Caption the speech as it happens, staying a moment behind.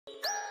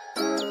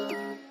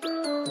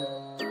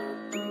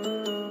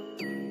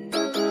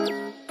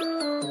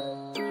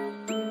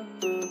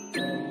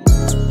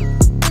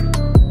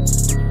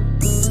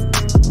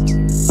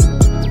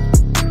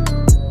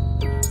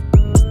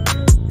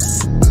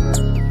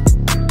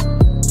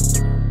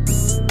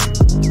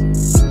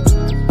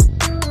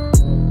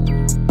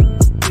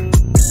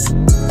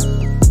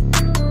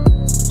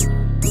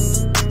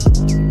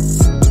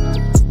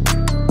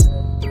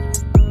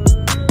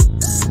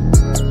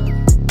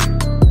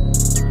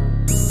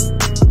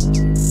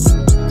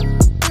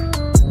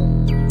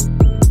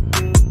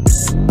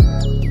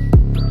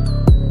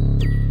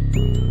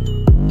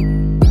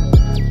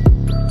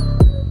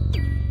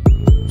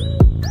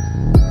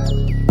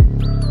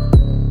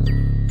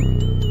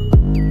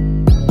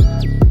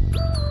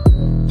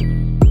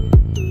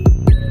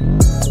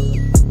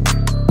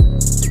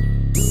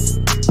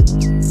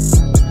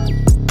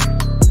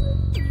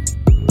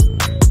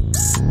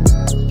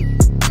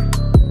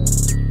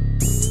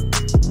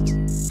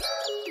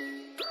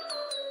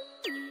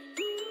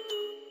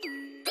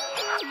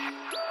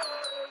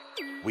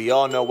We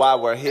all know why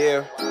we're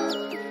here.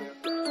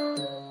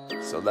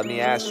 So let me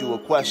ask you a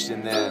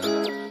question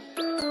then.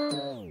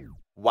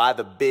 Why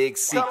the big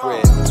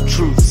secret?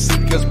 Truth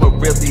seekers, we're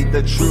really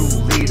the true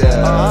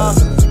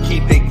leaders.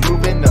 Keep it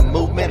grooving, the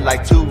movement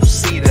like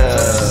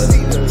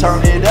two-seaters.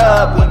 Turn it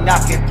up, we're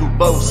knocking through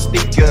both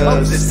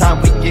speakers. It's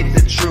time we get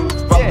the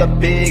truth from the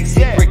big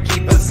secret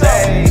keepers.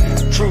 Hey,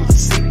 truth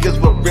seekers,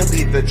 we're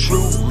really the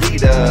true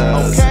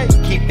leaders.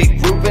 Keep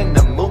it grooving,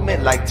 the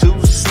movement like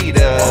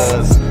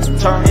two-seaters.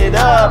 Turn it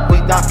up, we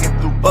knocking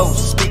through both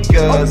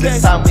speakers.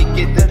 It's time we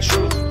get the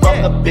truth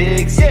from the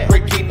big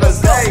secret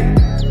keepers. Hey,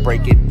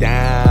 break it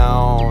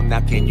down, now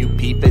can you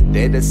peep it?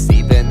 They're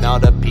deceiving all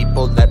the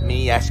people. Let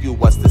me ask you,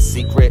 what's the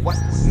secret?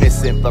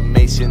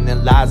 Misinformation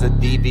and lies, a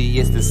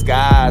devious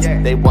disguise.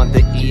 They want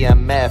the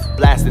EMF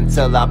blast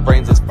until our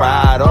brains is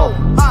fried. Oh,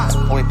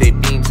 point their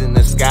beams in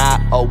the sky.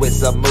 Oh,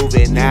 it's a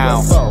movie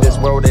now. This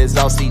world is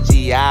all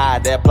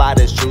CGI, their plot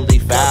is truly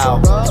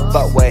foul.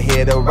 But we're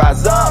here to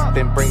rise up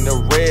and bring the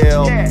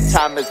real.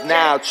 Time is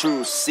now,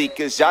 truth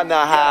seekers, y'all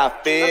know how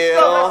I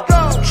feel.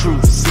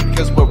 Truth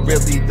seekers, we're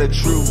really the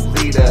true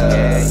leaders.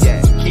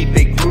 Keep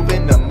it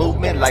grooving, the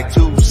movement like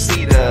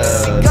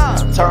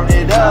two-seaters. Turn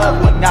it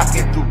up, we're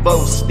knocking through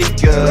both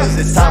speakers.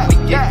 It's time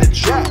we get the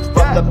truth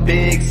from the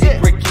big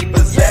secret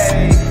keepers.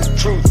 Hey,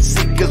 truth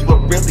seekers, we're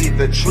really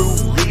the true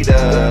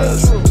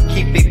leaders.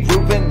 Keep it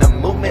grooving, the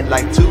movement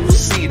like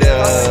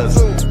two-seaters.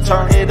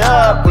 Turn it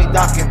up, we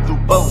knocking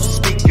through both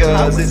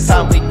speakers. It's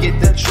time we get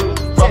the truth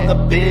from the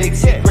big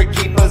secret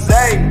keepers.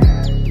 Hey,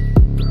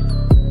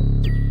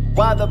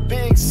 why the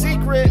big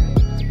secret?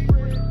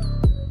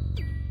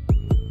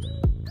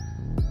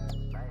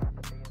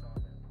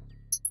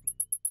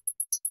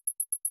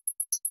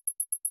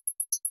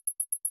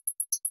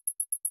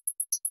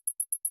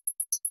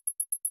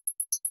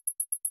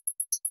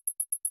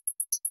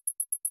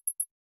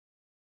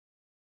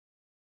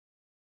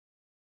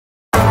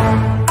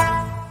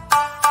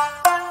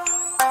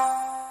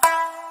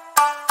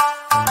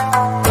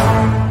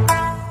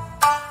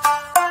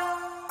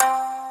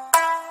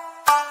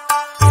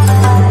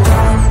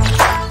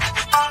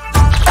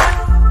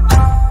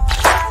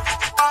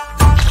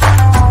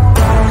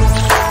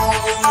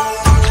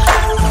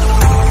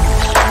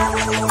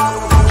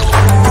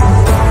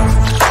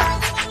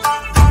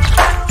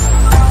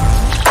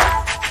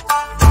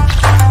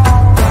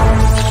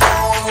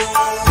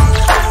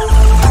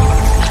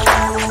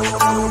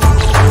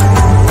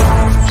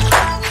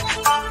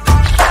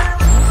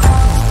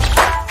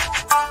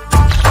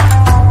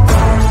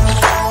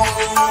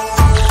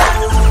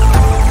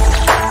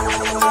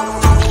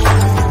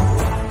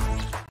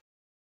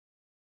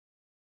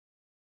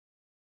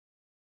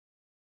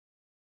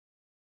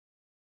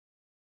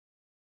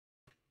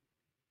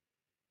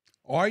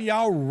 Are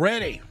y'all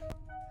ready?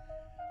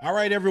 All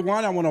right,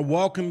 everyone, I want to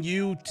welcome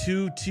you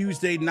to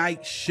Tuesday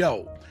night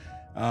show.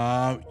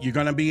 You're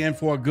going to be in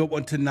for a good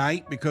one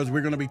tonight because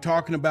we're going to be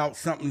talking about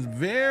something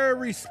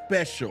very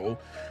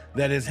special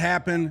that has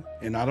happened.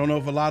 And I don't know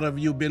if a lot of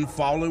you have been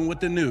following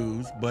with the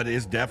news, but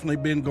it's definitely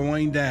been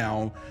going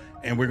down,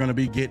 and we're going to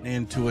be getting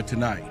into it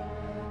tonight.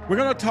 We're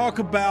going to talk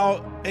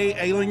about an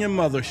alien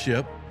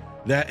mothership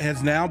that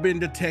has now been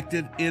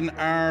detected in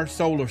our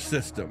solar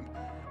system.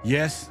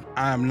 Yes,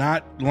 I'm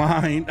not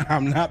lying.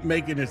 I'm not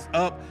making this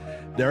up.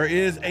 There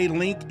is a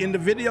link in the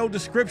video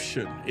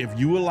description if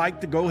you would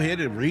like to go ahead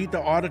and read the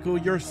article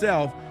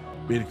yourself,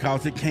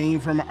 because it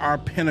came from our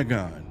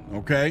Pentagon,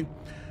 okay?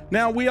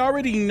 Now, we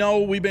already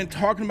know we've been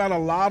talking about a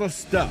lot of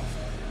stuff,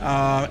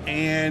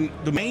 and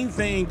the main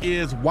thing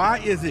is, why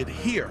is it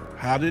here?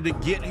 How did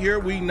it get here?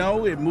 We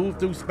know it moved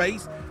through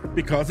space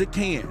because it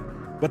can.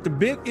 But the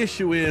big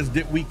issue is,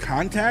 did we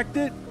contact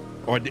it?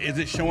 Or is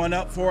it showing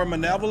up for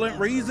malevolent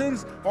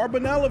reasons or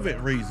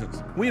benevolent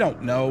reasons? We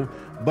don't know.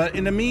 But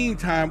in the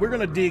meantime, we're going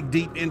to dig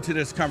deep into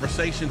this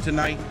conversation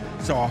tonight.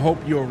 So I hope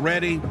you're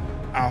ready.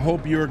 I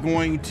hope you're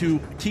going to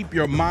keep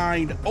your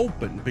mind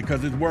open,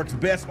 because it works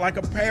best like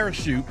a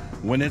parachute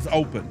when it's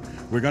open.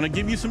 We're going to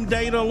give you some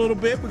data a little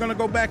bit. We're going to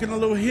go back in a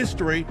little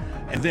history.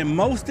 And then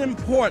most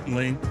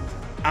importantly,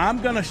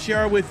 I'm going to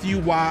share with you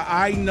why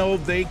I know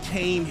they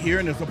came here,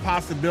 and it's a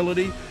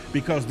possibility,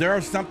 because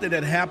there's something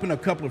that happened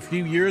a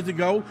few years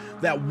ago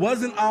that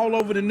wasn't all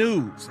over the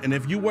news. And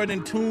if you weren't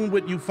in tune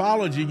with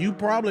ufology, you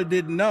probably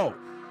didn't know.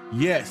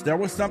 Yes, there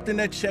was something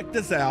that checked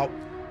us out,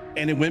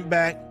 and it went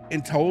back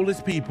and told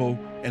its people,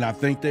 and I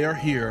think they are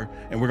here,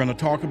 and we're going to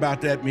talk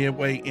about that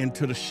midway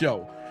into the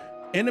show.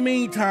 In the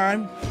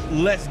meantime,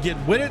 let's get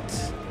with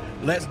it.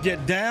 Let's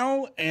get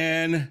down,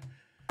 and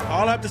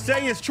all I have to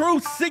say is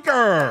truth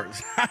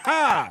seekers.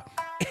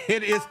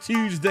 It is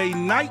Tuesday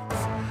night.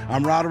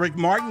 I'm Roderick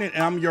Martin, and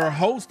I'm your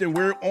host, and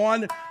we're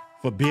on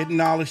Forbidden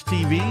Knowledge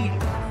TV.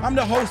 I'm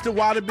the host of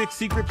Why the Big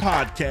Secret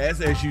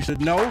podcast, as you should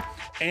know,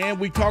 and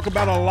we talk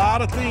about a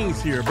lot of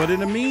things here. But in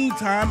the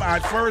meantime, I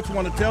first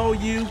want to tell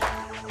you,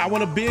 I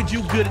want to bid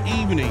you good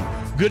evening,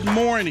 good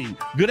morning,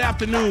 good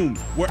afternoon,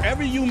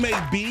 wherever you may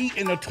be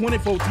in the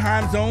 24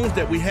 time zones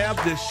that we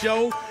have this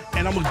show.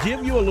 and I'm gonna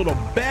give you a little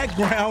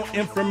background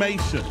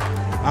information.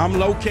 I'm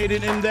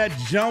located in that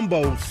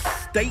jumbo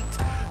state.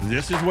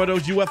 This is where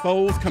those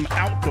UFOs come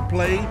out to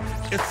play.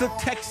 It's a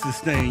Texas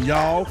thing,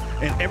 y'all,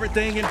 and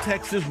everything in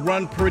Texas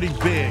run pretty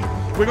big.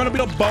 We're gonna be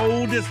the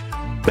boldest,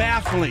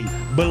 baffling,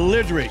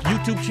 belligerent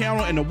YouTube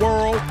channel in the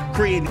world,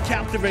 creating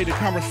captivated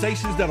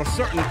conversations that'll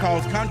certainly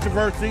cause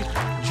controversy.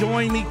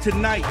 Join me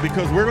tonight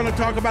because we're going to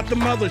talk about the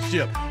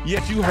mothership.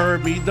 Yes, you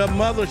heard me. The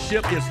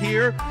mothership is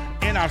here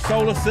in our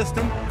solar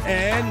system,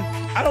 and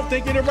I don't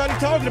think anybody's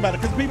talking about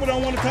it because people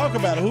don't want to talk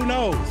about it. Who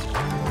knows?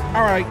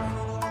 All right,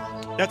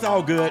 that's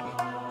all good.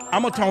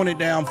 I'm going to tone it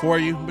down for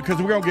you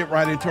because we're going to get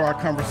right into our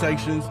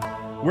conversations.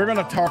 We're going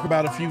to talk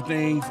about a few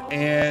things,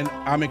 and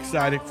I'm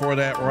excited for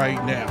that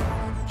right now.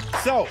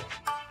 So,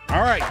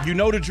 all right, you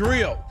know the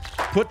drill.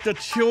 Put the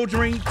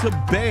children to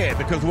bed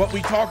because what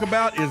we talk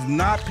about is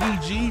not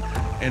PG,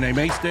 and they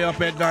may stay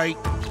up at night,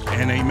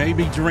 and they may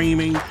be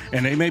dreaming,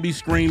 and they may be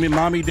screaming,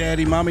 mommy,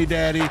 daddy,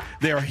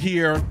 they're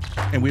here,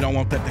 and we don't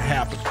want that to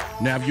happen.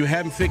 Now, if you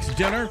haven't fixed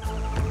dinner,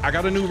 I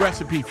got a new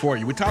recipe for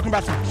you. We're talking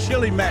about some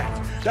chili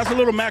mac. That's a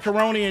little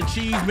macaroni and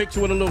cheese mixed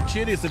with a little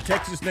chili. It's a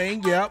Texas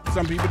thing. Yeah,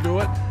 some people do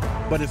it,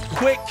 but it's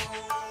quick,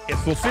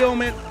 it's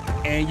fulfillment,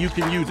 and you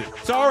can use it.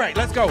 So, all right,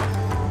 let's go.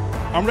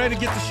 I'm ready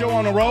to get the show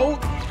on the road.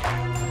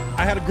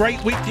 I had a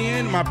great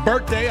weekend. My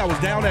birthday, I was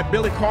down at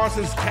Billy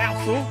Carson's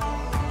castle,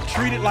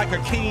 treated like a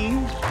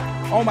king.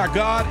 Oh my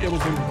God, it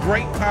was a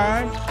great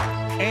time.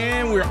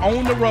 And we're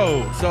on the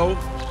road. So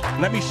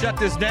let me shut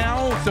this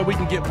down so we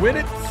can get with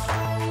it.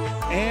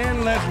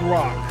 And let's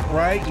rock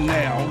right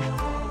now.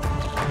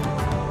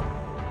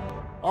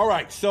 All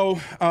right, so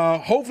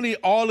hopefully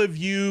all of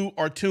you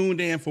are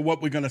tuned in for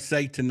what we're gonna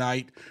say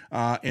tonight.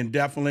 And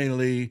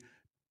definitely,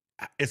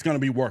 it's going to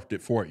be worth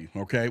it for you,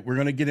 okay? We're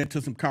going to get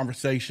into some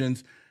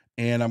conversations,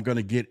 and I'm going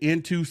to get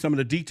into some of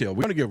the detail.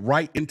 We're going to get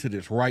right into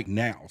this right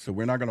now, so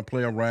we're not going to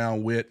play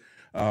around with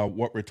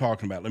what we're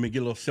talking about. Let me get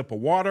a little sip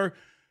of water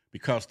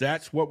because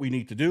that's what we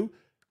need to do.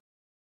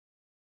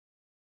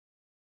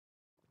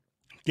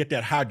 Get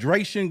that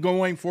hydration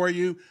going for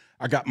you.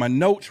 I got my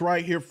notes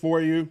right here for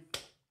you,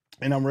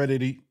 and I'm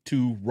ready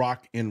to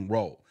rock and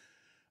roll.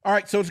 All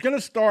right, so it's going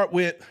to start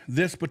with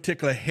this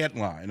particular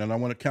headline, and I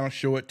want to kind of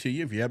show it to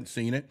you if you haven't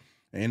seen it.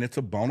 And it's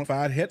a bona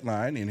fide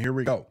headline, and here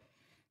we go.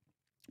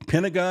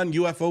 Pentagon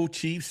UFO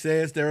chief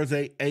says there is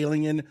an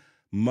alien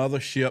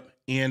mothership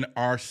in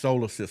our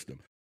solar system.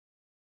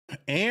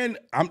 And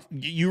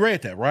you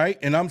read that, right?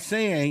 And I'm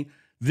saying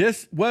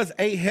this was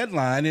a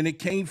headline, and it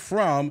came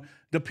from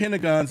the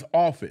Pentagon's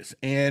office.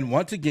 And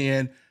once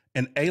again,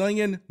 an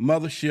alien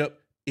mothership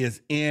is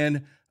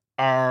in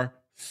our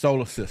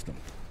solar system.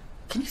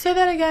 Can you say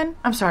that again?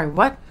 I'm sorry,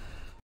 what?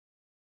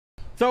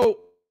 So,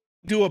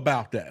 do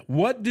about that?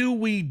 What do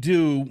we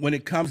do when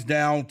it comes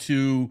down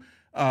to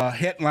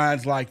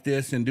headlines like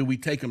this, and do we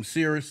take them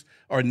serious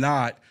or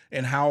not,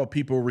 and how are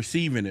people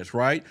receiving this,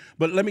 right?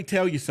 But let me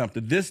tell you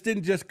something. This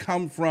didn't just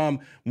come from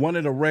one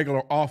of the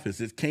regular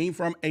offices. It came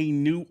from a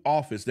new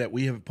office that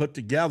we have put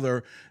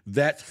together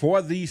that's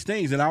for these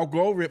things, and I'll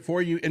go over it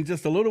for you in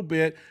just a little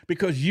bit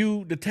because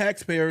you, the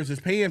taxpayers, is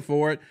paying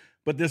for it,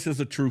 but this is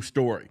a true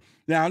story.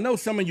 Now, I know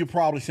some of you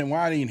probably saying,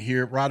 why I didn't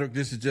hear it, Roderick?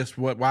 This is just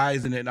why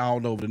isn't it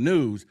all over the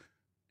news?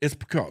 It's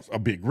because a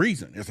big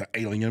reason. It's an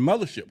alien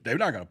mothership. They're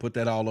not going to put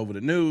that all over the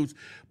news.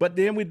 But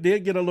then we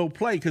did get a little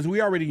play because we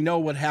already know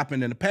what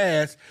happened in the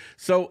past.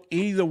 So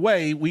either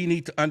way, we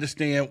need to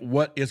understand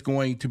what is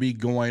going to be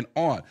going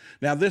on.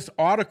 Now, this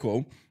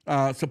article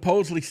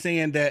supposedly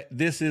saying that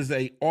this is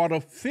a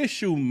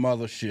artificial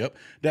mothership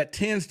that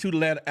tends to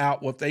let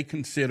out what they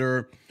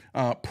consider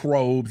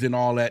probes and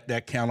all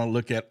that kind of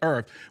look at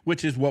Earth,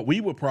 which is what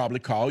we would probably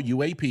call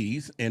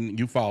UAPs in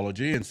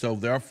ufology. And so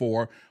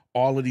therefore,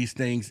 all of these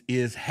things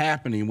is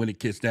happening when it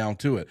gets down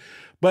to it.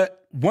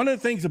 But one of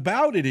the things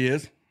about it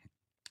is,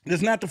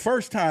 it's not the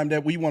first time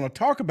that we want to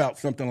talk about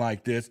something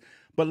like this,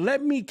 but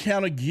let me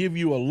kind of give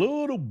you a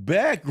little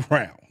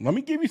background. Let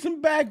me give you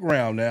some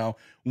background now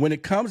when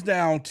it comes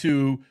down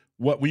to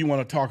what we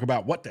want to talk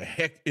about. What the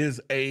heck is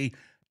a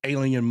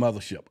alien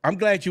mothership? I'm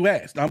glad you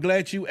asked.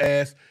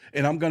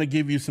 And I'm going to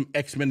give you some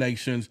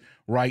explanations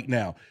right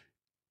now.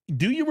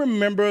 Do you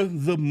remember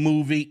the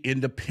movie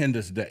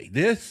Independence Day?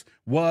 This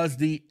was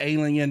the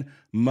alien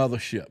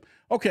mothership.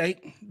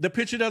 Okay, the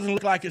picture doesn't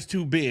look like it's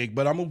too big,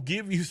 but I'm going to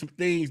give you some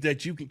things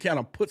that you can kind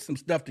of put some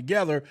stuff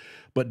together.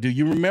 But do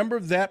you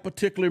remember that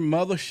particular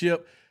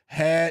mothership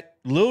had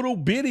little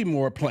bitty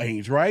more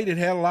planes, right? It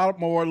had a lot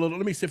more little,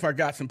 let me see if I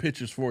got some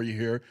pictures for you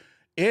here.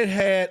 It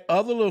had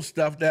other little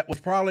stuff that was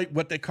probably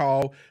what they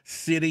call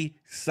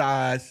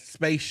city-sized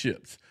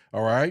spaceships,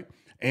 all right?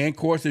 And, of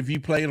course, if you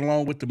played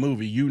along with the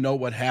movie, you know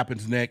what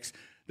happens next.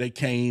 They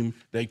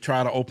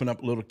try to open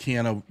up a little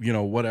can of,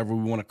 whatever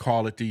we want to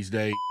call it these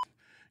days,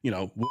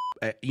 and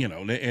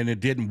it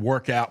didn't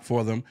work out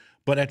for them.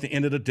 But at the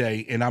end of the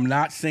day, and I'm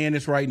not saying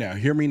this right now,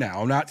 hear me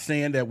now. I'm not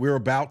saying that we're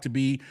about to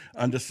be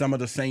under some of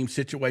the same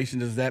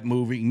situations as that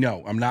movie.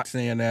 No, I'm not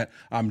saying that.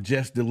 I'm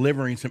just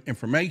delivering some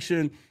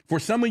information for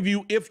some of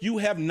you if you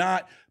have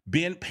not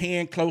been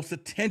paying close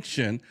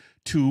attention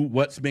to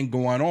what's been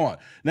going on.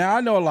 Now,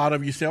 I know a lot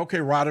of you say,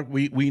 okay, Roderick,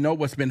 we know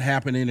what's been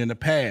happening in the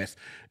past,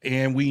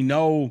 and we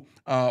know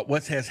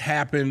what has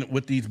happened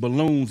with these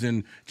balloons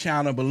and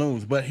China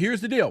balloons. But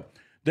here's the deal.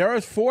 There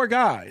are 4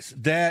 guys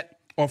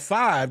or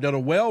 5 that are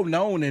well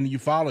known in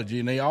ufology,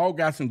 and they all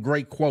got some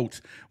great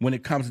quotes when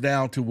it comes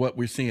down to what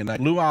we're seeing.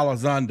 Like Lou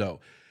Elizondo.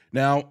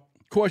 Now,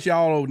 of course,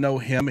 y'all know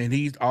him, and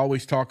he's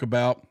always talk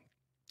about,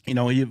 he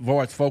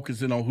avoids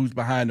focusing on who's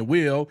behind the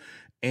wheel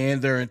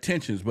and their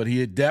intentions, but he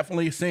is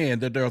definitely saying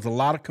that there's a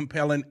lot of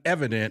compelling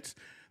evidence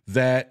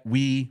that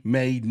we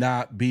may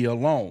not be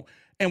alone.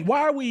 And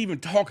why are we even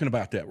talking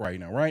about that right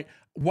now, right?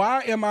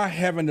 Why am I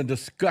having a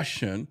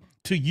discussion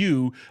to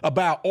you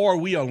about, are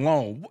we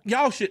alone?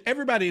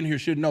 Everybody in here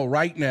should know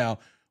right now,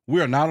 we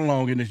are not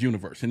alone in this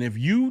universe. And if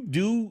you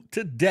do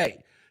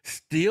today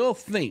still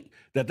think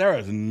that there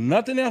is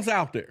nothing else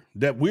out there,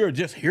 that we're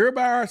just here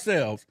by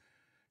ourselves,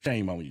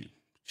 shame on you.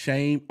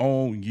 Shame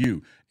on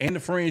you and the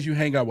friends you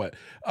hang out with.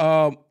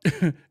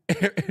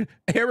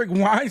 Eric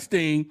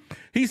Weinstein,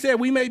 he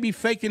said we may be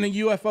faking a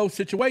UFO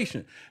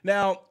situation.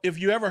 Now, if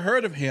you ever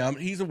heard of him,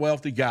 he's a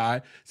wealthy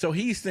guy. So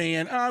he's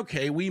saying,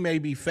 okay, we may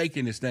be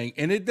faking this thing.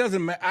 And it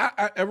doesn't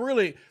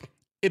matter.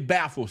 It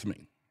baffles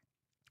me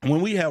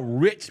when we have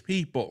rich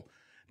people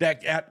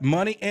that got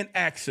money and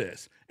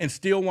access and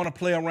still want to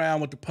play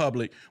around with the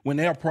public when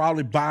they're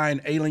probably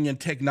buying alien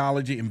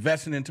technology,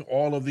 investing into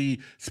all of the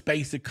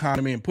space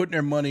economy and putting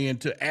their money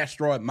into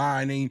asteroid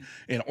mining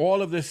and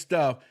all of this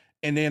stuff.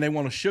 And then they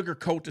want to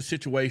sugarcoat the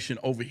situation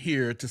over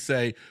here to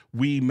say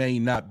we may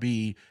not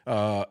be,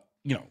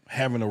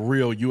 having a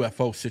real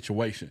UFO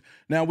situation.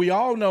 Now, we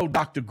all know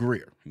Dr.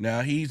 Greer.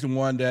 Now, he's the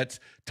one that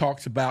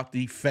talks about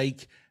the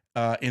fake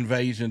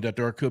invasion, that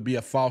there could be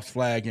a false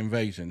flag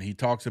invasion. He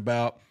talks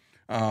about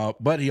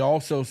but he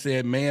also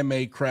said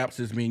man-made aircrafts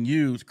is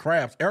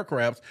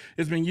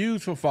being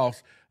used for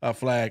false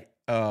flag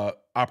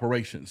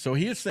operations. So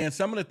he is saying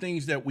some of the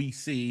things that we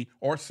see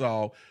or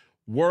saw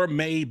were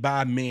made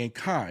by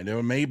mankind. They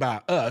were made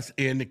by us,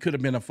 and it could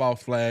have been a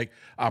false flag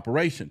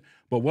operation.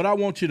 But what I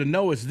want you to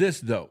know is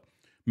this, though.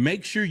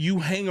 Make sure you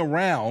hang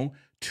around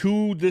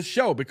to this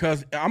show,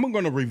 because I'm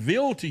going to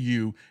reveal to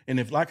you, and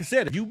if, like I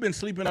said, if you've been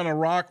sleeping on a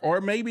rock, or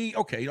maybe,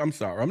 okay, I'm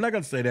sorry, I'm not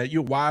going to say that.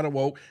 You're wide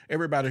awake.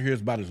 Everybody here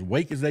is about as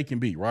awake as they can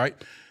be, right?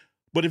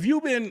 But if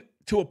you've been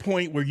to a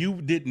point where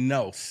you didn't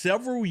know,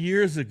 several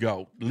years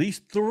ago, at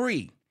least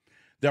 3,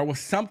 there was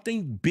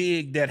something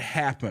big that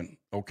happened,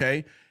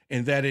 okay?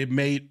 And that it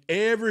made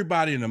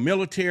everybody in the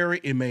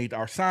military, it made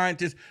our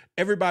scientists,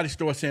 everybody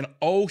started saying,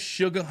 oh,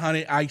 sugar,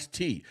 honey, iced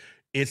tea.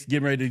 It's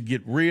getting ready to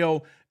get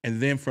real.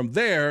 And then from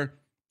there,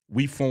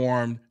 we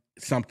formed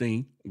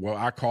something what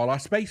I call our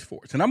Space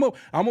Force. And I'm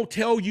gonna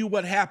tell you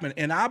what happened.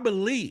 And I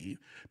believe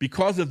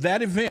because of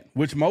that event,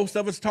 which most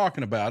of us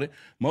talking about it,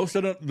 most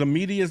of the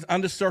media's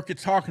under circuit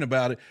talking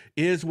about it,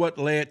 is what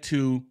led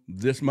to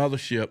this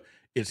mothership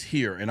is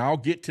here. And I'll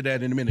get to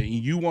that in a minute. And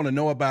you want to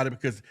know about it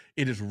because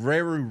it is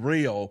very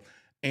real.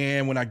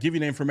 And when I give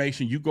you the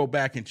information, you go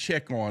back and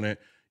check on it,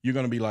 you're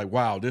going to be like,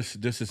 wow, this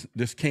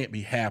can't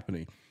be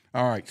happening.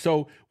 All right.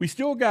 So we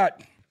still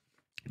got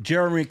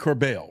Jeremy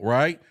Corbell,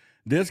 right?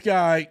 This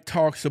guy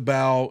talks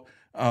about,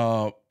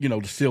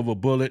 the silver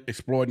bullet,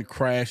 exploiting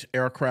crash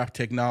aircraft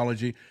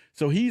technology.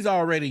 So he's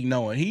already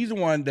knowing. He's the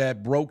one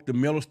that broke the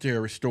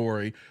military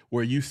story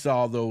where you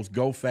saw those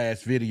go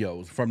fast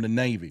videos from the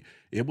Navy.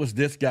 It was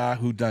this guy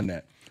who done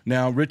that.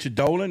 Now, Richard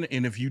Dolan,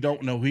 and if you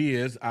don't know who he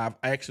is, I've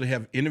actually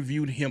have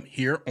interviewed him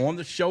here on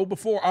the show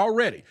before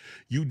already.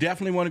 You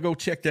definitely want to go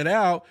check that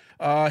out.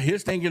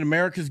 His thing in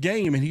America's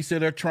Game, and he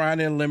said they're trying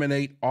to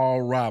eliminate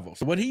all rivals.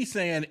 So what he's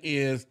saying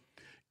is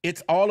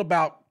it's all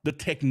about the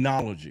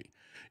technology.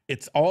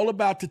 It's all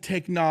about the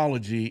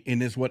technology,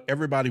 and it's what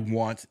everybody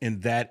wants,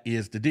 and that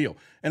is the deal.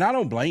 And I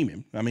don't blame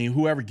him. I mean,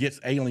 whoever gets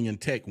alien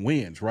tech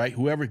wins, right?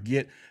 Whoever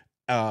get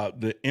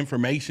the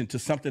information to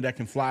something that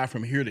can fly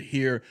from here to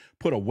here,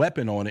 put a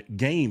weapon on it,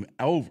 game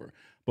over.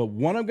 But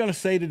what I'm going to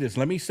say to this,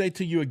 let me say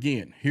to you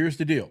again, here's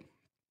the deal.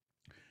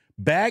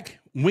 Back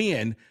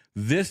when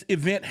this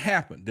event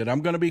happened, that I'm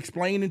going to be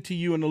explaining to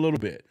you in a little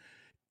bit,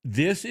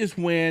 this is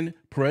when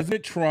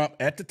President Trump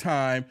at the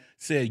time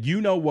said, you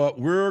know what,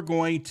 we're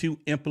going to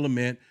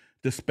implement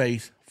the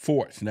Space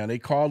Force. Now, they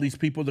call these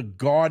people the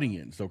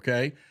Guardians,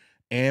 okay?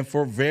 And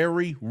for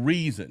very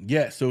reason.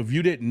 Yes, so if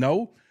you didn't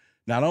know,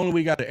 not only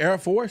we got the Air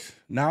Force,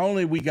 not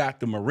only we got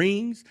the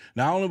Marines,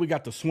 not only we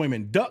got the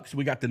swimming ducks,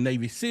 we got the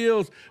Navy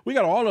SEALs, we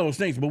got all of those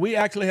things, but we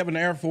actually have an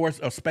Air Force,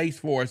 a Space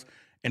Force,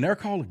 and they're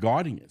called the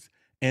Guardians.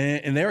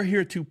 And they're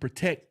here to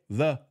protect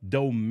the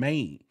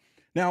domain.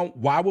 Now,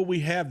 why would we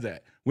have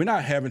that? We're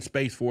not having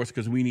Space Force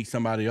because we need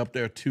somebody up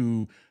there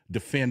to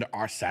defend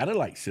our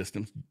satellite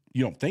systems.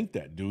 You don't think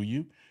that, do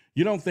you?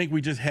 You don't think we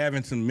just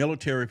having some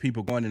military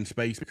people going in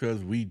space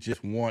because we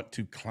just want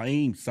to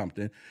claim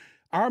something.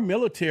 our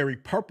military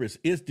purpose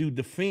is to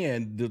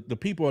defend the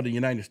people of the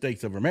United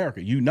States of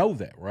America. You know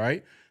that,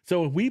 right?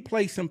 So if we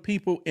place some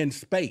people in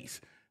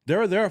space,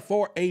 they're there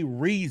for a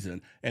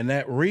reason. And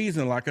that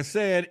reason, like I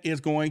said, is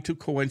going to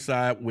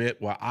coincide with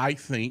what I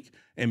think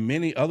and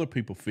many other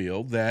people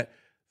feel, that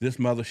this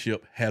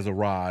mothership has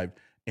arrived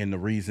and the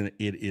reason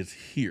it is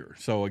here.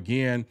 So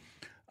again,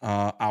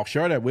 I'll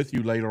share that with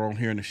you later on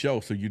here in the show.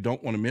 So you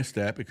don't want to miss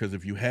that, because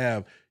if you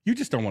have, you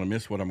just don't want to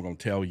miss what I'm going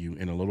to tell you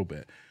in a little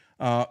bit.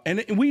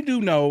 And we do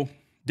know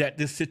that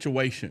this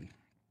situation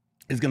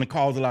is going to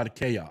cause a lot of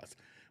chaos.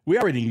 We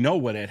already know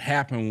what had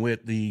happened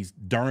with these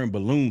darn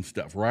balloon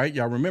stuff, right?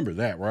 Y'all remember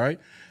that, right?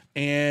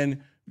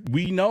 And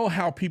we know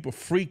how people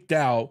freaked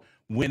out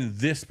when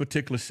this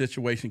particular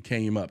situation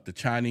came up. The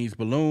Chinese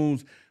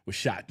balloons were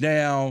shot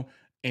down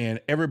and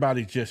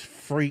everybody just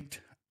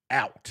freaked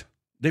out.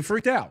 They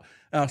freaked out,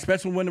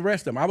 especially when the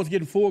rest of them. I was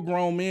getting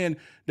full-grown men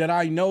that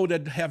I know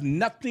that have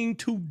nothing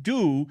to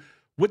do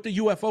with the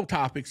UFO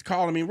topics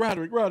calling me,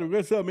 Roderick,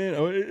 what's up,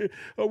 man?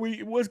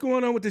 What's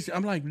going on with this?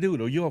 I'm like,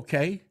 dude, are you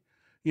okay?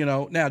 You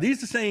know, now these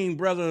are the same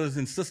brothers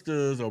and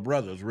sisters, or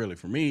brothers really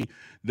for me,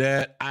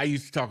 that I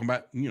used to talk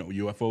about, you know,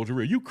 UFOs are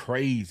real. You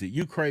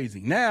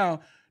crazy.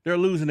 Now they're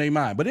losing their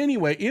mind. But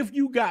anyway, if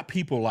you got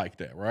people like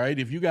that, right?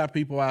 If you got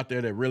people out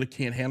there that really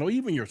can't handle,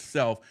 even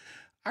yourself,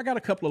 I got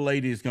a couple of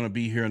ladies going to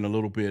be here in a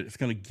little bit. It's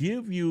going to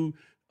give you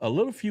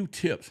a few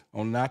tips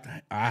on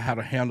how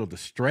to handle the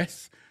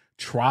stress,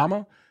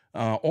 trauma,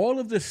 all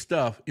of this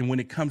stuff. And when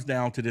it comes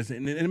down to this,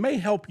 and it may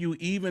help you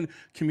even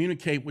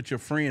communicate with your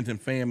friends and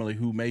family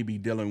who may be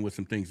dealing with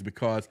some things,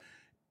 because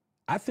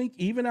I think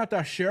even after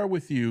I share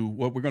with you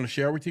what we're going to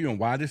share with you and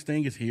why this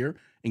thing is here,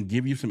 and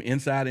give you some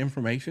inside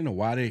information on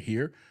why they're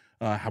here,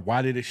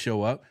 why did it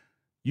show up,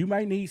 you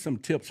might need some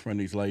tips from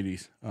these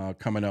ladies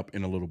coming up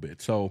in a little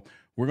bit. So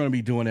we're going to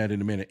be doing that in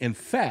a minute. In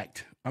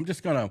fact, I'm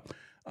just going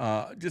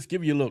to just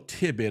give you a little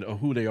tidbit of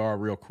who they are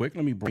real quick.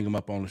 Let me bring them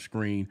up on the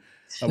screen.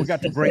 We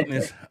got the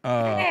greatness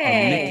of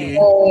Nikki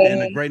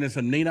and the greatness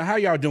of Nina. How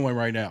y'all doing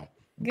right now?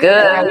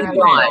 Good.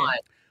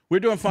 We're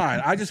doing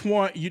fine. I just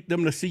want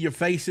them to see your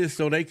faces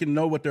so they can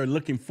know what they're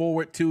looking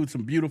forward to.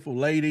 Some beautiful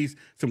ladies,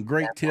 some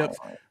great tips.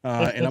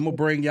 And I'm going to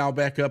bring y'all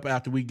back up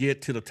after we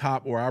get to the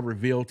top where I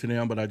reveal to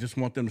them. But I just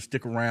want them to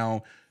stick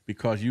around,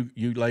 because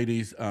you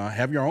ladies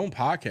have your own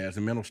podcast,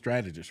 and Mental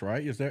Strategist,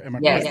 right? Am I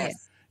correct?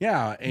 Yes.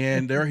 Yeah,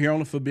 and they're here on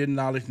the Forbidden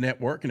Knowledge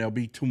Network, and they'll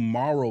be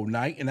tomorrow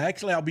night. And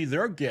actually, I'll be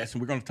their guest,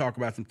 and we're going to talk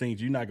about some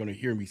things you're not going to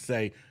hear me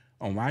say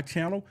on my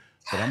channel.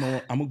 But I'm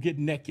gonna get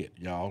naked,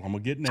 y'all. I'm gonna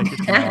get naked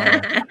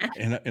tomorrow,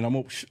 and I'm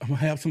gonna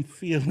have some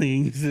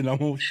feelings, and I'm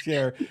gonna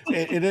share,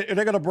 and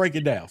they're gonna break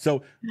it down.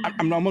 So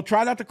I'm gonna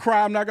try not to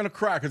cry. I'm not gonna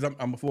cry because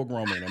I'm a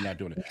full-grown man. I'm not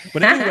doing it.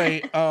 But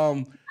anyway,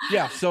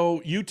 yeah.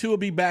 So you two will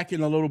be back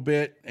in a little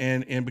bit,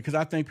 and because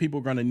I think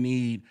people are gonna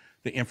need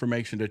the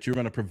information that you're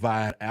gonna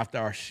provide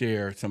after I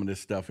share some of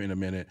this stuff in a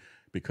minute,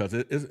 because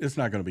it's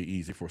not gonna be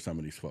easy for some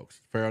of these folks.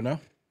 Fair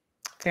enough?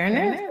 Fair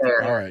enough.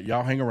 All right,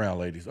 y'all hang around,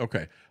 ladies.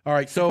 Okay. All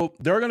right, so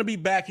they're going to be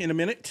back in a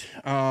minute,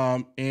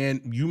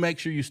 and you make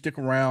sure you stick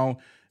around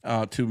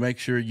to make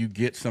sure you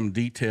get some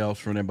details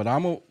from them. But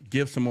I'm going to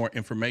give some more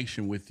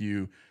information with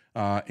you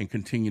and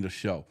continue the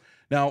show.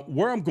 Now,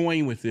 where I'm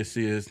going with this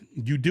is,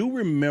 you do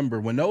remember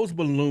when those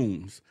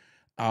balloons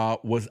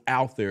was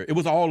out there, it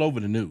was all over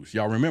the news.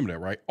 Y'all remember that,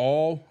 right?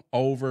 All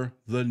over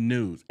the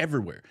news,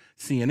 everywhere.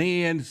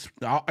 CNN,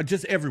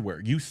 just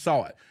everywhere. You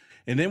saw it.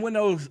 And then when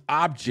those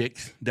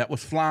objects that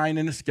was flying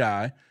in the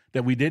sky,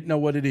 that we didn't know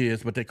what it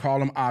is, but they call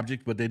them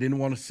objects, but they didn't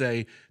want to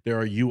say there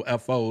are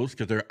UFOs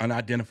because they're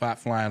unidentified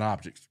flying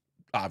objects.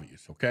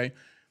 Obvious, okay?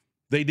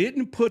 They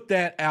didn't put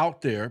that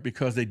out there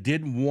because they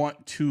didn't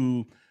want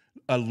to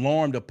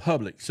alarm the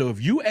public. So if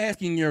you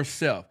asking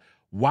yourself,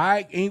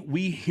 why ain't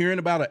we hearing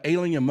about an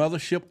alien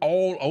mothership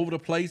all over the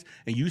place,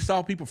 and you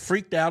saw people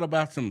freaked out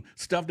about some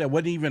stuff that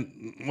wasn't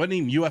even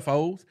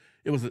UFOs?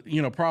 It was,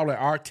 probably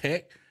our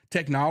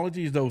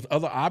technologies, those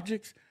other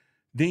objects,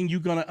 then you're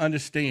going to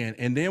understand.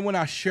 And then when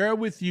I share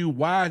with you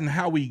why and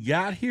how we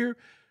got here,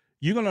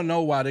 you're going to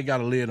know why they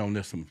got a lid on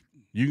this one.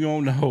 You're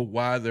going to know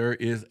why there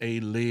is a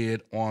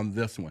lid on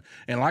this one.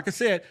 And like I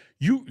said,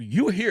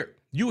 you're here.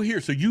 You're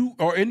here. So you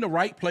are in the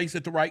right place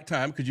at the right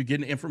time, because you're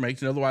getting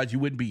information. Otherwise, you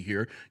wouldn't be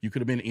here. You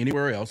could have been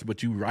anywhere else,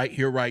 but you're right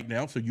here right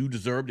now. So you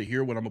deserve to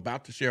hear what I'm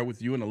about to share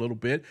with you in a little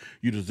bit.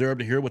 You deserve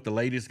to hear what the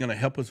lady is going to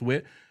help us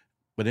with.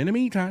 But in the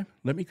meantime,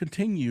 let me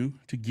continue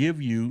to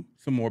give you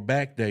some more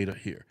back data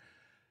here.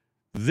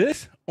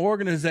 This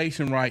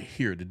organization right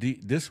here,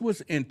 this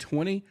was in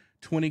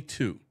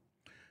 2022.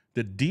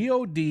 The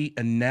DOD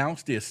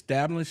announced the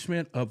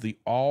establishment of the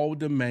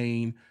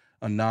All-Domain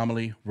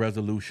Anomaly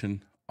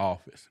Resolution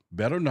Office,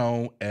 better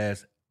known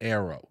as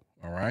ARROW,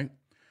 all right?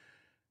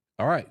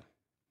 All right,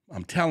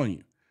 I'm telling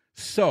you.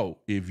 So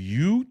if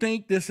you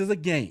think this is a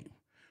game,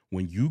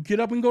 when you get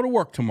up and go to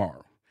work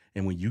tomorrow,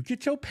 and when you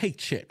get your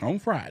paycheck on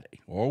Friday,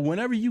 or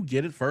whenever you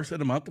get it, first of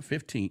the month, the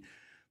 15th,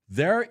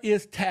 there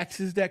is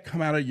taxes that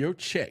come out of your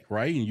check,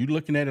 right? And you're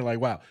looking at it like,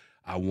 wow,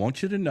 I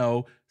want you to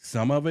know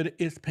some of it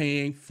is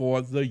paying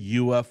for the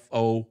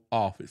UFO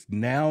office.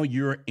 Now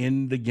you're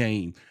in the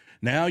game.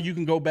 Now you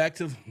can go back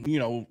to,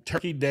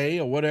 Turkey Day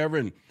or whatever,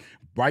 and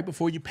right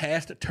before you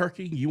pass the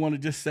turkey, you want to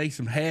just say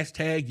some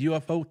hashtag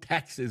UFO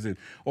taxes,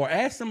 or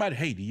ask somebody,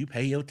 hey, do you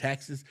pay your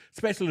taxes?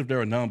 Especially if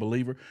they're a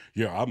non-believer.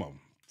 Yeah, I'm a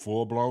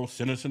full-blown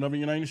citizen of the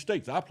United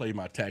States. I pay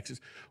my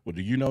taxes. Well,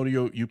 do you know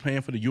you're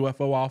paying for the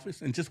UFO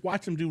office? And just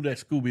watch them do that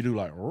Scooby-Doo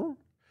like, oh.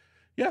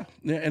 Yeah,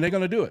 and they're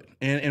going to do it.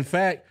 And in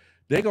fact,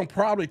 they're going to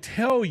probably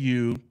tell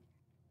you,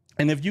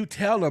 and if you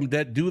tell them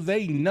that, do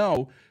they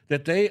know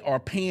that they are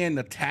paying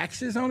the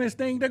taxes on this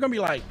thing? They're going to be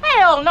like,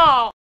 Hell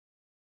no!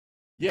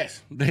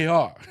 yes, they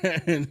are.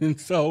 And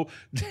so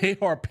they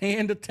are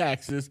paying the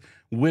taxes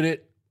with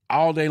it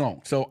all day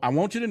long. So I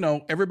want you to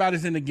know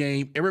everybody's in the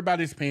game.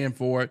 Everybody's paying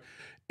for it.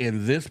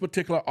 In this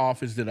particular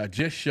office that I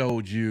just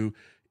showed you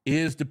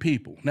is the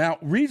people. Now,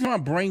 reason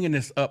I'm bringing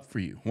this up for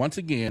you, once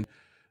again,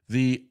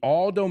 the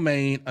All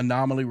Domain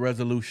Anomaly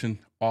Resolution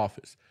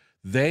Office.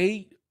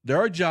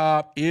 Their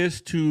job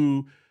is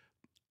to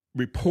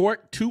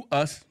report to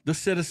us, the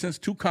citizens,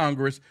 to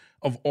Congress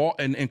of all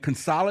and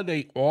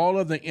consolidate all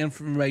of the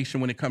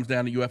information when it comes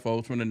down to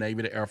UFOs from the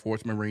Navy, the Air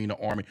Force, Marine, the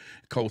Army,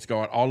 Coast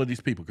Guard, all of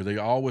these people, because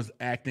they're always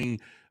acting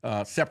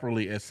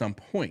separately at some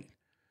point.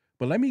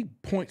 But let me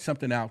point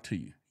something out to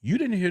you. You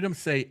didn't hear them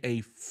say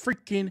a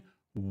freaking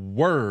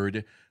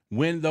word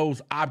when those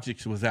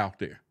objects was out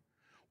there.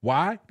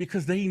 Why?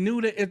 Because they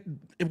knew that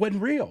it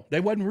wasn't real.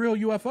 They wasn't real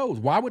UFOs.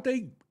 Why would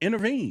they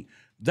intervene?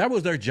 That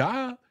was their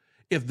job.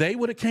 If they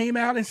would have came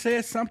out and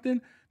said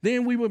something,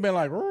 then we would have been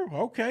like, oh,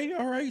 okay,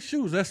 all right,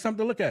 shoes, that's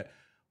something to look at.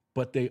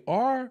 But they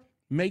are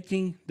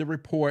making the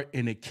report,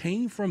 and it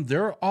came from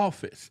their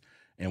office.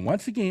 And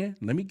once again,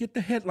 let me get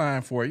the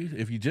headline for you,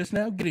 if you're just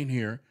now getting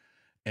here.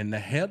 And the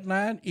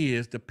headline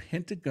is the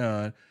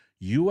Pentagon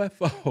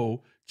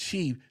UFO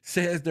chief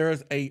says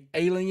there's an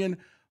alien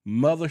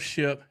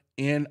mothership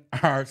in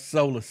our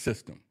solar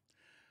system.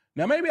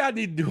 Now, maybe I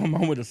need to do a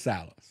moment of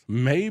silence.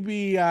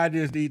 Maybe I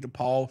just need to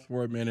pause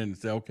for a minute and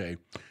say, okay,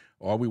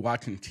 are we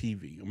watching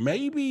TV?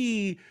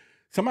 Maybe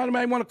somebody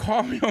might want to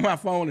call me on my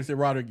phone and say,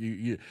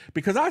 Roderick,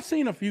 because I've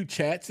seen a few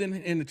chats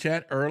in the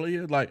chat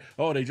earlier, like,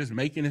 oh, they just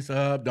making this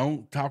up.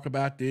 Don't talk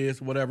about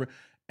this, whatever.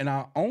 And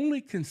I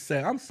only can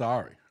say, I'm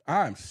sorry.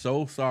 I'm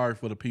so sorry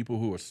for the people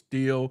who are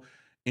still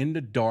in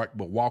the dark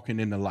but walking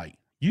in the light.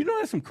 You know,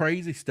 that's some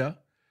crazy stuff.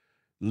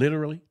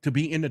 Literally, to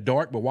be in the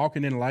dark but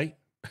walking in light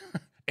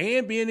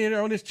and being in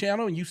there on this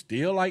channel and you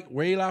still like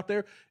way out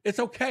there, it's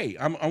okay.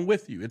 I'm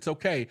with you. It's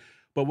okay.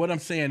 But what I'm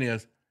saying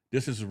is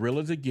this is as real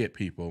as it get,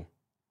 people,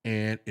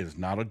 and it's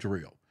not a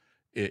drill.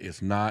 It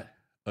is not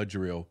a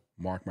drill.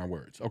 Mark my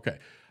words. Okay.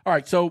 All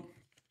right. So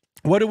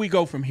where do we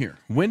go from here?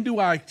 When do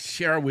I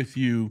share with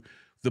you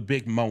the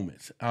big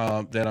moments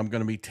that I'm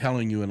going to be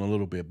telling you in a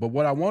little bit? But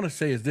what I want to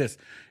say is this.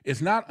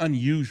 It's not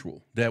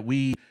unusual that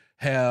we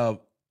have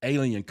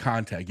alien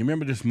contact. You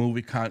remember this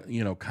movie,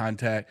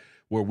 Contact,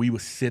 where we were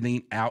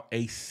sending out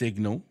a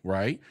signal,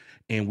 right?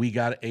 And we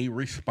got a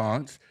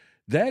response.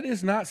 That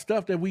is not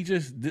stuff that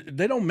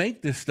they don't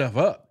make this stuff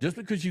up. Just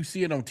because you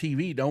see it on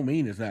TV don't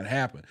mean it's not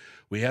happening.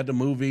 We had the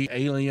movie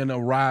Alien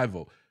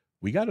Arrival.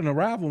 We got an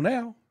arrival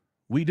now.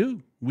 We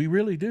do. We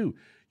really do.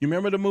 You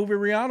remember the movie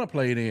Rihanna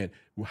played in?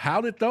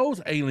 How did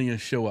those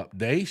aliens show up?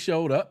 They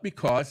showed up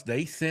because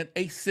they sent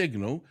a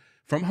signal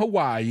from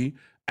Hawaii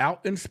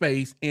out in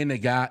space, and they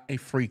got a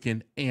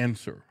freaking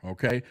answer,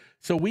 okay?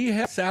 So we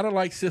have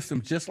satellite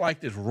systems just like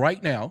this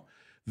right now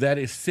that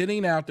is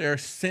sitting out there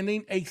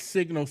sending a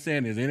signal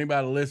saying, is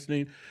anybody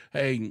listening?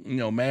 Hey,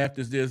 math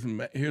is this,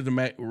 and here's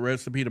the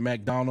recipe to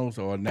McDonald's,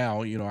 or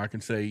now, I can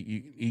say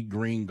eat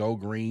green, go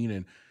green,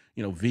 and,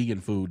 vegan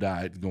food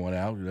diet going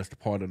out. That's the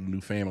part of the new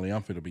family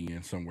I'm going to be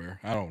in somewhere.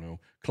 I don't know,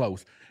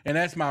 close. And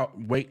that's my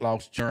weight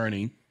loss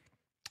journey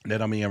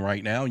that I'm in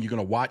right now. And you're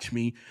going to watch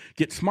me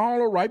get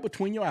smaller right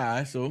between your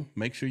eyes. So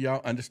make sure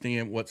y'all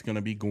understand what's going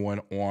to be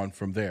going on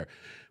from there.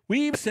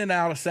 We even sent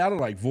out a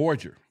satellite,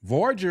 Voyager.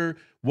 Voyager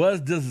was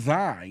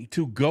designed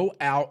to go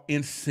out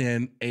and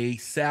send a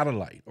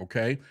satellite,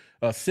 okay?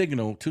 A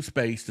signal to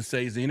space to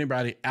say, is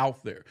anybody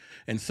out there?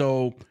 And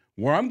so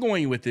where I'm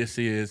going with this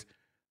is,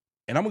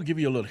 and I'm going to give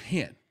you a little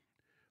hint.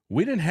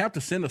 We didn't have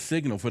to send a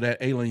signal for that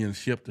alien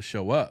ship to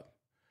show up.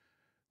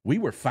 We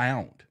were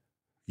found.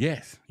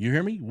 Yes, you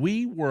hear me?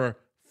 We were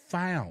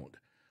found.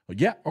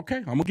 Yeah, okay,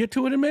 I'm going to get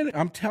to it in a minute.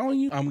 I'm telling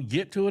you, I'm going to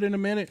get to it in a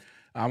minute.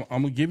 I'm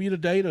going to give you the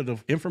data, the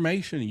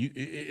information,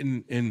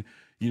 and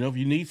if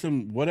you need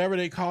some, whatever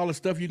they call the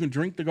stuff you can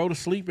drink to go to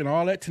sleep and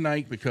all that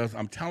tonight, because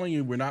I'm telling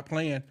you, we're not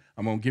playing.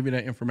 I'm going to give you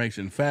that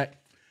information. In fact,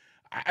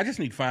 I just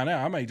need to find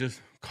out. I might just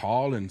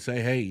call and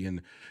say, hey,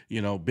 and,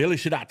 Billy,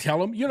 should I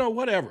tell him?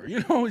 Whatever.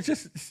 It's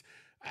just,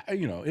 I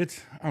don't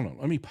know.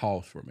 Let me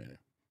pause for a minute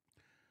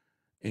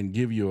and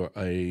give you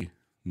a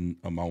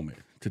moment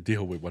to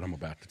deal with what I'm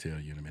about to tell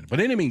you in a minute.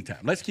 But in the meantime,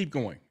 let's keep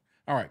going.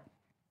 All right.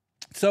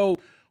 So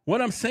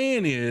what I'm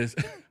saying is,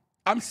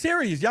 I'm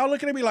serious. Y'all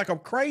looking at me like I'm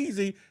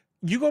crazy.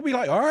 You're going to be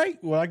like, all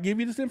right, well, I give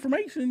you this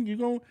information.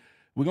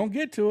 We're going to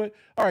get to it.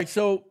 All right.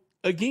 So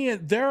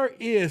again, there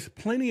is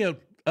plenty of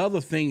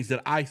other things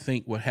that I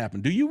think would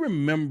happen. Do you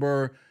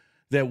remember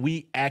that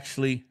we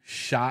actually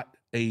shot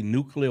a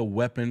nuclear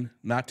weapon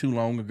not too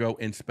long ago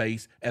in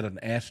space at an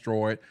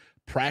asteroid,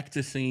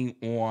 practicing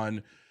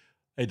on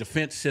a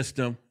defense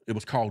system? It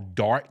was called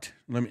DART.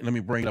 Let me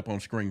bring it up on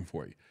screen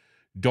for you.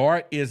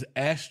 DART is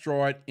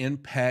Asteroid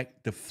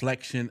Impact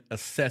Deflection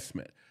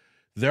Assessment.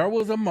 There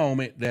was a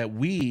moment that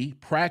we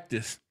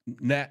practiced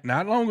not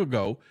long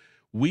ago.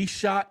 We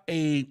shot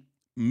a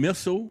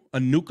missile, a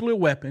nuclear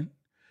weapon,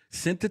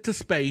 sent it to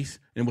space,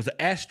 and it was an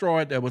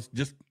asteroid that was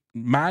just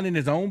minding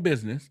his own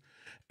business,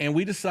 and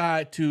we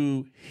decided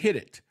to hit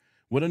it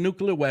with a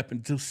nuclear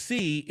weapon to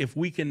see if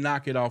we can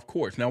knock it off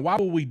course. Now, why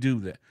would we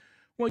do that?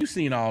 Well, you've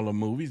seen all the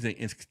movies,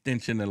 the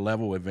extension and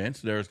level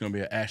events. There's going to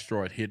be an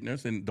asteroid hitting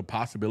us, and the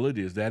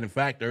possibility is that, in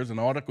fact, there's an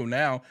article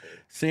now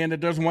saying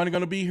that there's one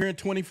going to be here in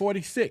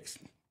 2046.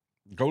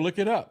 Go look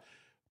it up.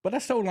 But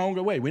that's so long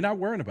away. We're not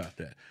worrying about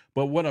that.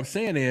 But what I'm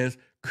saying is,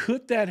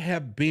 could that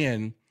have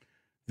been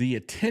the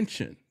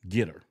attention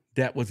getter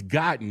that was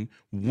gotten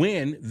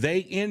when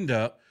they end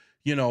up,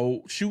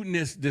 shooting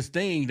this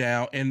thing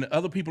down, and the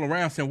other people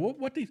around saying,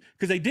 what these?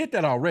 Because they did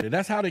that already.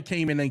 That's how they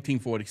came in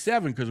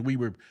 1947, because we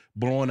were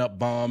blowing up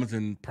bombs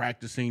and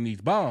practicing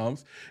these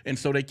bombs. And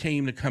so they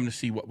came to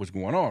see what was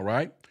going on,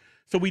 right?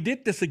 So we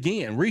did this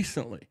again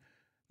recently.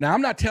 Now,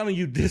 I'm not telling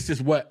you this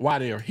is why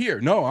they're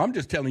here. No, I'm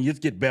just telling you it's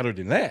get better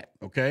than that,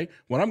 okay?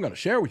 What I'm going to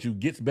share with you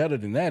gets better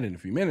than that in a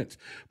few minutes.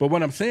 But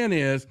what I'm saying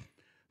is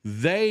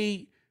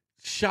they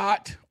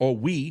shot, or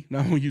we, now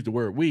I'm going to use the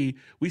word we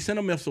sent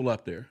a missile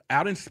up there,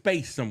 out in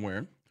space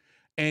somewhere.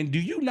 And do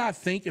you not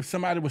think if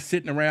somebody was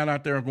sitting around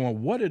out there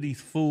going, what are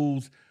these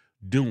fools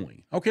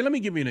doing? Okay, let me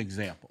give you an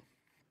example.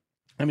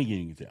 All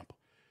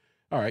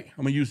right,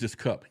 I'm going to use this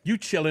cup. You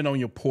chilling on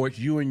your porch,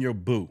 you and your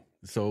boo.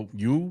 So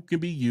you can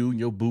be you and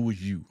your boo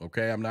is you,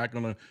 okay? I'm not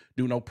going to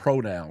do no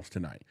pronouns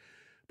tonight.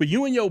 But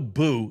you and your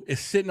boo is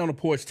sitting on the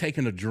porch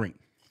taking a drink.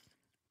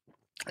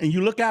 And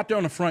you look out there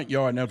on the front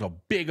yard, and there's a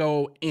big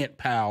old ant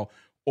pile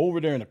over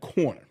there in the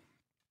corner.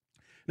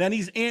 Now,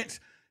 these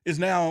ants is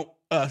now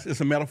us.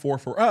 It's a metaphor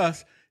for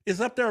us. Is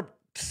up there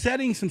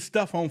setting some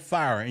stuff on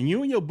fire. And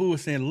you and your boo are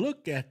saying,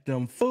 look at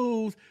them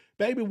fools.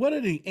 Baby, what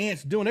are the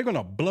ants doing? They're going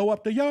to blow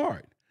up the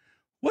yard.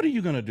 What are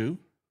you going to do?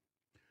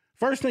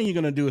 First thing you're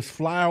going to do is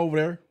fly over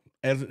there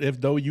as if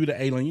though you're the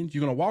aliens.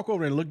 You're going to walk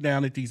over and look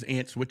down at these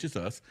ants, which is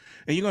us.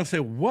 And you're going to say,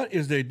 what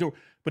is they doing?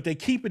 But they're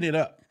keeping it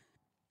up.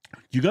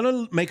 You're going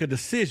to make a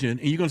decision,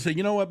 and you're going to say,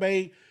 you know what,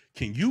 babe?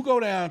 Can you go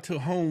down to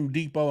Home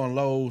Depot and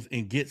Lowe's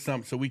and get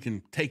something so we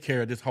can take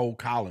care of this whole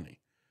colony?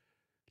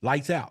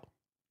 Lights out.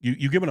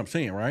 You get what I'm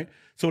saying, right?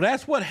 So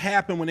that's what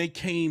happened when they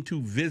came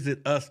to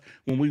visit us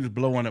when we was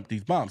blowing up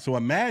these bombs. So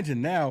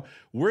imagine now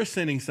we're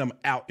sending some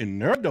out in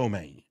their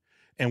domain,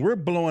 and we're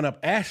blowing up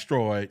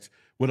asteroids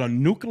with a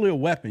nuclear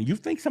weapon. You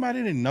think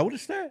somebody didn't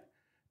notice that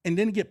and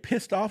then get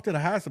pissed off to the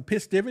highest of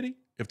pistivity?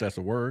 If that's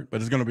a word,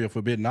 but it's going to be a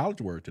forbidden knowledge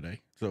word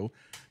today. So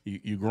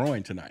you're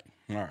growing tonight.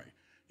 All right.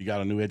 You got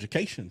a new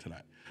education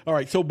tonight. All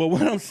right. So, but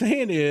what I'm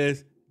saying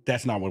is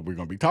that's not what we're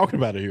going to be talking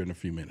about here in a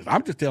few minutes.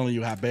 I'm just telling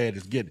you how bad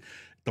it's getting.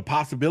 The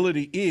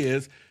possibility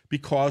is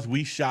because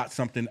we shot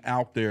something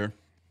out there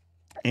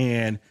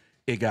and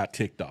it got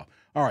ticked off.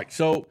 All right.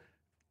 So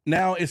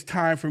now it's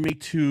time for me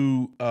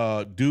to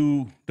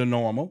do the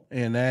normal,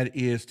 and that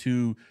is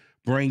to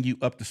bring you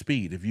up to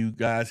speed. If you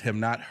guys have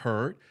not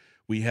heard,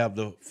 we have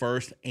the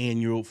first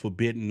annual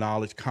Forbidden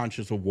Knowledge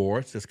Conscious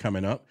Awards that's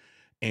coming up,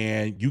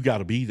 and you got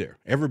to be there.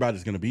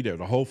 Everybody's going to be there.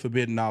 The whole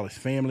Forbidden Knowledge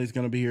family is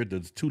going to be here.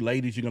 There's two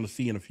ladies you're going to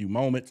see in a few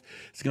moments.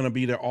 It's going to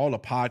be there. All the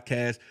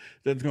podcasts.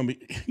 There's going to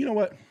be, you know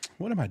what?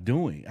 What am I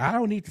doing? I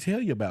don't need to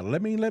tell you about it.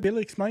 Let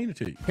Billy explain it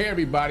to you. Hey,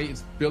 everybody.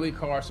 It's Billy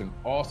Carson,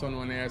 also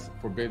known as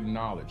Forbidden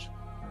Knowledge.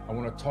 I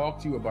want to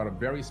talk to you about a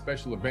very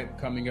special event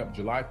coming up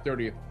July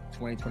 30th,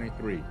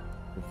 2023.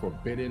 The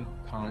Forbidden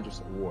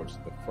Conscious Awards,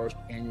 the first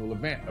annual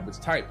event of its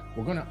type.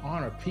 We're going to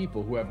honor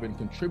people who have been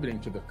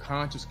contributing to the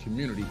conscious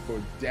community for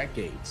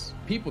decades.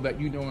 People that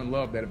you know and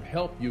love that have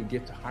helped you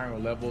get to higher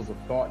levels of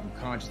thought and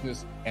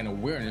consciousness and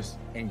awareness.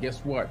 And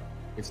guess what?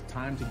 It's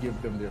time to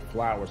give them their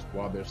flowers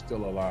while they're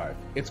still alive.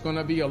 It's going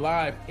to be a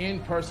live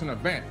in-person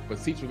event, but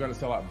seats are going to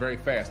sell out very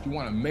fast. You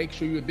want to make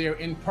sure you're there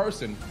in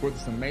person for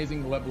this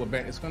amazing level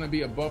event. It's going to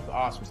be above the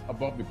Oscars,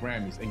 above the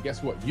Grammys. And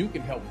guess what? You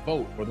can help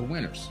vote for the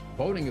winners.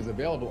 Voting is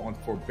available on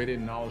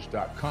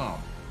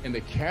forbiddenknowledge.com. And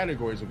the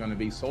categories are going to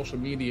be social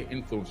media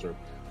influencer,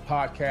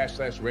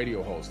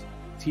 podcast/radio host,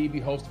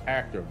 TV host,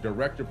 actor,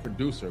 director,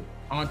 producer,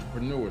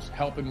 entrepreneurs,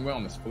 health and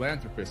wellness,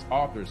 philanthropists,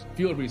 authors,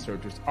 field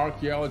researchers,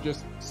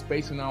 archaeologists,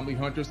 space anomaly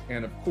hunters,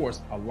 and of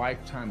course, a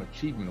Lifetime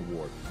Achievement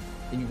Award.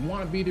 And you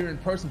want to be there in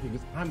person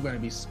because I'm going to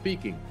be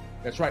speaking.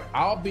 That's right,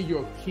 I'll be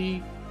your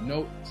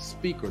keynote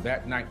speaker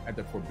that night at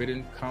the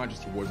Forbidden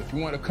Conscious Awards. If you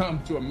want to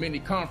come to a mini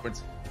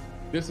conference,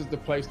 this is the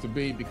place to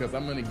be because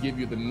I'm going to give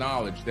you the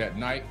knowledge that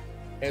night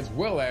as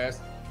well as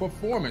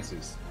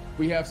performances.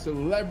 We have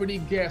celebrity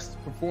guests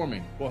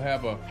performing. We'll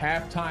have a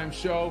halftime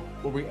show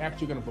where we're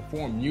actually going to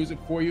perform music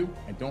for you.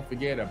 And don't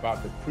forget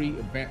about the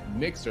pre-event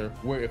mixer,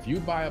 where if you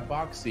buy a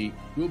box seat,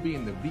 you'll be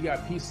in the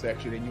VIP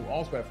section, and you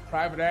also have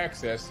private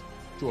access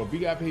to a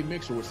VIP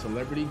mixer with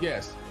celebrity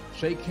guests.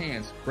 Shake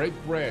hands, break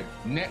bread,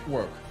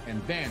 network, and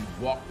then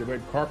walk the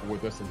red carpet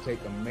with us and take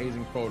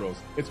amazing photos.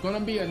 It's going to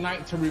be a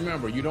night to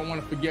remember. You don't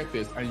want to forget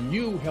this. And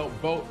you help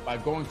vote by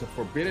going to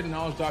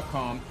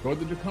forbiddenknowledge.com, go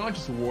to the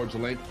Conscious Awards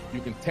link.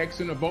 You can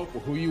text in a vote for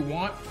who you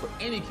want for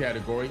any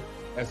category,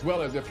 as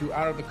well as if you're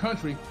out of the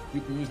country, you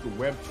can use the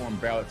web form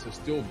ballot to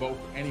still vote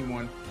for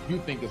anyone you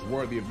think is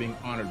worthy of being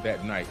honored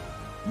that night.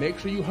 Make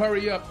sure you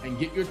hurry up and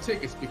get your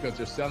tickets because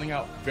they're selling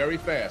out very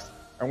fast.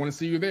 I want to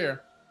see you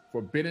there.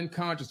 Forbidden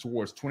Conscious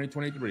Awards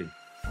 2023.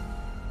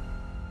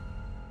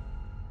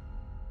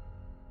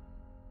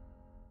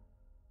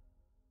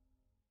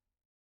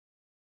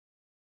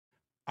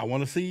 I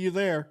want to see you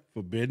there.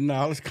 Forbidden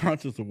Knowledge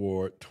Conscious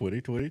Award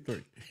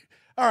 2023.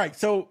 All right,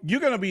 so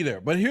you're going to be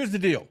there. But here's the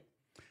deal.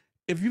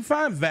 If you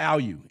find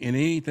value in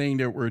anything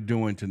that we're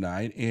doing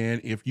tonight,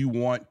 and if you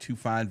want to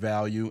find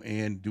value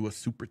and do a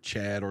super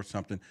chat or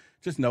something,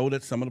 just know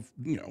that some of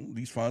the,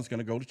 these funds are going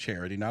to go to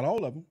charity. Not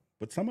all of them,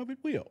 but some of it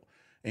will.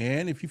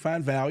 And if you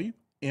find value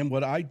in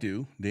what I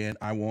do, then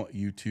I want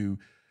you to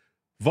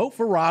vote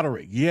for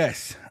Roderick.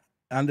 Yes,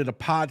 under the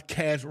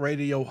podcast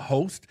radio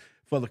host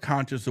for the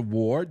Conscious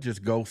Award.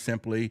 Just go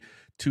simply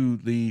to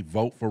the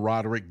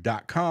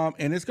voteforroderick.com,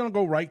 and it's going to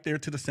go right there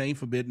to the same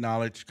Forbidden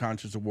Knowledge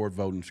Conscious Award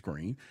voting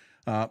screen.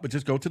 But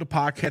just go to the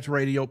podcast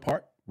radio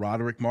part.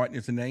 Roderick Martin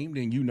is the name.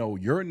 Then you know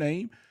your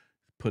name.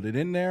 Put it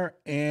in there,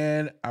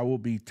 and I will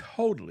be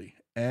totally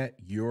at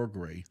your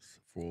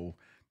graceful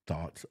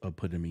thoughts of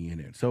putting me in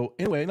it. So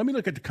anyway, let me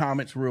look at the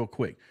comments real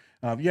quick.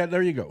 Yeah,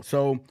 there you go.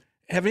 So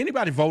have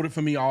anybody voted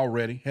for me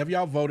already? Have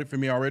y'all voted for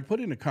me already? Put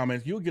it in the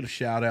comments. You'll get a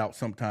shout out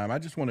sometime. I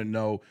just want to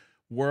know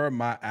where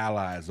my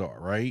allies are,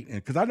 right? And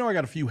because I know I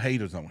got a few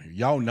haters on here.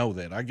 Y'all know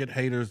that. I get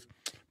haters,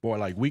 boy,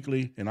 like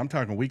weekly, and I'm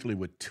talking weekly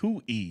with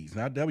 2 E's,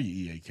 not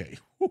W-E-A-K.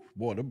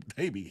 Boy,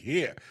 they be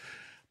here.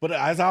 But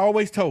as I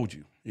always told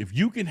you, if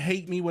you can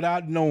hate me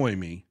without knowing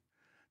me,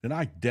 then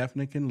I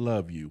definitely can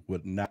love you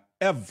with not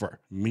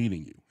ever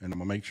meeting you. And I'm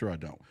going to make sure I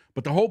don't.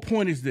 But the whole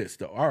point is this,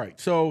 though. All right,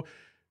 so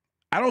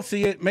I don't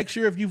see it. Make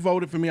sure if you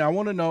voted for me, I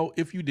want to know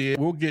if you did.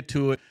 We'll get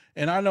to it.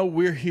 And I know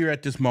we're here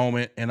at this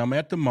moment, and I'm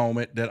at the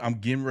moment that I'm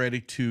getting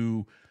ready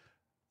to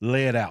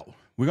lay it out.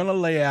 We're going to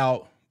lay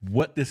out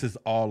what this is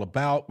all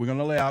about. We're going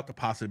to lay out the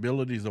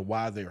possibilities of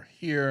why they're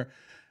here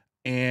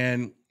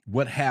and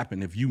what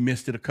happened. If you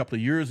missed it a couple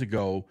of years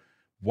ago,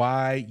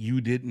 why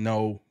you didn't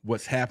know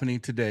what's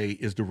happening today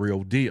is the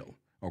real deal.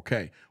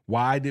 Okay.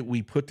 Why did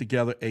we put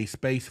together a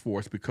Space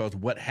Force? Because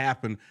what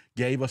happened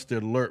gave us the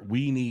alert.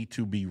 We need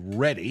to be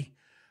ready.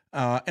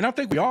 And I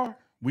think we are.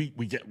 We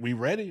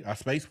ready. Our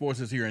Space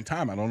Force is here in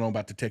time. I don't know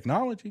about the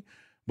technology,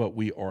 but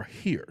we are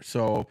here.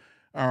 So,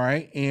 all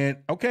right. And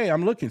okay,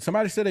 I'm looking.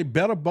 Somebody said they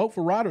better vote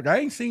for Roderick. I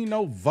ain't seen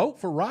no vote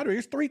for Roderick.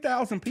 It's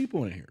 3,000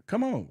 people in here.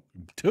 Come on.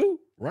 2,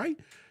 right?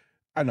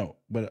 I know,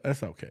 but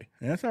that's okay.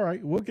 That's all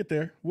right. We'll get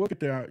there. We'll get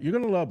there. You're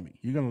gonna love me.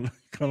 You're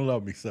gonna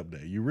love me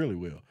someday. You really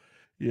will.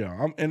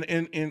 Yeah.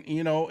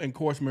 And of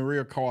course,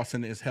 Maria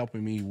Carson is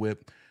helping me with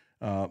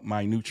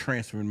my new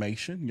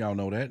transformation. Y'all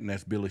know that, and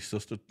that's Billy's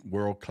sister,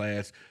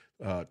 world-class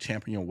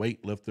champion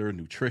weightlifter,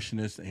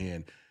 nutritionist,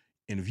 and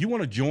if you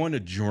want to join the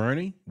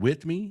journey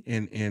with me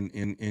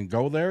and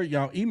go there,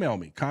 y'all email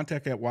me,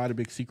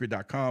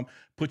 contact@whythebigsecret.com.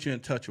 Put you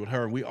in touch with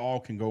her, and we all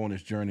can go on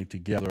this journey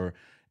together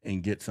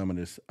and get some of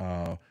this.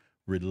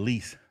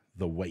 Release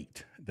the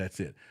weight. That's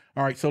it.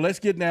 All right, so let's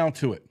get down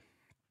to it.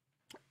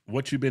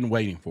 What you've been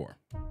waiting for.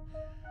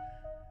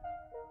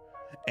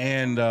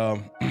 And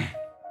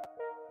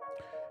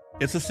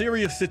it's a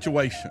serious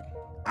situation,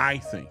 I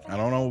think. I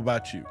don't know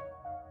about you.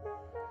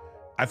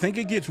 I think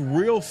it gets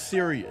real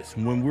serious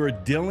when we're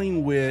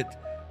dealing with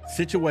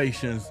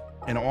situations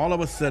and all of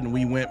a sudden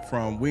we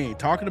ain't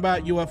talking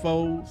about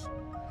UFOs.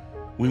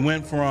 We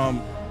went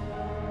from,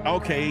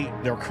 okay,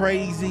 they're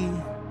crazy.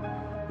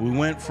 We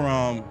went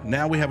from,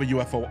 now we have a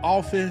UFO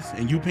office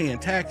and you paying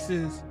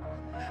taxes.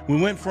 We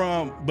went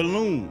from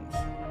balloons.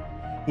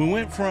 We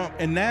went from,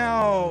 and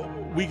now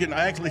we can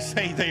actually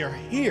say they are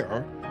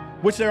here,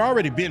 which they've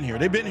already been here.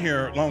 They've been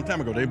here a long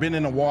time ago. They've been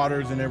in the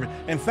waters and everything.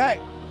 In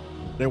fact,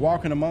 they're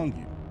walking among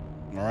you,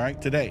 all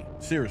right, today.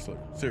 Seriously.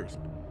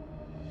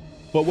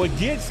 But what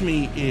gets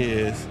me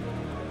is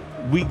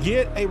we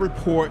get a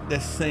report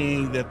that's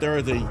saying that there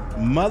is a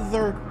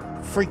mother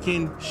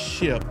freaking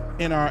ship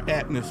in our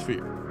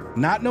atmosphere.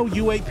 Not no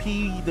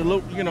UAP,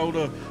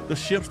 the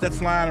ships that's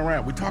flying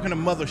around. We're talking a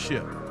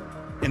mothership.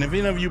 And if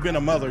any of you been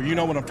a mother, you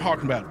know what I'm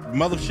talking about.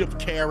 Motherships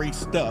carry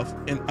stuff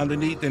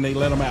underneath and they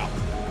let them out.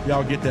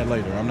 Y'all get that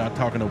later. I'm not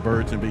talking no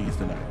birds and bees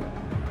tonight.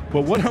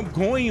 But what I'm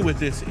going with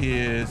this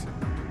is,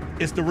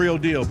 it's the real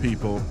deal,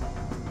 people.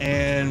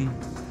 And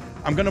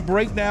I'm gonna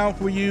break down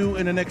for you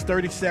in the next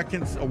 30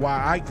 seconds why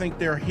I think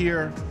they're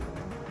here.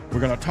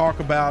 We're gonna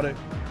talk about it.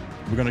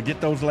 We're going to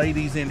get those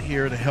ladies in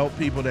here to help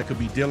people that could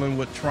be dealing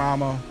with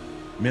trauma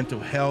mental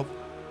health,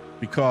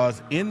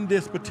 because in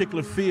this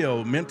particular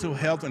field, mental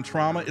health and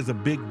trauma is a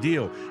big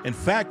deal. In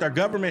fact, our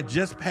government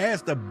just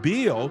passed a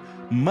bill,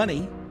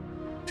 money,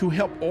 to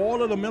help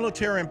all of the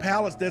military and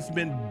pilots that's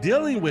been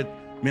dealing with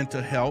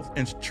mental health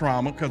and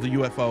trauma because of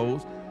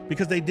UFOs,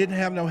 because they didn't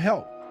have no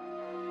help.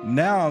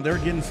 Now they're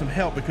getting some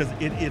help because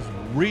it is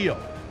real,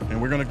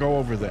 and we're going to go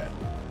over that.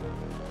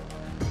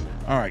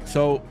 All right,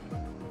 so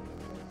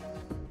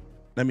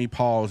let me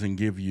pause and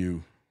give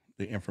you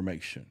the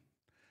information.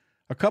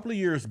 A couple of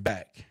years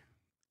back,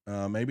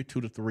 maybe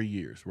 2 to 3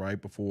 years,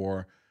 right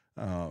before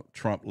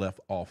Trump left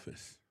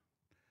office.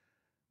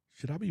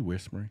 Should I be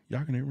whispering?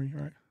 Y'all can hear me,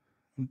 right?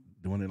 I'm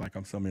doing it like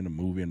I'm something in a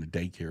movie in the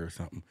daycare or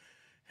something.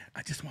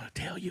 I just want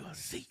to tell you a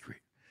secret.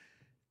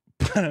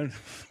 But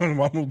I'm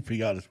going to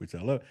be honest with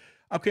you.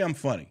 Okay, I'm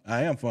funny.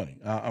 I am funny.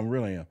 I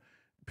really am.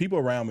 People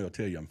around me will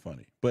tell you I'm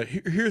funny. But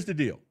here's the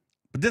deal.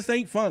 But this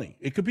ain't funny.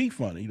 It could be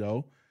funny,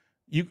 though.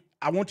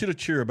 I want you to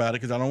cheer about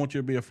it because I don't want you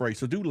to be afraid.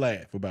 So do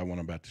laugh about what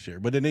I'm about to share.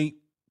 But it ain't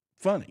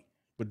funny.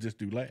 But just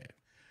do laugh.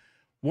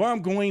 Where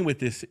I'm going with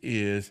this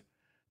is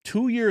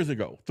 2 years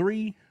ago,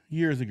 3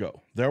 years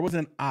ago, there was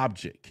an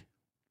object.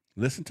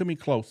 Listen to me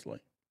closely.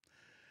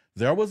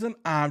 There was an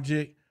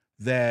object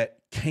that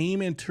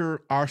came into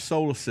our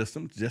solar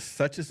system, just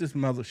such as this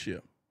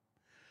mothership.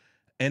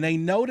 And they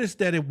noticed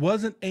that it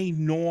wasn't a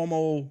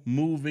normal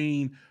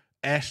moving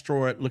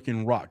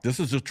asteroid-looking rock. This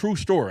is a true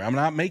story. I'm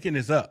not making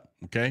this up,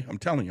 okay? I'm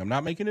telling you, I'm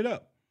not making it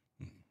up.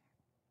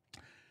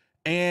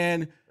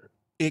 And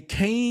it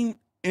came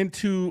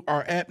into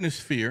our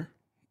atmosphere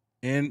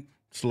and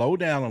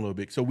slowed down a little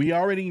bit. So we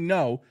already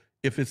know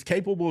if it's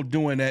capable of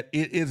doing that,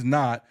 it is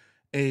not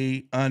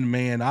a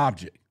unmanned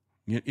object.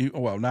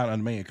 Well, not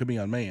unmanned, could be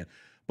unmanned,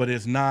 but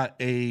it's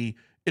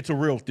a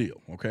real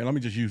deal, okay? Let me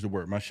just use the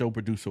word. My show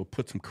producer will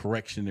put some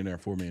correction in there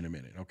for me in a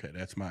minute. Okay,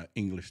 that's my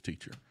English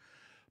teacher.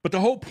 But the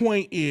whole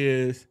point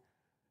is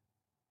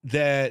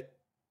that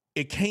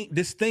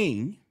this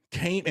thing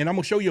came, and I'm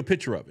gonna show you a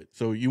picture of it.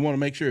 So you wanna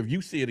make sure if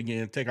you see it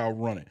again, take out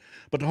running.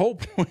 But the whole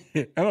point,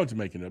 I know what you're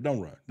making up,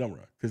 don't run,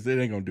 because it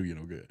ain't gonna do you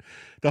no good.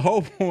 The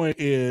whole point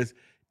is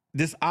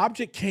this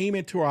object came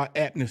into our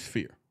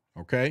atmosphere,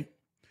 okay?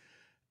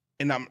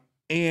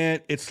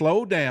 And it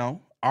slowed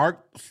down.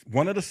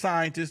 One of the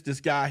scientists, this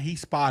guy, he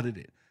spotted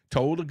it,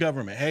 told the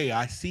government, hey,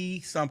 I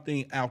see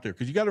something out there.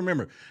 Because you got to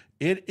remember,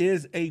 it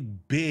is a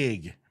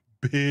big,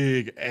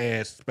 big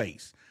ass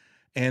space.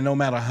 And no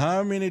matter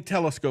how many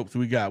telescopes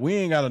we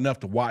ain't got enough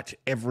to watch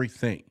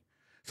everything.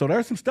 So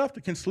there's some stuff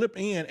that can slip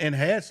in and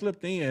has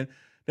slipped in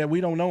that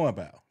we don't know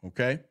about,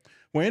 okay?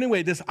 Well,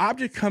 anyway, this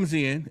object comes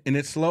in and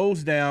it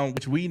slows down,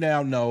 which we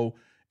now know.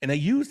 And they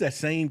use that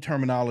same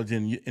terminology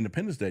in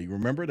Independence Day. You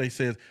remember? They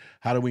said,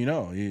 how do we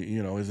know?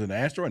 Is it an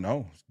asteroid?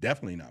 No, it's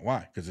definitely not.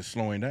 Why? Because it's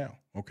slowing down.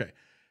 Okay.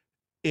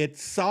 It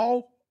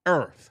saw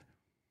Earth.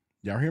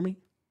 Y'all hear me?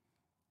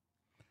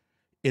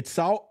 It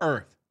saw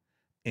Earth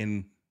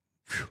and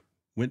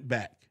went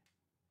back.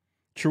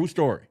 True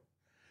story.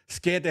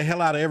 Scared the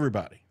hell out of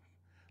everybody.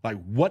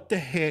 Like, what the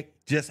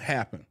heck just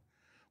happened?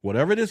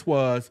 Whatever this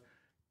was,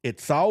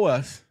 it saw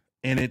us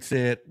and it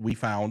said, we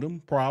found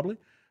them probably.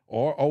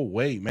 Or, oh,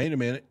 wait a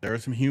minute. There are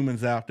some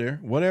humans out there.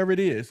 Whatever it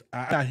is,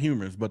 not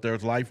humans, but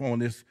there's life on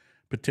this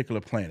particular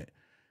planet.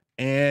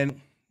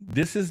 And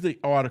this is the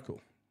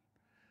article.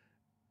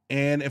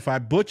 And if I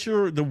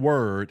butcher the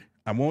word,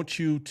 I want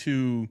you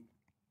to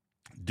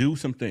do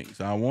some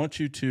things. I want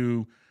you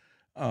to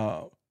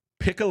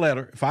pick a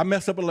letter. If I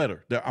mess up a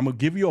letter, I'm going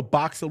to give you a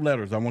box of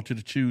letters I want you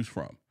to choose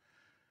from.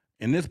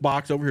 In this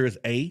box over here is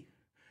A.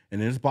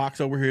 And in this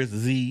box over here is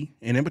Z.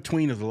 And in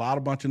between is a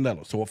bunch of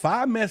letters. So if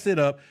I mess it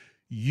up,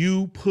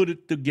 you put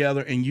it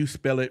together and you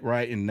spell it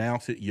right and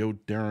announce it your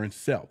darn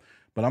self.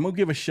 But I'm going to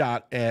give a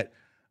shot at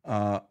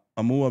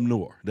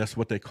Oumuamua. That's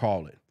what they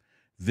call it.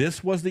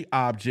 This was the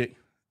object.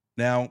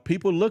 Now,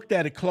 people looked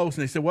at it close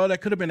and they said, well, that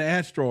could have been an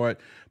asteroid.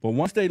 But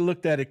once they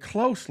looked at it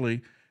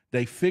closely,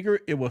 they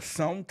figured it was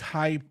some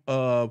type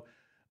of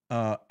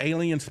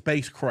alien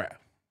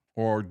spacecraft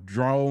or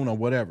drone or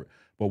whatever.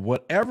 But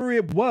whatever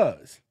it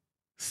was,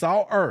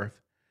 saw Earth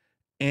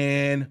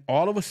and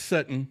all of a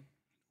sudden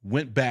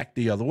went back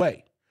the other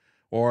way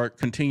or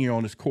continue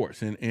on its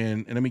course.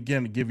 And let me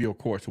again give you a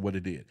course of what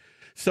it did.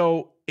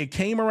 So it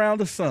came around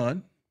the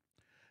sun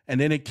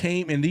and then it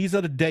came, and these are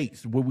the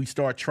dates where we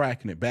start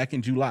tracking it back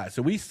in July.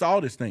 So we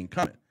saw this thing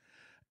coming.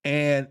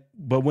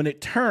 But when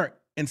it turned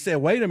and said,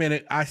 wait a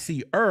minute, I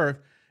see Earth,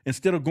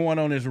 instead of going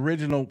on its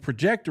original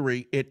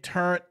trajectory, it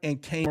turned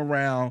and came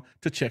around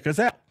to check us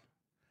out.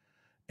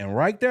 And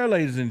right there,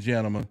 ladies and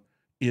gentlemen,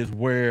 is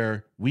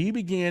where we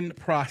begin the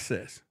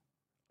process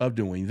of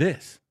doing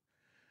this.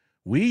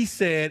 We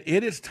said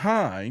it is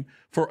time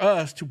for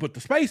us to put the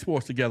Space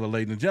Force together,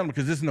 ladies and gentlemen,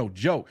 because this is no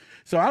joke.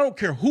 So I don't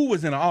care who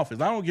was in the office.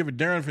 I don't give a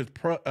damn if it's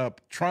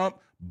Trump,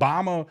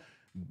 Obama,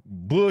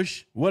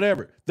 Bush,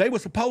 whatever. They were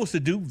supposed to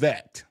do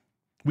that.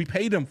 We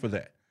paid them for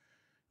that.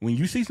 When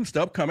you see some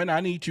stuff coming, I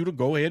need you to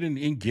go ahead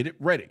and get it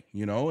ready,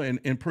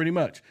 and pretty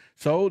much.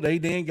 So they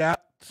then got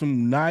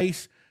some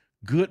nice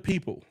good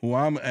people who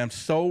I'm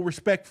so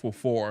respectful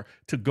for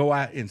to go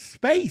out in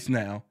space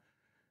now,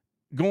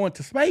 going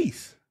to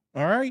space.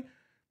 All right.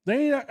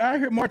 They ain't out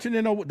here marching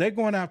in over, they're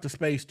going out to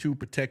space to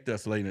protect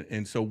us later.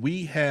 And so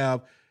we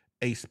have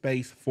a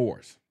space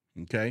force.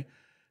 Okay.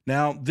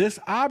 Now, this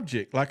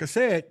object, like I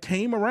said,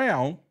 came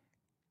around,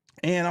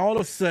 and all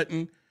of a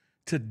sudden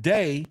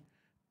today,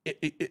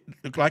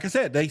 like I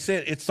said, they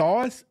said it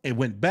saw us, it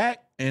went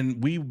back,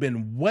 and we've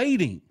been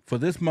waiting for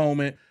this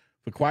moment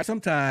for quite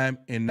some time.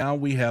 And now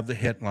we have the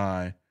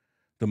headline: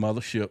 the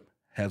mothership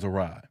has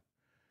arrived.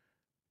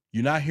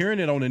 You're not hearing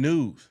it on the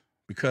news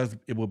because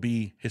it will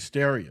be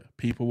hysteria.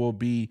 People will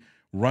be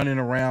running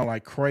around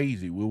like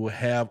crazy. We will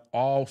have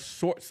all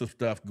sorts of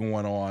stuff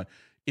going on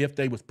if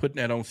they was putting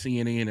that on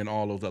CNN and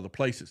all those other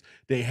places.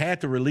 They had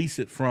to release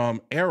it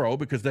from Arrow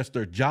because that's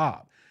their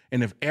job.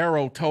 And if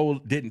Arrow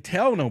didn't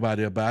tell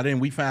nobody about it,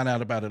 and we found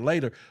out about it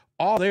later,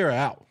 they're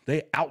out.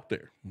 They out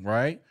there,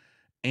 right?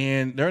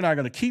 And they're not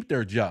going to keep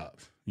their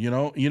jobs. You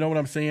know what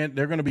I'm saying?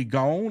 They're going to be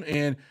gone,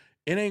 and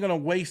it ain't going to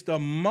waste a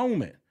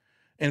moment.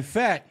 In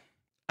fact,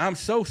 I'm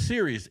so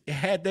serious.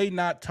 Had they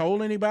not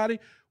told anybody,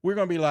 we're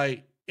going to be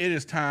like, it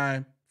is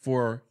time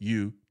for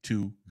you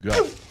to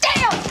go.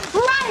 Damn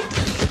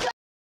right!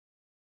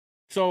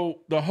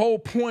 So the whole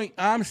point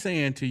I'm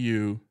saying to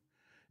you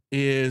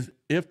is,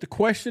 if the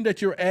question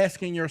that you're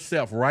asking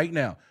yourself right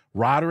now,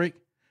 Roderick,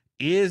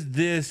 is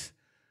this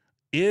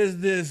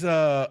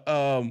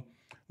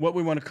what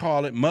we want to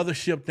call it,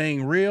 mothership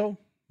thing real?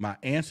 My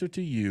answer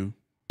to you: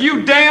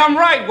 you damn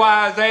right,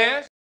 wise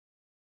ass.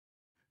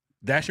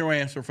 That's your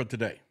answer for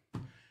today.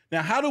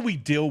 Now, how do we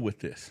deal with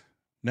this?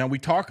 Now, we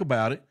talk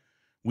about it.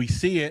 We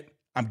see it.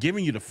 I'm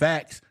giving you the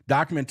facts,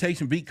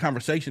 documentation, beat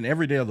conversation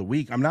every day of the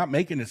week. I'm not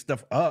making this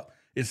stuff up.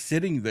 It's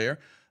sitting there.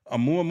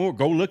 More and more,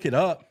 go look it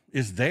up.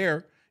 It's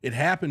there. It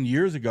happened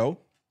years ago.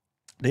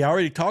 They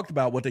already talked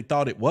about what they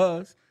thought it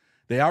was.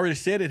 They already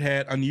said it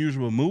had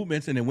unusual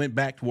movements, and it went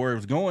back to where it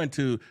was going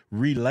to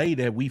relay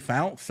that we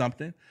found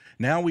something.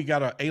 Now we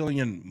got an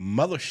alien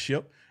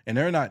mothership, and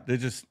they're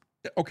just,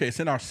 okay, it's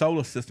in our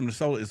solar system.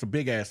 It's a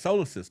big-ass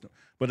solar system,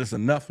 but it's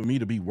enough for me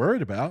to be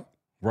worried about,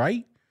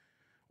 right?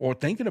 Or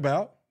thinking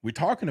about. We're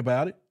talking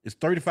about it. It's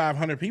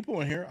 3,500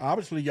 people in here.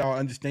 Obviously, y'all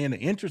understand the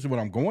interest of what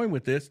I'm going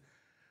with this.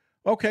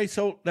 Okay,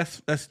 so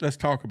let's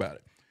talk about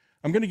it.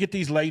 I'm going to get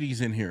these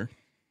ladies in here,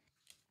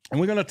 and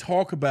we're going to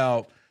talk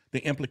about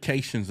the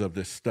implications of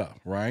this stuff,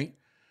 right?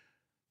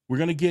 We're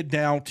going to get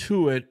down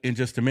to it in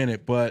just a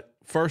minute, but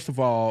first of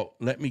all,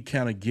 let me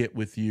kind of get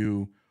with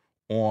you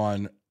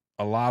on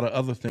a lot of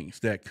other things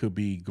that could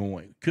be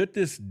going. Could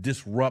this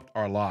disrupt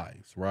our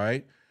lives,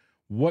 right?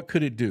 What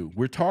could it do?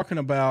 We're talking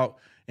about,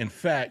 in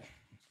fact,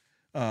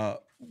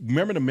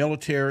 remember the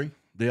military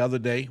the other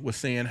day was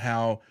saying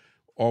how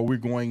are we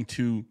going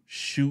to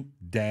shoot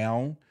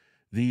down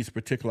these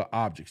particular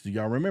objects? Do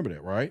y'all remember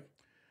that, right?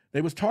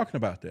 They was talking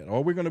about that.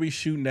 Or we're going to be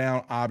shooting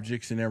down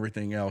objects and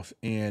everything else.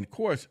 And, of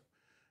course,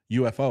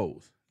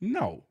 UFOs.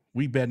 No,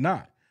 we bet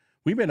not.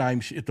 We bet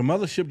not. If the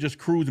mothership just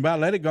cruising by,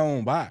 let it go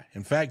on by.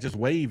 In fact, just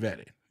wave at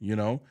it, you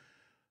know.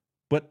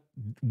 But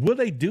will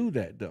they do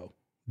that, though?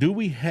 Do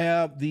we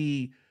have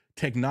the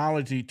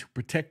technology to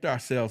protect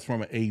ourselves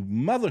from a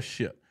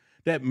mothership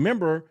that,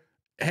 remember,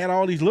 had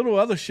all these little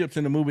other ships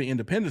in the movie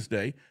Independence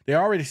Day? They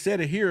already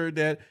said it here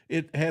that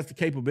it has the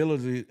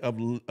capability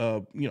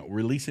of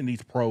releasing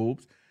these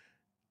probes.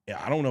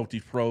 I don't know if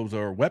these probes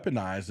are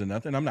weaponized or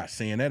nothing. I'm not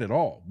saying that at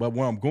all. But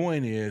where I'm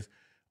going is,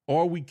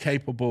 are we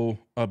capable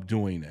of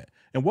doing that?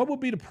 And what would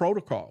be the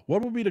protocol?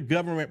 What would be the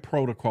government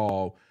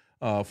protocol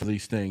for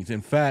these things?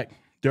 In fact,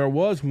 there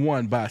was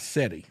one by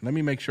SETI. Let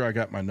me make sure I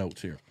got my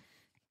notes here.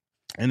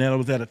 And that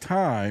was at a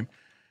time,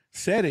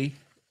 SETI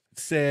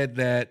said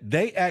that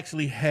they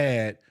actually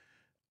had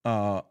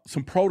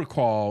some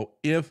protocol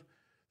if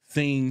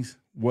things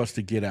was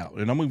to get out.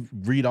 And I'm going to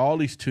read all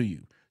these to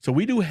you. So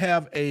we do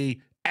have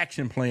a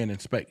action plan in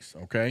space,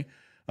 okay?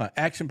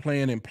 Action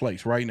plan in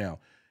place right now.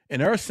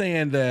 And they're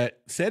saying that,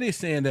 SETI is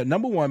saying that,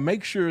 number one,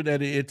 make sure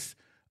that it's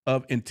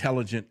of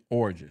intelligent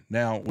origin.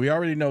 Now, we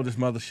already know this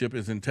mothership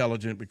is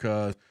intelligent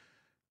because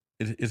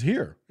it's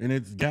here and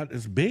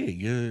it's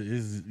big.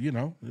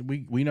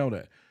 We know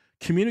that.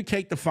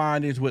 Communicate the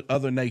findings with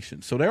other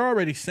nations. So they're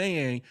already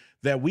saying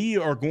that we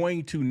are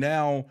going to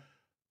now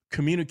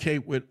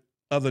communicate with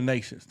other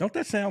nations. Don't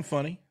that sound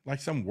funny?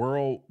 Like some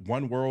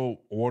one world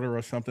order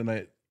or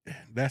something.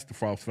 That's the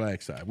false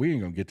flag side. We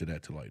ain't gonna get to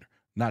that till later.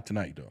 Not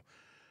tonight though.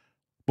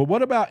 But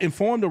what about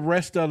inform the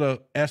rest of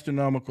the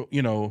astronomical,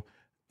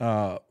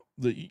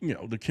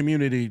 the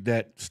community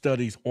that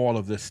studies all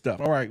of this stuff?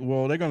 All right,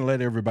 well, they're gonna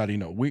let everybody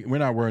know. We're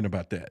not worrying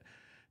about that.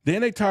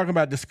 Then they talk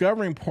about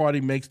discovering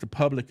party makes the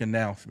public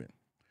announcement.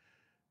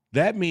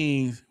 That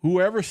means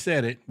whoever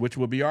said it, which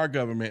will be our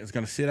government, is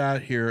going to sit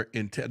out here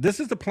and tell. This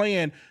is the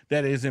plan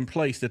that is in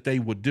place that they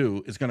would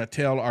do. Is going to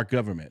tell our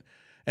government.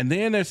 And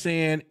then they're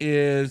saying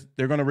is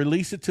they're going to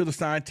release it to the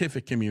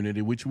scientific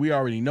community, which we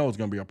already know is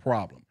going to be a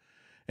problem.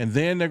 And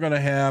then they're going to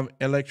have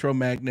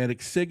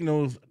electromagnetic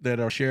signals that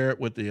are shared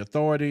with the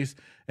authorities.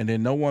 And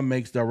then no one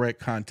makes direct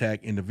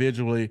contact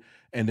individually.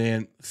 And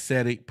then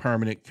SETI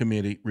Permanent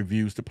Committee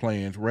reviews the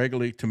plans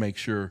regularly to make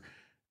sure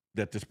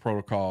that this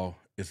protocol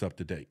is up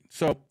to date.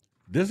 So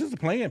this is the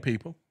plan,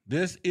 people.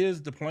 This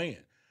is the plan.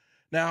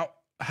 Now,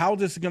 how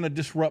this is going to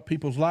disrupt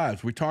people's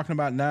lives? We're talking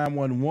about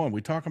 911. We're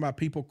talking about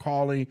people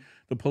calling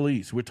the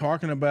police. We're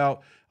talking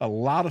about a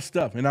lot of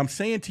stuff. And I'm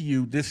saying to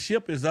you, this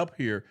ship is up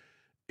here.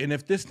 And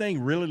if this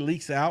thing really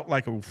leaks out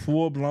like a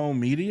full-blown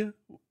media,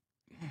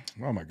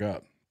 oh, my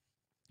God.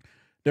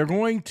 They're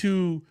going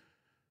to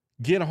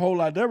get a whole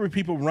lot. There will be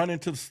people running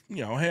to,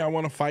 hey, I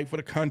want to fight for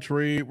the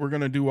country. We're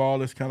going to do all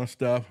this kind of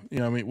stuff.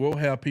 We'll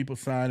have people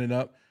signing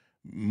up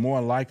more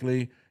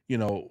likely,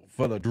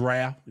 for the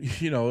draft.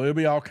 There'll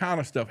be all kind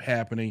of stuff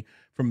happening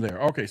from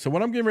there. Okay, so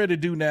what I'm getting ready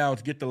to do now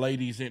is get the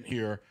ladies in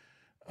here.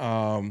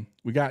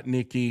 We got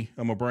Nikki.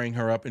 I'm going to bring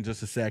her up in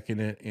just a second.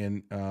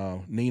 And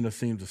Nina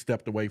seems to have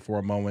stepped away for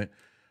a moment.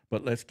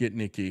 But let's get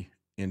Nikki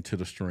into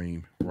the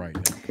stream right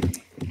now.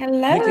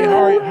 Hello. Nikki,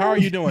 how are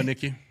you doing,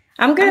 Nikki?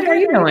 I'm good. How are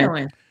you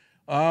doing?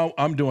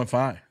 I'm doing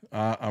fine.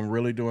 I'm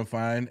really doing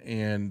fine.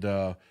 And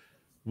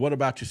what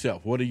about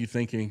yourself? What are you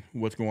thinking?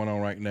 What's going on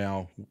right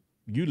now?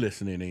 You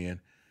listening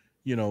in?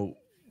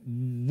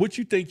 What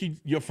you think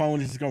your phone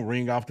is just going to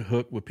ring off the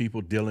hook with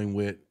people dealing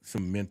with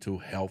some mental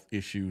health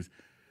issues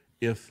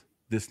if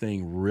this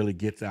thing really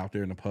gets out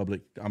there in the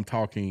public? I'm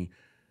talking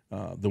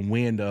the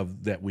wind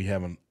of that we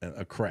have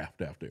a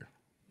craft out there.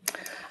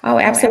 Oh,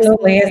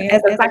 absolutely.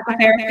 As a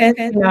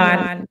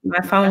psychotherapist,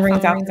 my phone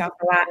rings off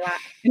a lot.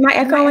 Am I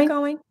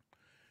echoing?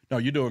 No,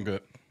 you're doing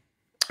good.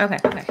 Okay.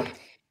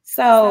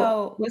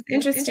 So what's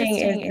interesting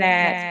is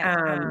that,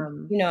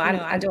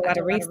 I do a lot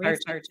of research.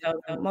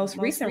 So the most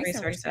recent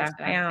research that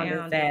I found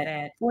is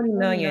that 40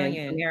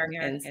 million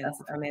Americans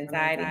suffer from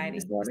anxiety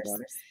disorders.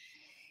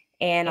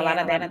 And a lot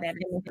of that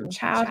is from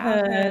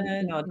childhood,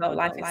 adult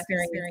life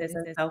experiences.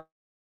 And so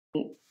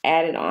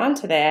added on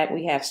to that,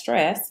 we have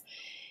stress.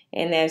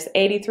 And there's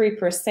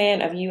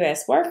 83% of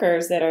U.S.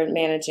 workers that are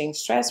managing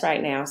stress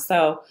right now.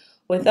 So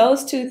with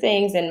those two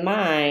things in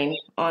mind,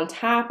 on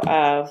top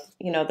of,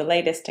 the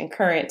latest and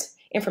current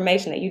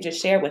information that you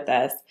just shared with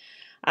us,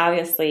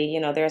 obviously,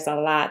 there's a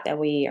lot that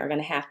we are going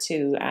to have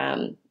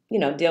to,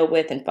 deal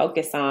with and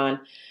focus on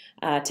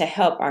to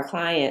help our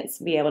clients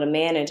be able to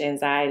manage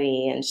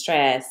anxiety and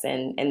stress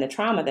and the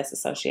trauma that's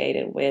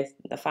associated with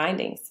the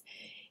findings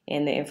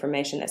and the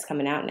information that's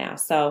coming out now.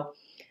 So,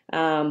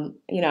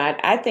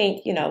 I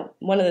think,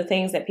 one of the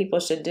things that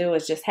people should do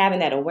is just having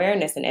that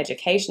awareness, and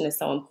education is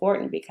so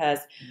important because,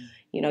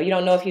 you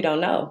don't know if you don't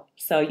know.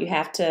 So you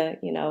have to,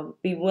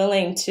 be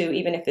willing to,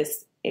 even if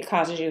it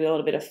causes you a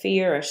little bit of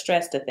fear or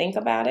stress to think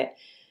about it,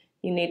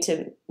 you need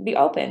to be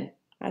open.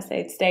 I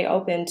say stay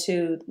open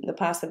to the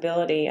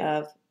possibility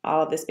of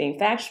all of this being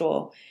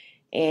factual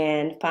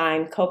and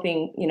find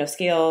coping,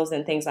 skills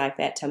and things like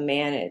that to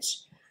manage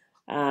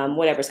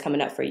whatever's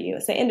coming up for you.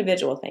 It's an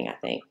individual thing, I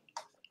think.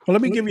 Well,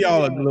 let me give you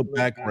all a little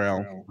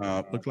background.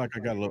 Looks like I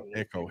got a little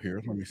echo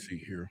here. Let me see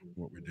here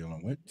what we're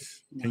dealing with.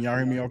 Can y'all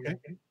hear me okay?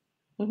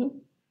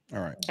 Mm-hmm.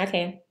 All right. I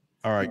can.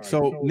 All right.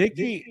 So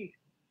Nikki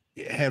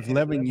has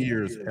 11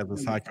 years as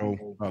a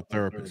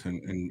psychotherapist,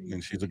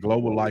 and she's a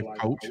global life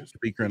coach,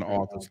 speaker, and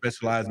author,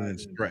 specializing in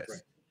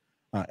stress,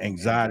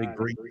 anxiety,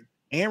 grief,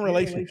 and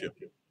relationships.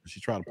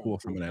 She tried to pull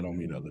some of that on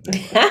me the other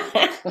day.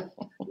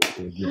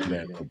 We'll get to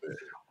that a little bit.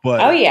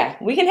 But, oh, yeah.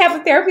 We can have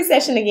a therapy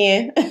session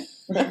again.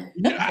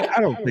 I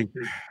don't think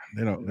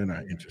they're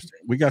not interested.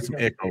 We got some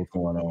echoes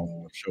going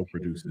on. The show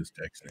producers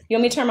texting. You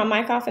want me to turn my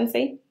mic off and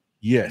see?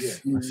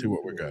 Yes. Let's see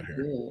what we got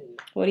here.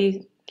 What are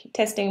you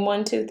testing?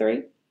 1, 2,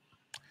 3.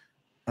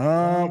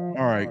 All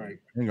right.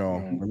 Hang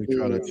on. Let me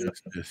try to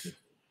adjust this.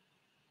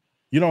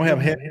 You don't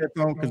have headsets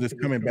on because it's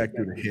coming back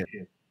through the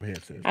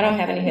headsets. I don't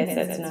have any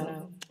headsets,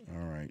 no.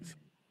 All right.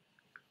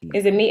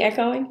 Is it me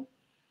echoing?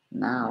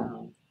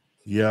 No.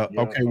 Yeah.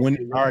 Okay.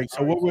 All right.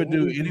 So what we'll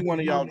do, any one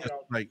of y'all, just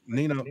like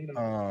Nina,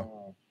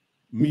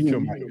 mute your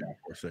mic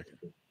for a second.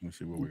 Let's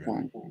see what we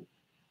got.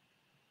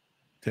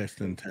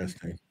 Testing.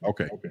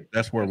 Okay.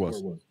 That's where it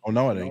was. Oh,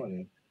 no, it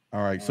ain't.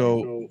 All right.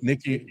 So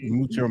Nikki,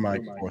 mute your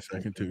mic for a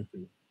second too.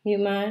 Mute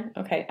mine?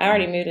 Okay. I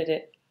already muted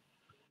it.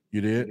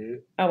 You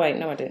did? Oh, wait.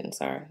 No, I didn't.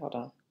 Sorry. Hold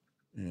on.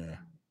 Yeah.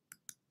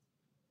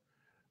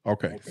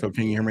 Okay. So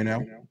can you hear me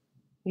now?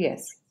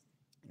 Yes.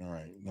 All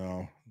right.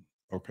 No.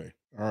 Okay.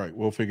 All right.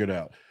 We'll figure it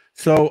out.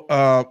 So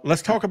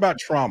let's talk about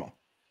trauma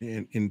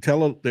and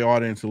tell the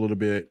audience a little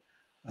bit,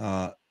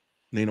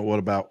 Nina, what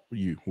about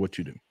you, what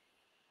you do?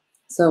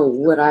 So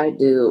what I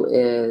do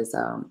is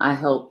I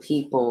help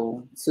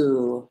people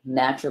to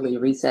naturally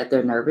reset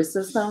their nervous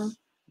system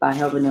by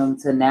helping them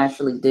to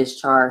naturally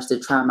discharge the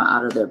trauma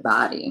out of their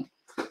body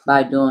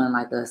by doing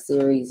like a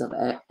series of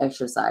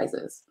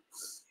exercises.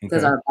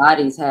 Because our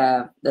bodies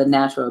have the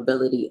natural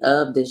ability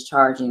of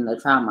discharging the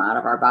trauma out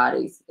of our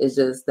bodies. It's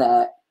just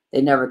that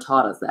they never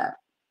taught us that.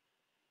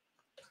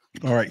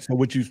 All right. So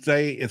would you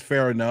say it's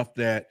fair enough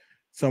that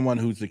someone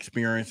who's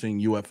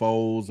experiencing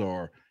UFOs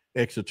or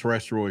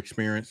extraterrestrial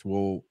experience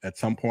will at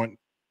some point,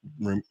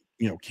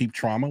 keep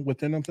trauma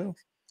within themselves?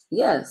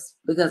 Yes,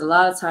 because a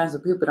lot of times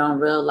what people don't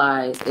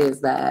realize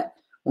is that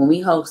when we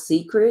hold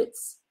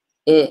secrets,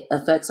 it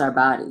affects our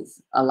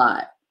bodies a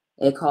lot.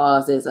 It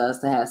causes us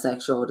to have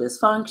sexual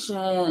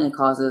dysfunction. It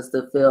causes us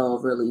to feel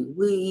really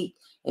weak.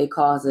 It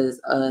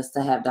causes us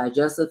to have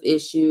digestive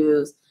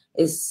issues.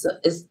 It's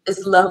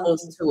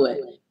levels to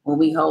it when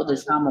we hold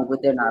the trauma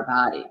within our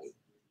bodies.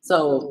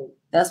 So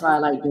that's why I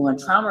like doing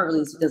trauma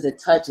release, because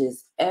it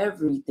touches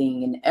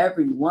everything and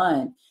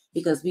everyone,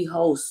 because we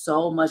hold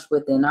so much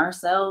within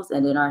ourselves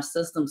and then our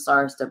system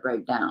starts to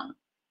break down.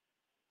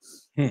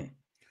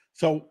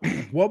 So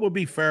what would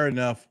be fair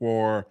enough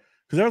for,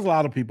 because there's a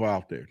lot of people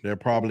out there, they're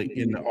probably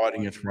in the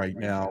audience right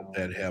now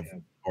that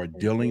are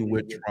dealing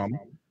with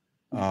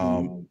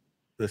trauma.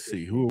 Let's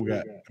see who we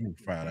got. Let me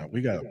find out.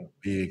 We got a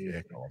big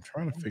echo. I'm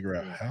trying to figure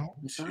out how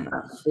I thought to.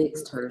 I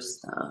fixed her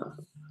stuff.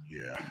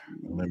 Yeah,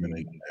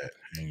 eliminate that.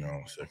 Hang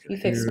on a second You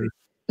fixed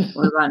here.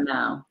 What about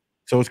now?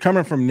 So it's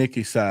coming from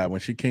Nikki's side when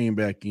she came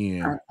back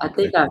in. I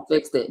think I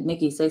fixed it.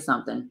 Nikki, say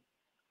something.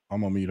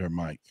 I'm gonna mute her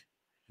mic.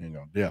 Hang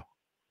on. Yeah.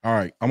 All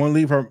right. I'm gonna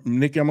leave her,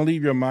 Nikki. I'm gonna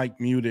leave your mic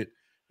muted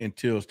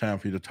until it's time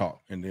for you to talk,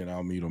 and then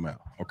I'll mute them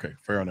out. Okay,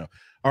 fair enough.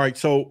 All right.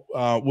 So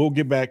we'll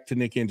get back to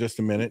Nikki in just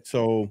a minute.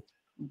 So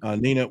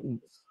Nina,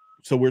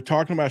 so we're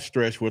talking about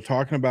stress. We're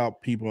talking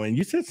about people, and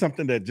you said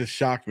something that just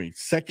shocked me.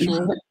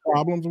 Sexual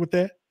problems with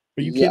that?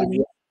 Are you kidding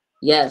me?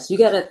 Yes, you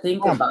got to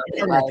think about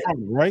it. Like,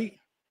 trauma, right?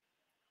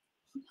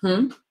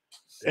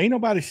 Ain't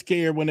nobody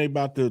scared when they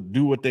about to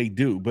do what they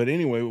do. But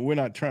anyway, we're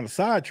not trying to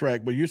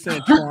sidetrack, but you're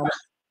saying trauma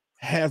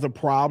has a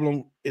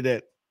problem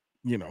that,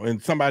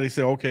 and somebody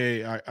said,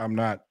 okay,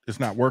 it's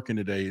not working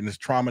today. And it's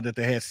trauma that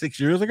they had 6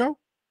 years ago.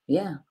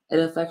 Yeah, it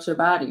affects your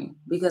body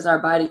because our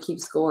body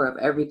keeps score of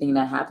everything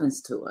that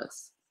happens to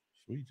us.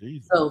 Sweet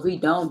Jesus. So if we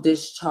don't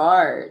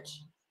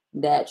discharge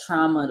that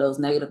trauma, those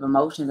negative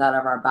emotions out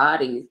of our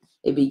bodies,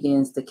 it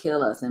begins to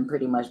kill us and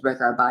pretty much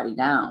break our body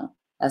down.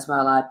 That's why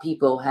a lot of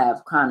people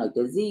have chronic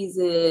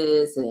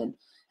diseases and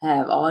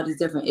have all these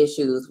different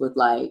issues with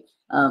like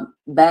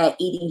bad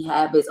eating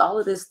habits. All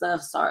of this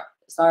stuff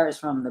starts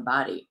from the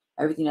body,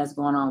 everything that's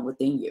going on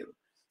within you.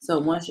 So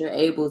once you're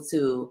able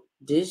to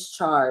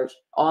discharge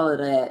all of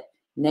that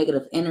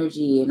negative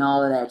energy and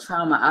all of that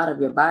trauma out of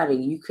your body,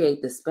 you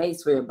create the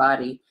space for your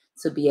body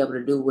to be able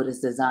to do what it's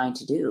designed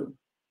to do.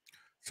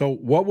 So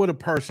what would a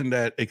person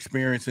that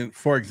experiencing,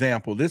 for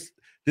example, this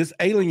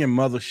alien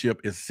mothership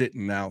is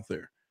sitting out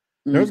there.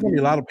 There's going to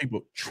be a lot of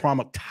people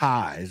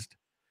traumatized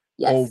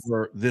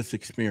over this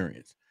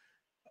experience.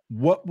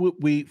 What would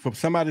we, from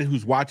somebody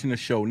who's watching the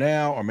show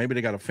now, or maybe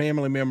they got a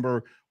family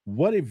member,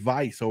 what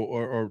advice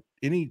or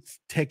any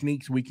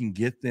techniques we can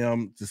get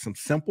them to some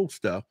simple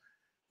stuff,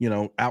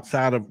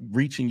 outside of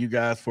reaching you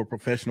guys for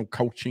professional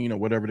coaching or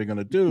whatever they're going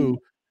to do,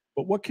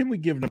 but what can we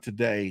give them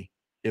today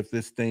if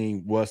this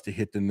thing was to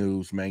hit the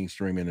news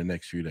mainstream in the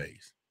next few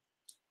days?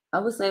 I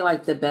would say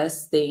like the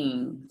best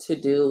thing to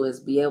do is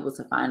be able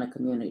to find a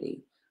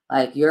community.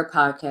 Like your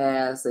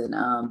podcast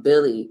and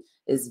Billy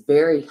is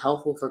very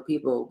helpful for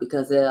people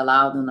because it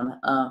allows them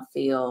to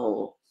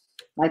feel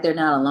like they're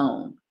not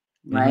alone,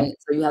 right?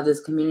 So you have this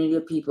community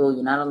of people,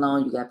 you're not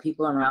alone, you got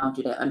people around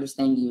you that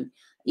understand you.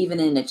 Even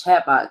in the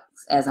chat box,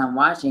 as I'm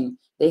watching,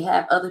 they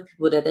have other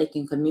people that they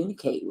can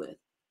communicate with,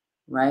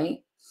 right?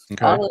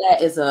 Okay. All of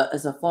that is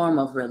a form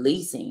of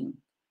releasing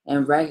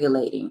and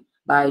regulating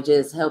by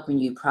just helping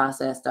you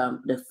process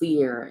the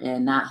fear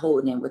and not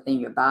holding it within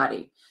your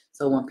body.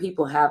 So when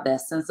people have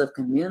that sense of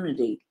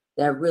community,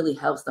 that really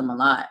helps them a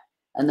lot.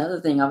 Another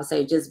thing I would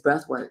say, just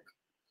breath work,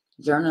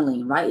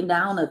 journaling, writing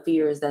down the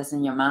fears that's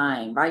in your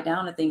mind, write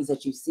down the things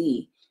that you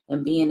see,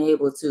 and being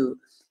able to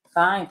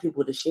find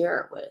people to share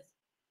it with.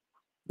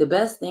 The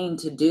best thing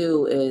to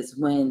do is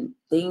when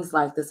things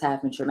like this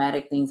happen,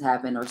 traumatic things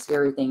happen, or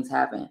scary things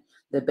happen,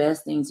 the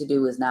best thing to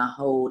do is not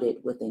hold it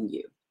within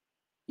you.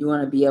 You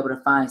want to be able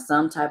to find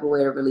some type of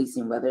way of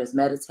releasing, whether it's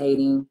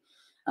meditating,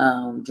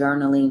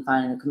 journaling,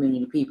 finding a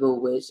community of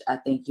people, which I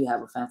think you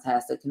have a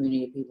fantastic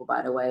community of people,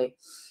 by the way,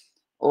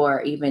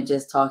 or even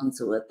just talking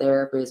to a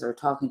therapist or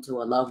talking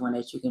to a loved one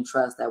that you can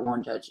trust that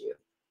won't judge you.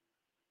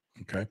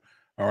 Okay.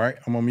 All right.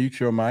 I'm going to mute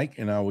your mic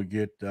and I will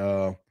get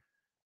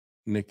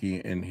Nikki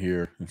in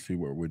here and see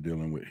what we're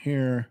dealing with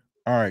here.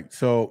 All right.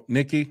 So,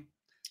 Nikki.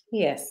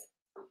 Yes.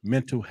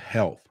 Mental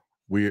health.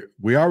 We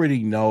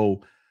already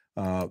know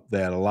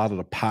that a lot of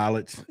the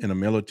pilots in the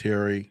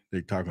military,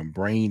 they're talking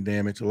brain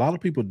damage. A lot of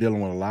people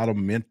dealing with a lot of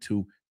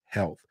mental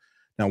health.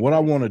 Now, what I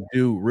want to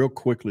do real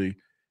quickly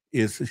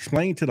is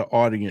explain to the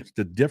audience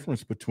the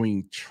difference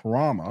between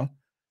trauma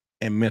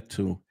and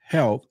mental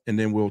health, and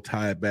then we'll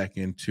tie it back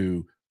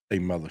into a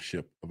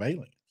mothership of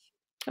aliens.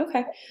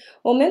 Okay.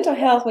 Well, mental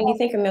health, when you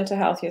think of mental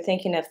health, you're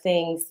thinking of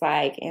things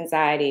like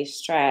anxiety,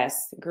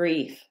 stress,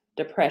 grief,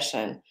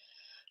 depression.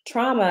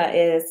 trauma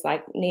is,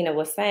 like Nina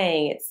was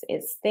saying,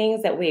 it's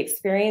things that we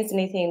experience,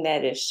 anything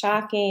that is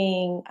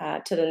shocking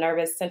to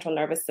the central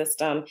nervous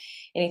system,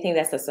 anything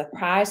that's a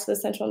surprise to the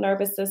central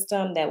nervous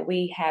system that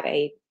we have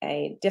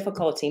a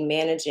difficulty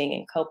managing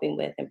and coping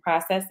with and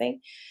processing.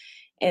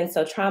 And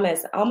so trauma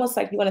is almost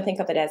like, you want to think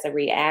of it as a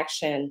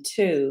reaction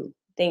to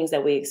things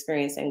that we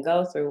experience and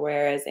go through,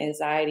 whereas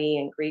anxiety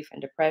and grief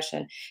and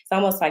depression, it's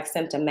almost like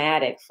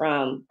symptomatic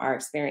from our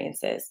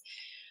experiences.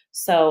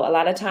 So a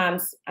lot of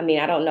times, I mean,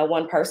 I don't know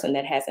one person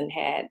that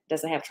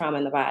doesn't have trauma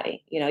in the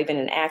body. You know, even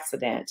an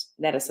accident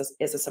that is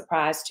a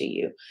surprise to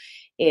you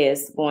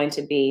is going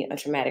to be a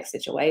traumatic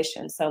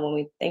situation. So when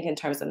we think in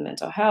terms of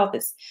mental health,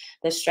 it's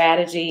the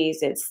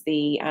strategies, it's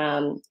the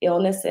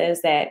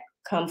illnesses that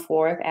come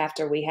forth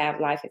after we have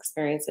life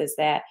experiences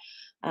that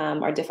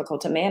are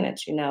difficult to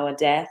manage. You know, a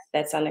death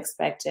that's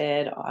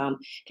unexpected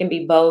can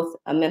be both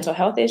a mental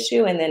health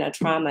issue and then a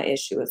trauma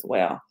issue as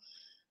well.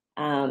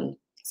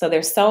 So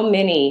there's so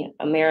many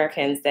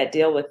Americans that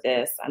deal with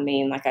this. I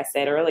mean, like I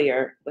said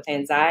earlier, with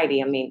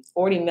anxiety, I mean,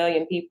 40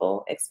 million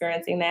people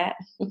experiencing that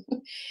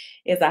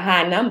is a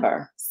high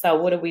number. So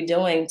what are we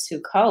doing to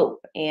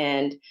cope?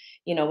 And,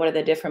 you know, what are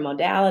the different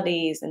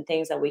modalities and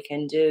things that we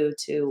can do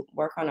to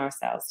work on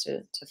ourselves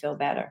to feel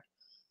better?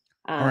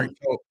 All right.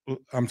 So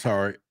I'm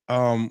sorry.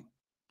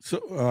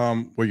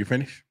 Were you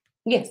finished?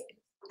 Yes.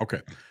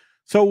 Okay.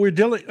 So we're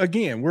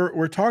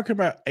talking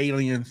about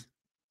aliens,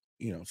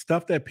 you know,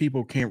 stuff that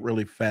people can't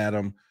really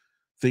fathom,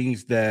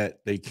 things that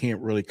they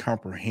can't really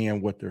comprehend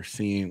what they're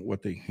seeing,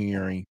 what they're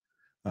hearing.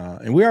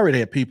 And we already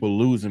had people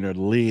losing their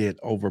lid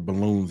over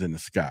balloons in the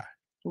sky.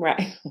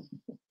 Right.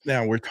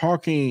 Now we're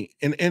talking,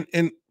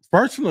 and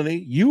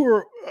personally, you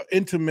are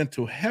into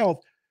mental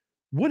health.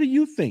 What do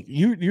you think?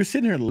 You're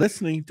sitting here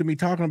listening to me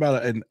talking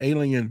about an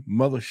alien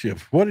mothership.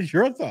 What is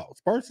your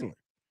thoughts personally?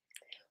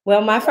 Well,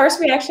 my first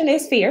reaction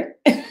is fear.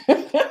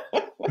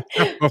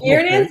 Fear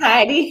and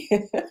anxiety.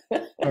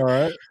 All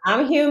right.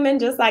 I'm human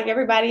just like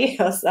everybody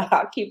else, so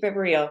I'll keep it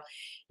real.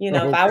 You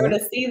know, if I were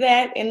to see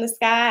that in the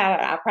sky,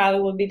 I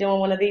probably would be doing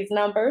one of these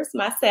numbers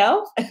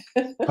myself.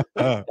 All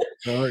right,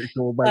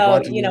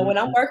 so, you know, when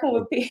I'm working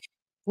with people,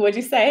 what'd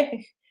you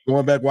say?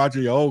 Going back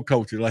watching your old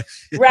coaches, like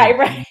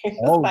right.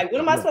 It's like,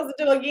 what am I supposed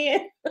to do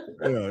again?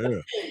 yeah.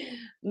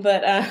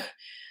 But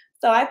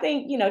so I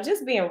think, you know,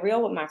 just being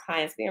real with my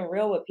clients, being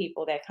real with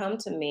people that come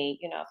to me,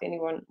 you know, if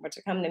anyone were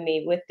to come to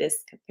me with this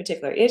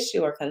particular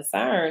issue or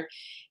concern,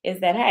 is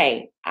that,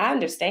 hey, I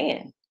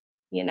understand.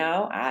 You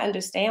know, I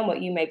understand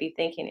what you may be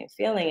thinking and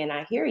feeling, and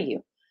I hear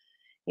you.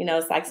 You know,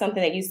 it's like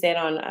something that you said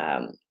on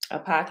a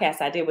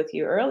podcast I did with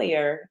you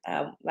earlier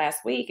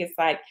last week. It's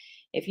like,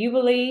 if you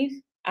believe,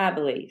 I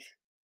believe.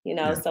 You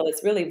know, so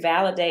it's really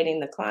validating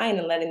the client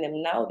and letting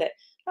them know that,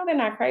 no, they're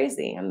not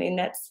crazy. I mean,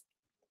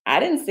 I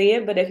didn't see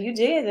it, but if you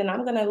did, then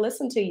I'm going to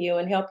listen to you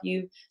and help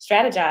you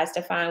strategize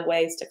to find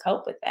ways to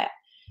cope with that.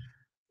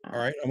 All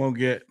right. I'm going to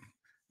get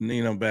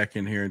Nina back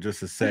in here in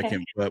just a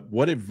second, but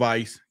what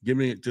advice, give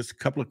me just a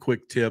couple of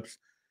quick tips.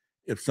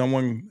 If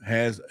someone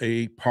has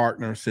a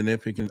partner,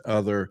 significant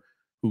other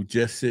who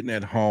just sitting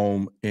at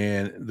home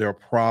and they're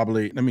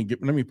probably, let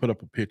me put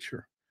up a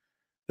picture.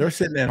 They're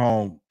sitting at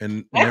home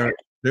and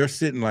they're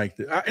sitting like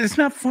this. It's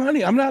not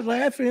funny. I'm not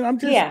laughing. I'm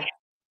just,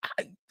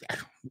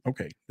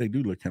 okay, they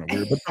do look kind of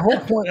weird. But the whole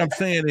point I'm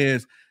saying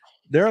is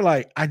they're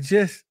like, I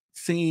just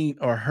seen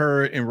or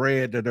heard and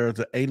read that there's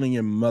an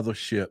alien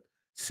mothership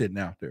sitting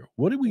out there.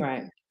 What do we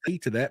say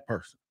to that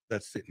person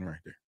that's sitting right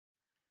there?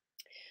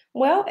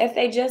 Well, if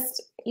they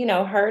just, you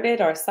know, heard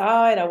it or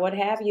saw it or what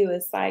have you,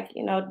 it's like,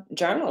 you know,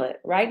 journal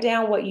it. Write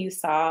down what you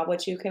saw,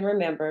 what you can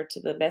remember to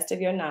the best of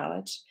your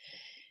knowledge.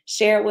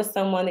 Share it with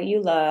someone that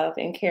you love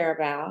and care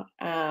about.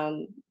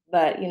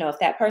 But, you know, if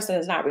that person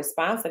is not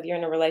responsive, you're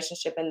in a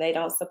relationship and they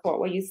don't support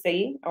what you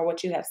see or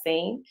what you have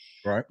seen,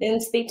 then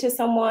speak to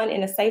someone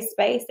in a safe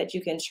space that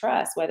you can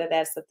trust, whether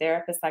that's a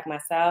therapist like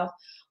myself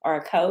or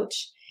a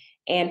coach,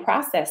 and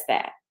process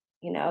that,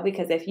 you know,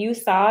 because if you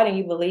saw it and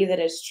you believe that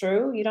it's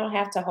true, you don't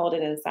have to hold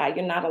it inside.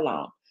 You're not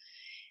alone.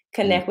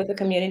 Connect with the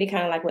community,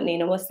 kind of like what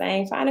Nina was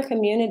saying. Find a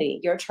community,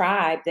 your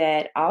tribe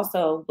that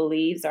also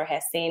believes or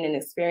has seen and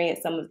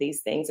experienced some of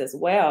these things as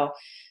well,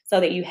 so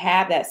that you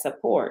have that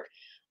support.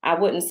 I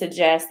wouldn't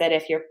suggest that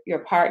if your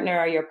partner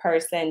or your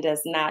person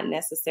does not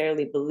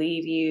necessarily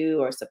believe you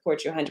or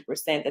support you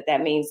 100%,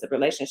 that means the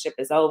relationship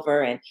is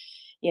over, and,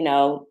 you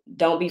know,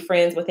 don't be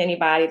friends with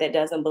anybody that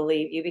doesn't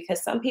believe you,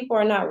 because some people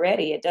are not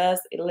ready. It does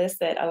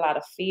elicit a lot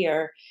of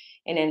fear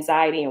and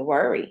anxiety and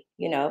worry,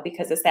 you know,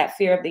 because it's that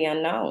fear of the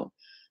unknown,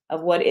 of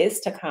what is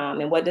to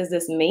come, and what does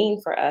this mean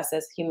for us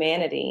as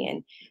humanity,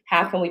 and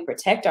how can we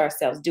protect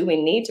ourselves? Do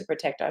we need to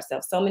protect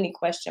ourselves? So many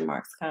question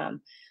marks come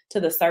to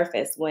the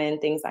surface when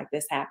things like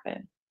this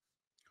happen.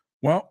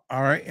 Well,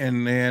 all right.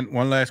 And then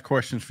one last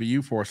question for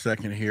you for a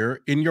second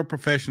here. In your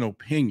professional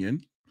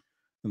opinion,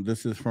 and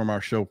this is from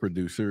our show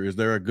producer, is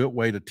there a good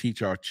way to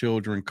teach our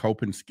children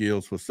coping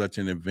skills for such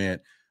an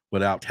event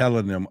without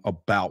telling them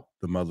about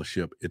the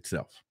mothership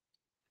itself?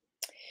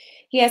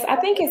 Yes, I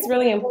think it's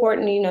really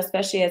important,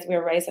 especially as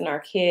we're raising our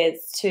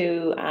kids,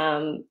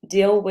 to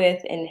deal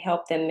with and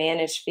help them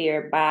manage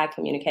fear by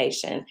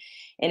communication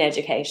and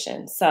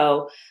education.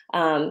 So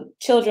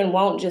children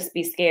won't just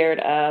be scared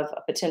of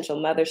a potential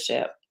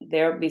mothership.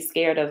 They'll be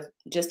scared of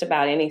just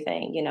about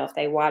anything. If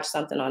they watch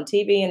something on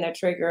TV and they're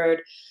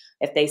triggered,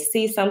 if they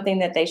see something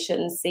that they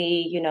shouldn't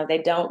see, they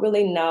don't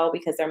really know,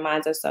 because their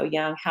minds are so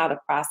young, how to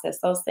process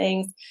those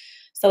things.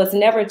 So it's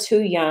never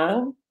too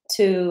young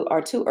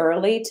or too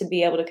early to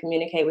be able to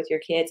communicate with your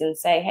kids and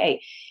say,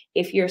 hey,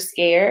 if you're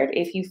scared,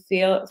 if you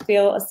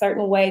feel a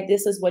certain way,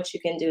 this is what you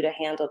can do to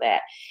handle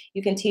that.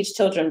 You can teach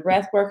children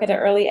breath work at an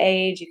early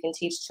age. You can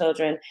teach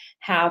children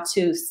how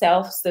to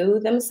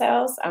self-soothe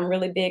themselves. I'm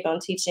really big on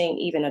teaching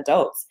even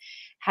adults.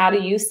 How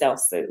do you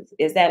self-soothe?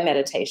 Is that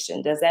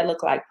meditation? Does that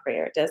look like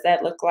prayer? Does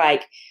that look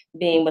like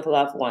being with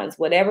loved ones?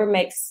 Whatever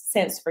makes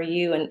sense for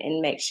you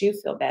and makes you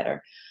feel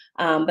better.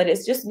 But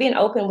it's just being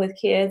open with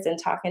kids and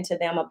talking to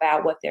them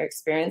about what they're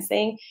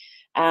experiencing.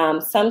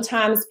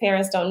 Sometimes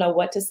parents don't know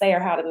what to say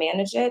or how to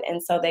manage it,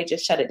 and so they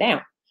just shut it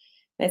down.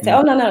 They say,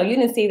 oh, no, you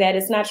didn't see that.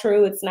 It's not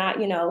true. It's not,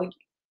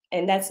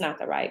 and that's not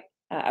the right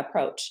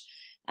approach.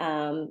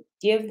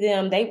 Give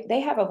them,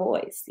 they have a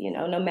voice,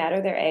 no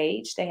matter their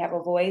age, they have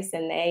a voice,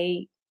 and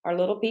they are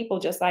little people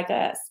just like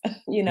us,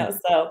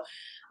 so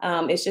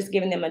it's just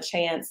giving them a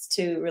chance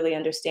to really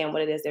understand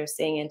what it is they're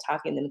seeing and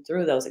talking them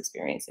through those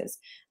experiences,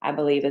 I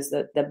believe, is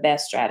the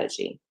best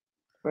strategy.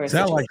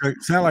 Sound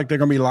like they're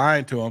gonna be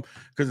lying to them,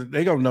 because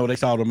they're gonna know they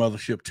saw the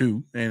mothership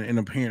too, and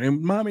the parent,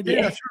 and mommy,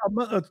 dad, I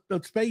saw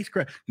a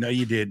spacecraft. No,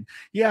 you didn't.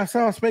 Yeah, I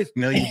saw a space.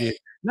 No, you did.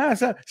 No, I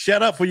saw.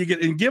 Shut up before you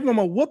get, and give them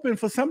a whooping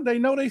for something they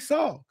know they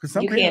saw. Because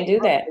some you can't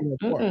do that.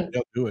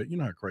 They'll do it. You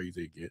know how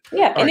crazy it gets.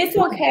 Yeah, and it's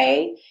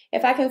okay,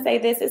 if I can say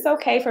this, it's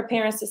okay for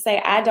parents to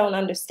say, I don't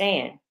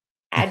understand.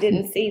 I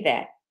didn't see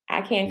that. I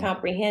can't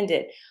comprehend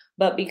it.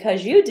 But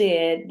because you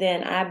did,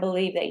 then I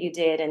believe that you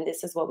did, and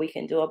this is what we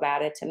can do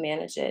about it to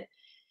manage it.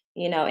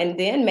 And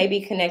then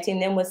maybe connecting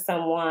them with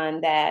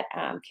someone that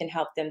can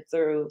help them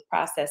through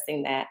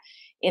processing that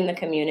in the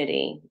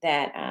community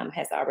that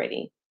has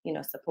already,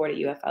 supported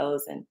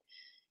UFOs and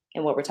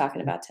what we're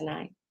talking about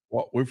tonight.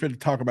 Well, we're going to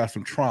talk about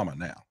some trauma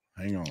now.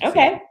 Hang on.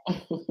 Okay.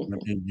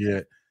 Let me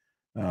get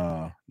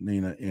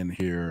Nina in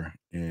here.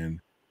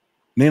 And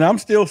Nina, I'm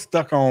still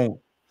stuck on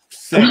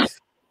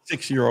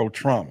 6-year-old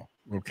trauma.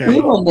 Okay.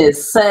 Doing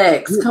this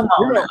sex. Come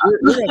on.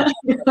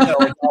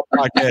 We're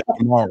podcast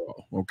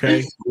tomorrow.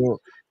 Okay.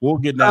 We'll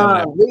get down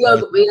to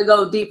that. We'll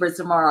go deeper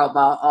tomorrow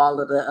about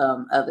all of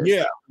the other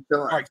stuff.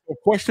 Sure. All right. So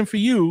question for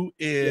you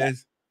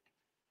is,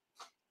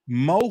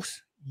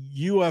 most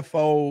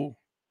UFO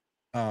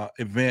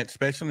events,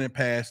 especially in the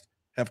past,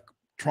 have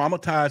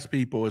traumatized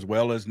people, as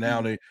well as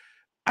now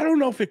I don't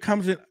know if it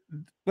comes in.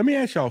 Let me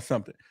ask y'all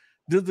something.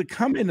 Does it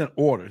come in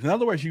orders? In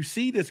other words, you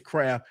see this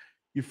craft,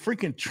 you're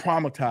freaking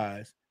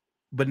traumatized,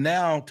 but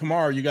now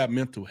tomorrow you got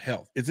mental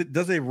health.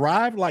 Does it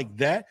arrive like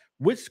that?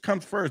 Which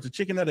comes first, the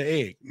chicken or the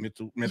egg?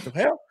 Mental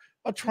health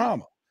or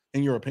trauma,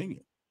 in your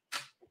opinion?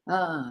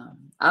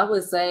 I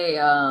would say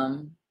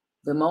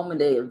the moment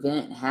the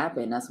event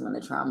happened, that's when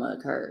the trauma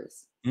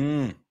occurs.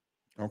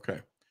 Okay.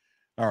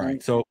 All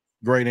right. So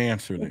great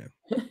answer then.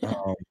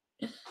 All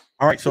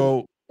right.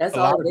 So that's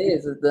all it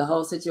is. The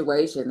whole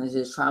situation is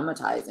just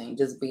traumatizing.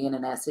 Just being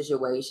in that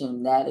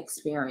situation, that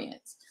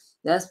experience.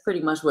 That's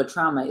pretty much what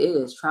trauma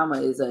is.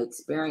 Trauma is an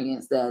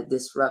experience that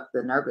disrupts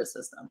the nervous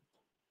system.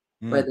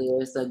 Whether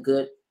it's a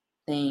good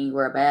thing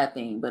or a bad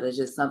thing, but it's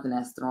just something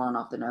that's thrown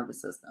off the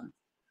nervous system.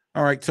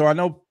 All right. So I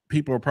know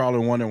people are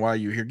probably wondering why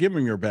you're here. Give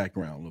them your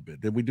background a little bit.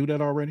 Did we do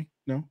that already?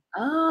 No?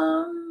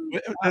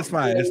 That's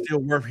fine. It's still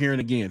worth hearing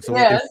again. So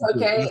yes,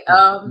 okay.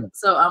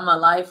 So I'm a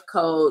life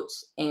coach,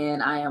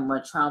 and I am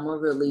a trauma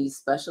release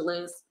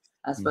specialist.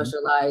 I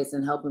specialize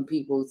in helping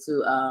people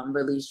to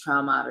release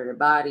trauma out of their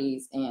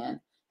bodies and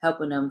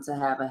helping them to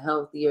have a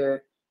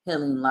healthier,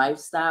 healing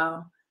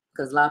lifestyle.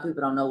 Because a lot of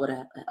people don't know what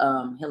a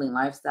healing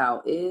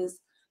lifestyle is,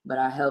 but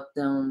I help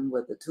them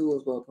with the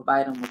tools,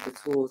 provide them with the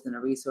tools and the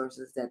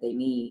resources that they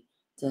need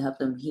to help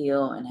them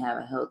heal and have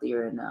a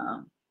healthier and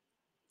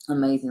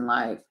amazing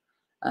life.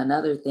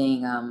 Another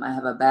thing, I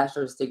have a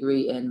bachelor's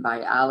degree in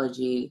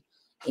biology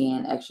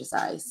and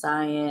exercise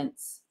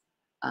science.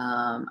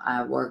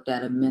 I worked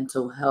at a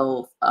mental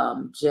health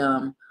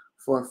gym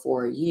for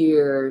 4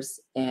 years,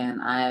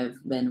 and I've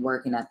been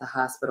working at the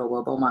hospital,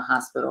 Waboma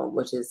Hospital,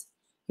 which is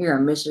here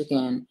in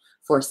Michigan,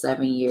 for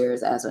 7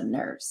 years as a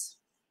nurse.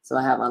 So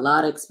I have a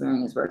lot of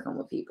experience working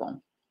with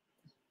people.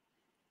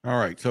 All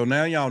right. So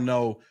now y'all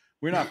know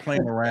we're not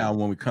playing around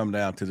when we come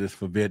down to this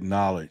forbidden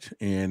knowledge.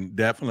 And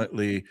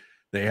definitely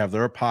they have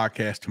their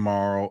podcast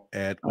tomorrow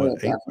at 8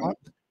 o'clock?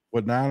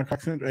 What, 9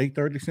 o'clock Central,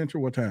 8:30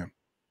 Central? What time?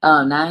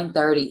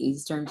 9:30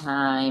 Eastern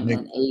time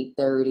and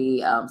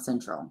 8:30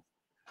 Central.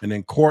 And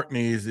then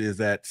Courtney's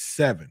is at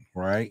 7,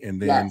 right?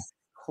 And then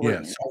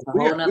yes,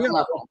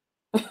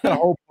 a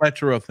whole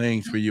plethora of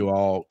things for you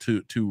all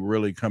to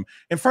really come.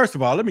 And first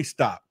of all, let me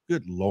stop.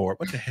 Good Lord,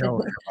 what the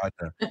hell have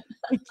I done?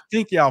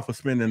 Thank y'all for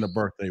spending the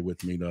birthday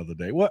with me the other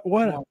day. What?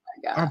 Oh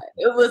my God.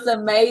 It was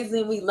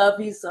amazing. We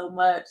love you so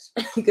much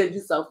because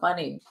you're so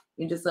funny.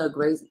 You're just a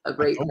great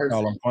person.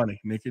 I'm funny.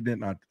 Nikki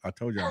didn't. I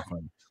told you I'm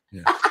funny.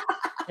 Yeah.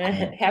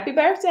 Happy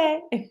birthday.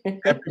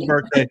 Happy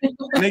birthday.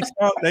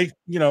 And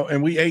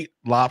and we ate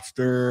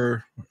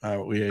lobster.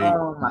 We ate.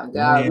 Oh my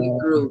God, we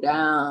threw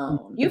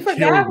down. You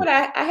forgot what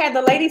I had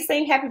the lady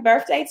sing happy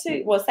birthday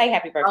to. Well, say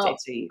happy birthday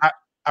to you.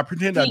 I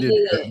pretend I did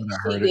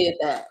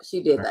that.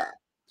 She did that.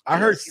 I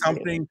heard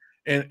something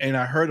and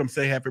I heard them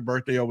say happy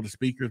birthday over the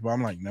speakers, but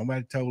I'm like,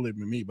 nobody told it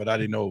to me, but I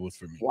didn't know it was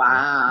for me.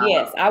 Wow.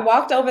 Yes, I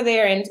walked over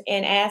there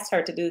and asked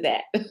her to do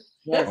that.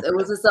 Yes, it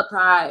was a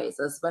surprise,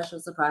 a special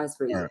surprise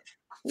for you. Right.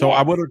 So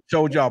I would have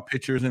showed y'all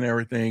pictures and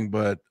everything,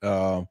 but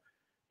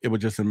it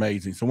was just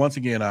amazing. So once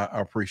again, I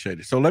appreciate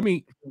it. So let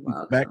me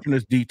back from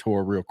this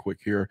detour real quick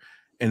here,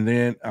 and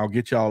then I'll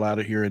get y'all out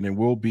of here, and then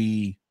we'll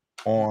be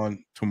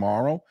on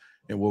tomorrow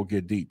and we'll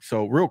get deep.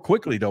 So real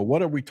quickly though,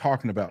 what are we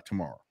talking about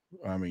tomorrow?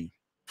 I mean,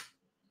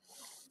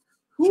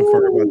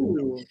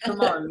 come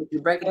on, you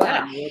break it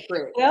down real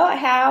quick. Well,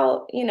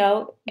 how,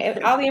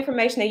 all the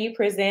information that you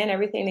present,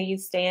 everything that you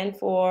stand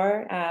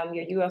for,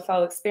 your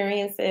UFO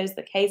experiences,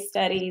 the case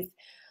studies,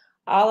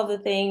 all of the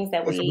things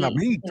that it's about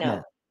me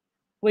tomorrow.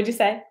 What'd you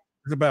say?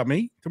 It's about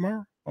me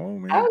tomorrow. Oh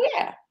man. Oh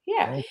yeah.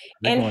 Yeah.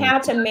 And how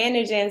to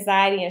manage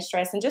anxiety and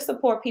stress, and just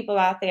support people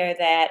out there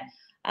that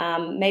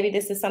maybe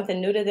this is something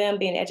new to them,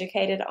 being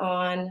educated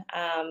on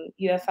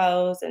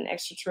UFOs and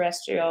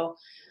extraterrestrial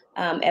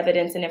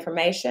evidence and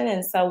information.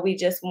 And so we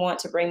just want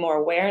to bring more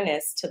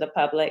awareness to the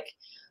public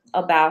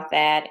about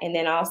that, and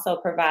then also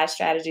provide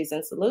strategies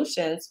and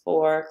solutions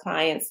for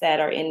clients that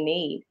are in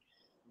need.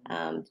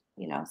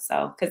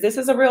 So because this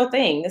is a real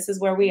thing, this is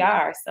where we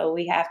are. So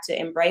we have to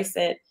embrace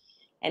it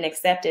and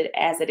accept it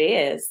as it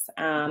is.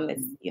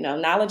 It's,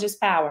 knowledge is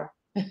power.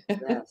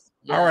 Yes.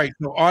 All right.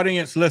 So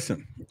audience,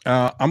 listen,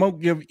 I'm going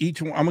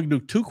to do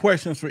 2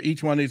 questions for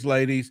each one of these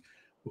ladies.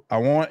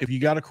 If you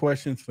got a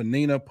question for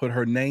Nina, put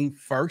her name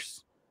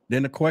first,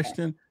 then the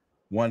question.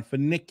 One for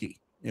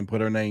Nikki, and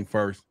put her name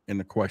first in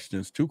the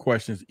questions. 2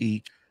 questions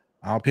each.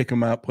 I'll pick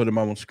them up, put them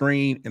on the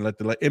screen, and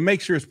and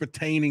make sure it's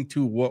pertaining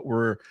to what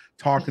we're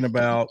talking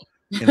about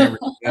and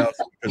everything else.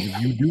 Because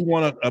if you do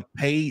want a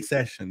paid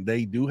session,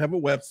 they do have a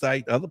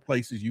website, other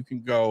places you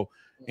can go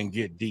and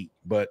get deep.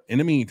 But in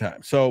the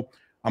meantime, so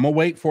I'm gonna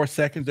wait for a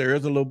second. There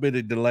is a little bit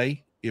of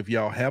delay. If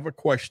y'all have a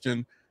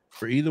question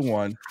for either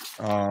one,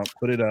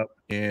 put it up,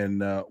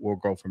 and we'll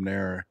go from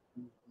there,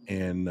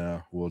 and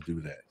we'll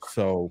do that.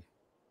 So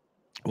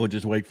we'll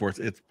just wait for it.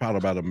 It's probably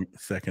about a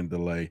second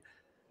delay.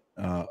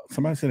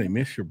 Somebody said they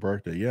missed your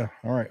birthday. Yeah.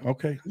 All right.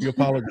 Okay. You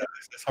apologize.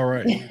 That's all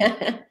right.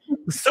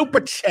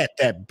 Super chat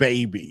that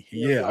baby.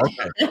 Yeah.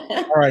 Okay.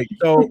 All right.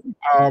 So,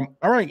 all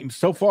right.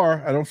 So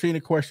far, I don't see any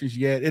questions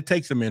yet. It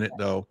takes a minute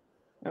though.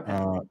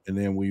 Okay. And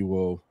then we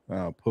will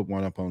put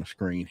one up on the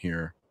screen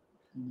here.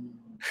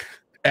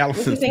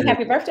 Allison, saying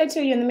happy birthday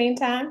to you in the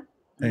meantime.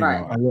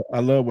 Right. I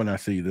love when I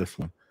see this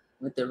one.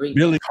 With the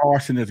Billy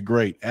Carson is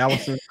great.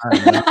 Allison,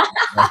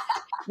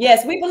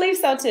 yes, we believe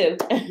so too.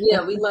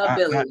 Yeah, we love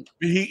Billy.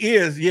 He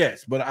is,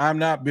 yes, but I'm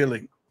not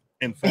Billy.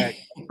 In fact,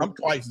 I'm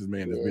twice as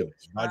man as Billy.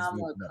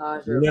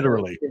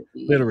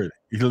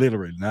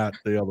 Literally, not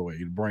the other way.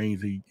 The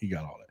brains, he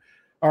got all that.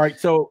 All right,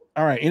 so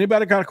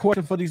anybody got a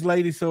question for these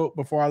ladies? So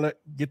before I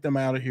get them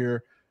out of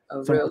here,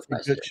 real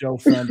question. Good show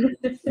Sunday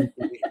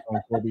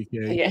on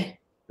 4BK. Yeah,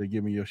 they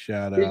give me your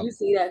shout out. Did you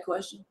see that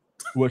question?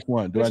 Which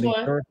one? Do I need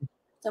her?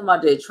 Talking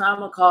about, did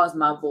trauma cause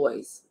my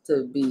voice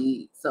to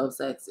be so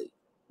sexy?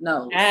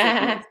 No. You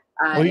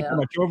talking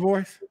about your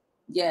voice?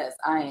 Yes,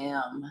 I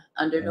am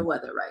under the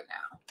weather right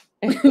now.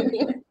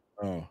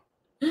 Oh,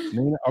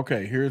 Nina,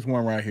 okay. Here's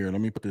one right here. Let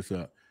me put this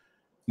up.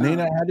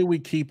 Nina, how do we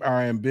keep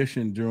our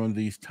ambition during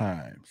these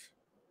times?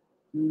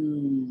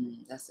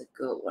 That's a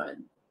good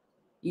one.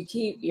 You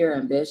keep your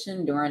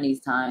ambition during these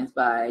times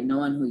by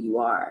knowing who you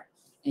are,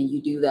 and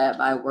you do that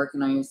by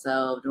working on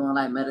yourself, doing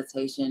like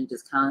meditation,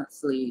 just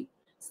constantly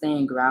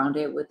staying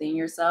grounded within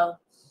yourself.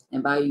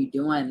 And by you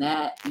doing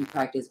that, you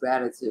practice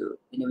gratitude.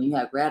 And then when you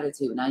have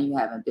gratitude, now you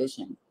have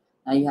ambition.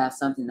 Now you have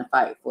something to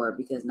fight for,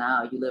 because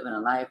now you live in a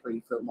life where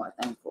you feel more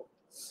thankful.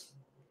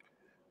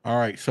 All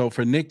right. So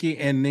for Nikki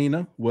and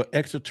Nina, will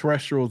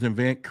extraterrestrials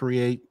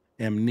create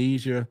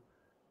amnesia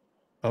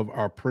of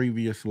our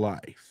previous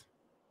life?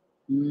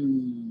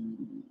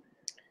 Mm.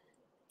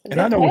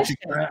 And I know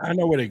I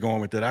know where they're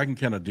going with that. I can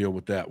kind of deal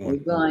with that one.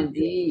 We're going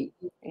deep.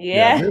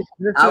 Yeah.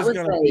 I would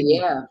say,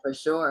 yeah, for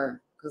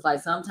sure. Because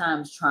like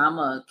sometimes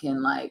trauma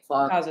can like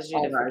fall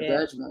over our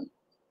judgment.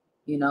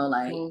 You know,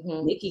 like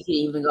Nikki can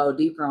even go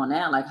deeper on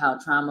that, like how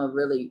trauma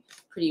really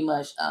pretty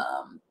much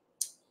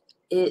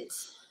it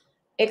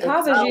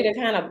causes you to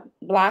kind of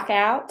block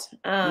out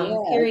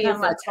periods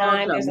of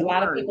time. There's a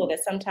lot of people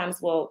that sometimes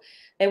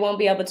they won't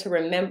be able to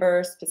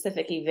remember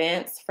specific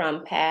events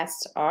from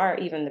past or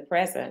even the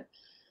present.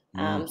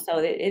 So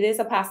it is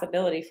a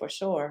possibility for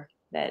sure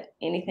that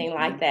anything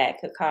like that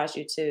could cause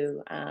you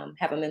to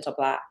have a mental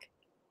block.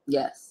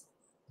 Yes.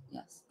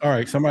 Yes. All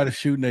right, somebody's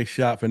shooting a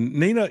shot, and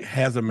Nina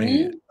has a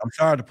man. I'm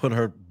sorry to put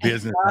her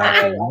business out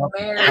Sorry, there. I'm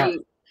married.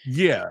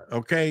 Yeah,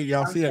 okay.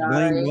 Y'all I'm see that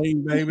sorry.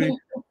 bling bling, baby?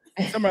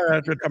 Somebody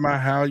out there talking about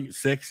how you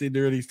sexy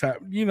during these times.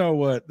 You know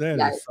what? That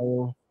Yeah. is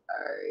so.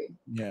 Sorry.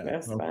 Yeah.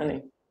 That's Okay.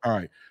 funny. All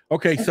right.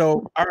 Okay.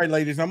 So, all right,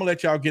 ladies, I'm gonna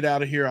let y'all get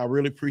out of here. I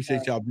really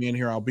appreciate y'all being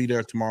here. I'll be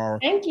there tomorrow.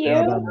 Thank you.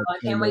 Down there, I 20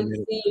 can't more wait to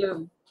minutes. see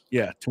you.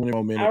 Yeah, 20 more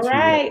All minutes.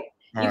 right.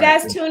 All You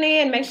right. guys tune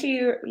in. Make sure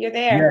you're Yeah.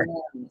 there.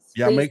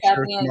 Yeah, Please make tap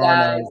sure in, tomorrow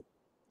guys. night.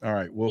 All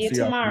right, we'll See you see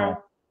y'all tomorrow.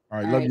 tomorrow. All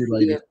right, All love right, you, see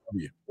ladies. you.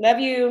 Love you. Love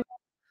you.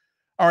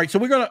 All right, so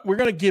we're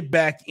gonna get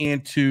back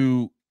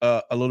into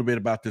a little bit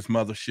about this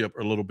mothership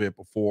a little bit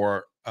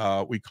before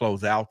we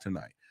close out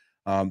tonight.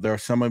 There are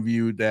some of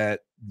you that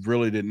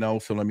really didn't know,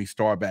 so let me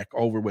start back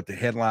over with the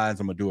headlines.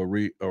 I'm gonna do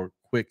a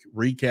quick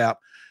recap.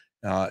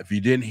 If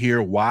you didn't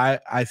hear why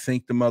I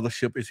think the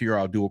mothership is here,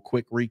 I'll do a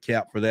quick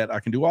recap for that. I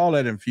can do all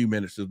that in a few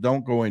minutes, so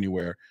don't go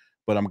anywhere.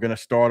 But I'm going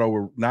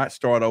to not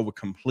start over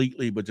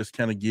completely, but just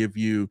kind of give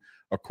you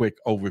a quick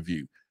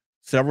overview.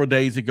 Several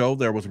days ago,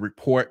 there was a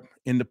report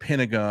in the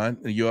Pentagon.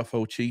 The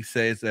UFO chief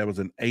says there was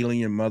an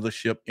alien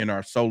mothership in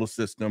our solar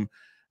system,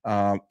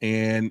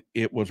 and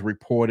it was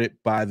reported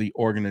by the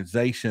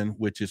organization,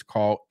 which is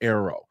called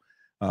Arrow.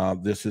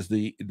 This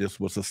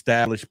was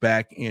established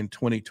back in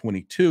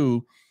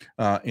 2022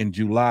 in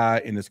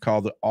July, and it's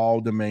called the All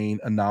Domain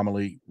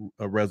Anomaly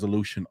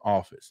Resolution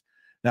Office.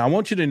 Now, I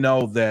want you to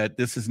know that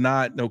this is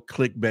not no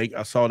clickbait.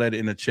 I saw that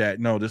in the chat.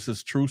 No, this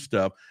is true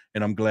stuff,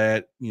 and I'm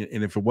glad.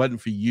 And if it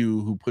wasn't for you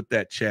who put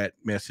that chat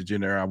message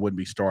in there, I wouldn't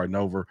be starting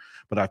over.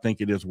 But I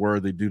think it is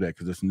worthy to do that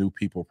because it's new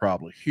people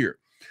probably here.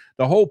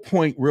 The whole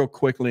point, real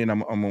quickly, and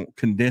I'm going to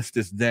condense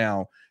this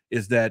down,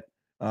 is that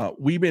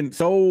we've been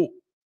so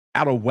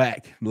out of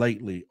whack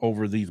lately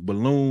over these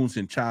balloons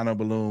and China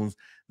balloons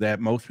that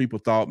most people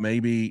thought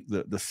maybe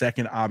the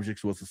second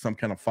object was some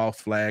kind of false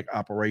flag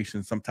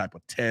operation, some type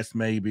of test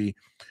maybe.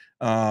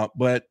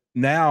 But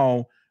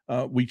now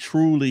we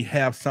truly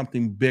have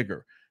something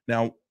bigger.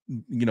 Now,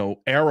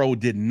 Arrow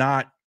did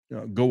not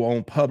go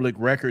on public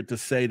record to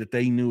say that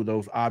they knew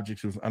those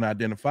objects was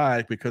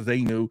unidentified because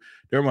they knew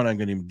they were not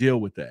going to even deal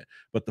with that.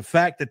 But the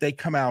fact that they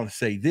come out and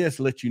say this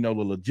lets you know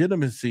the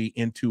legitimacy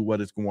into what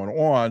is going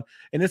on,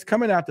 and it's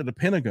coming out to the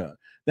Pentagon.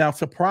 Now,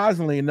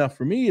 surprisingly enough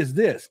for me is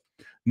this.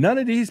 None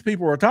of these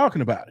people are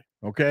talking about it,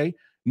 okay?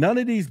 None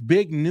of these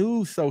big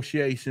news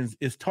associations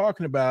is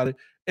talking about it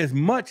as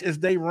much as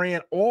they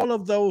ran all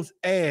of those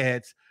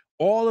ads,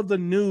 all of the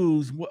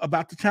news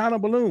about the China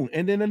balloon,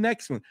 and then the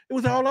next one. It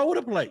was all over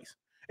the place.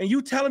 And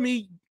you telling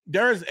me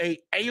there's a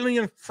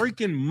alien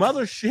freaking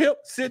mothership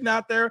sitting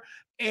out there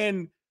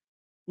and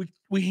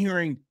we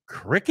hearing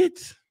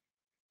crickets?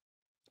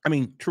 I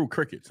mean, true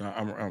crickets.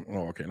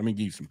 Okay, let me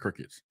give you some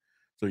crickets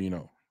so you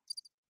know.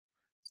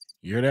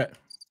 You hear that?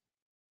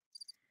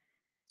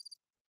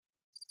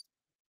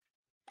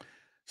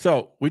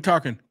 So we're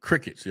talking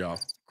crickets, y'all.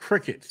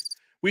 Crickets.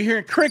 We're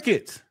hearing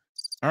crickets.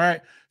 All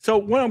right. So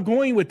what I'm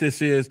going with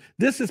this is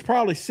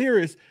probably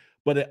serious,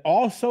 but it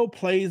also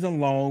plays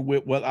along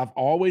with what I've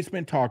always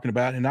been talking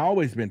about, and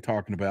always been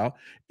talking about,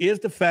 is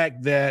the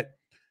fact that,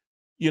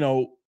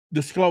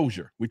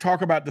 disclosure. We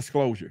talk about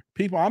disclosure.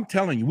 People, I'm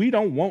telling you, we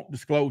don't want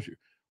disclosure.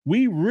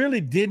 We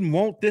really didn't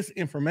want this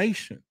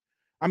information.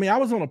 I mean, I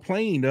was on a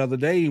plane the other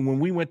day when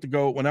I went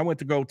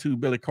to go to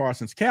Billy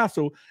Carson's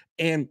castle,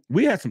 and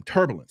we had some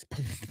turbulence.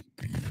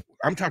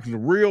 I'm talking the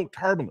real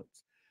turbulence.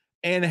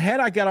 And had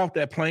I got off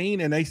that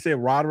plane and they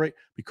said, Roderick,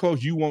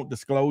 because you want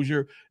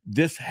disclosure,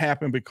 this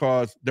happened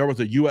because there was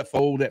a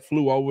UFO that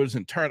flew over us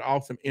and turned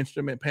off some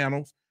instrument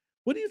panels.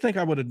 What do you think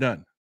I would have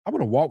done? I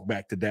would have walked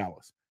back to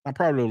Dallas. I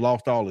probably would have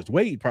lost all this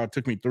weight. It probably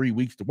took me 3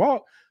 weeks to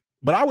walk,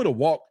 but I would have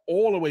walked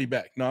all the way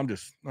back. No,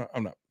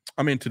 I'm not.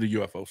 I'm into the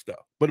UFO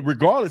stuff. But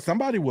regardless,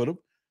 somebody would have.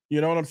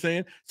 You know what I'm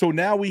saying? So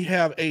now we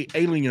have a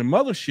alien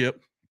mothership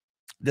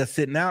that's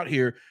sitting out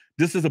here.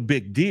 This is a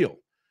big deal.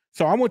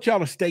 So I want y'all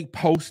to stay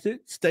posted,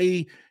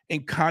 stay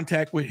in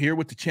contact with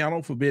the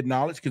channel Forbidden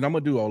Knowledge, because I'm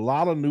going to do a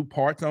lot of new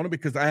parts on it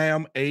because I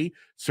am a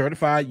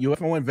certified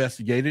UFO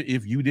investigator,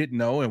 if you didn't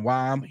know, and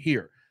why I'm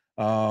here.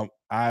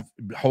 I've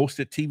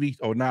hosted TV,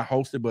 or not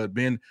hosted, but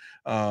been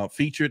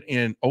featured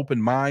in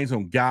Open Minds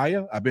on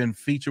Gaia. I've been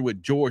featured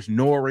with George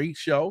Norrie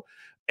show,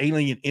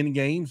 Alien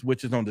Endgames,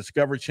 which is on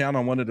Discovery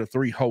Channel. I'm one of the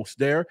 3 hosts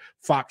there.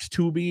 Fox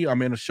Tubi,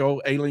 I'm in a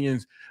show,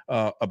 Aliens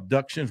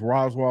Abductions,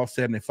 Roswell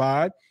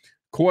 75. Of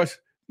course,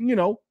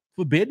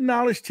 Forbidden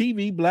Knowledge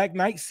TV, Black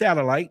Knight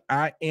Satellite.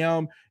 I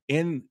am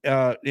in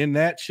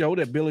that show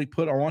that Billy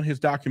put on his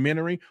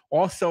documentary.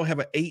 Also have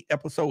an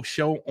 8-episode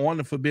show on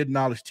the Forbidden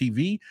Knowledge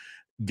TV,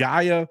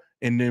 Gaia,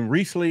 and then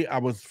recently I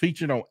was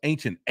featured on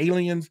Ancient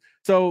Aliens.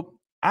 So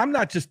I'm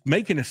not just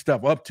making this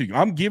stuff up to you.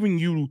 I'm giving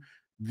you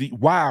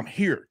why I'm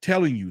here,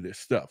 telling you this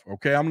stuff.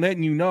 Okay, I'm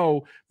letting you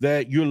know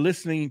that you're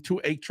listening to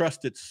a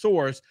trusted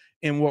source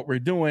in what we're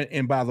doing.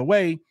 And by the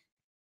way,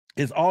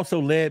 it's also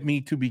led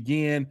me to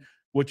begin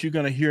what you're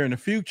going to hear in the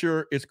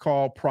future. Is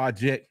called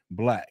Project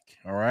Black.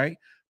 All right.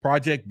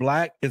 Project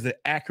Black is an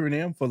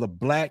acronym for the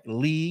Black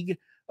League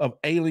of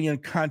Alien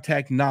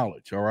Contact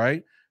Knowledge. All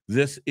right.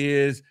 This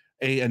is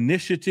an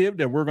initiative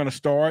that we're going to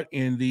start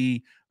in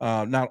the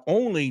not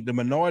only the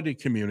minority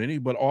community,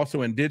 but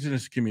also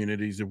indigenous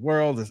communities. The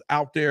world is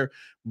out there.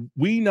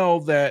 We know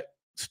that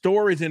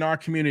stories in our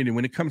community,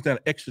 when it comes down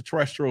to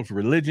extraterrestrials,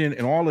 religion,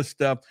 and all this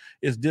stuff,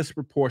 is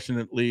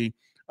disproportionately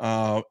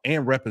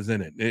and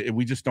represented.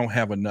 We just don't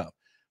have enough.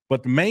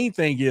 But the main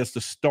thing is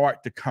to start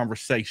the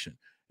conversation.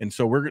 And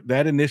so we're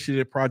that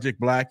initiative, Project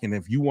Black. And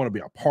if you want to be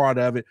a part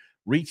of it,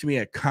 reach me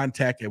at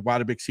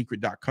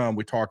contact@whythebigsecret.com.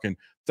 We're talking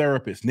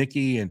therapists.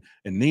 Nikki and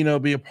Nina will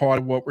be a part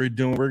of what we're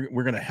doing.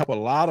 We're going to help a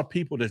lot of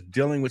people that's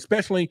dealing with,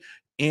 especially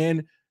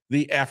in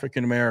the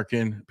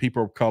African-American,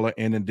 people of color,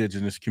 and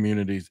indigenous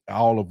communities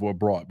all over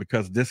abroad,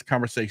 because this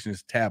conversation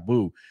is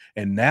taboo.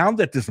 And now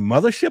that this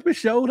mothership has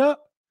showed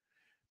up,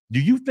 do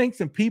you think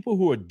some people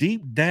who are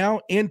deep down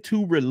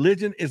into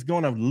religion is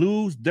going to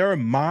lose their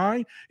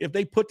mind if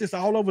they put this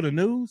all over the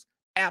news?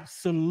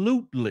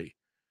 Absolutely.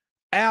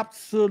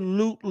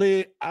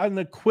 Absolutely,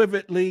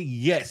 unequivocally,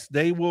 yes,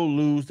 they will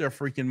lose their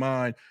freaking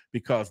mind,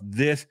 because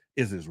this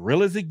is as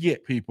real as it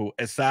get, people,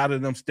 aside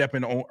of them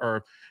stepping on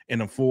earth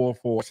in a full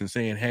force and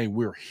saying, hey,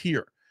 we're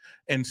here.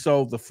 And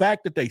so the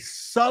fact that they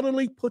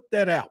subtly put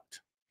that out,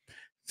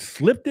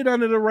 slipped it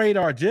under the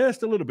radar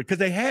just a little bit, because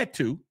they had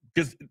to,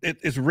 because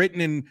it's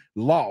written in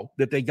law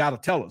that they got to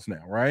tell us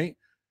now, right?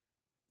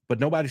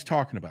 But nobody's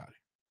talking about it.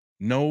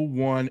 No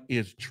one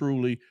is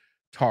truly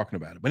talking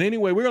about it. But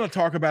anyway, we're going to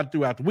talk about it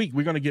throughout the week.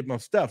 We're going to get more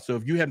stuff. So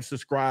if you haven't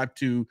subscribed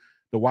to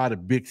the Why the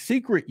Big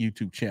Secret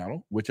YouTube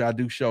channel, which I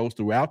do shows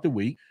throughout the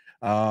week,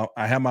 I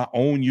have my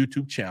own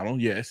YouTube channel,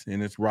 yes,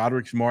 and it's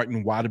Roderick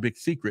Martin, Why the Big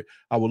Secret.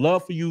 I would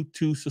love for you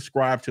to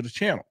subscribe to the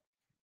channel,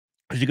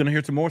 because you're going to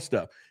hear some more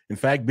stuff. In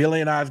fact,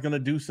 Billy and I is going to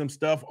do some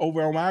stuff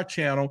over on our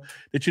channel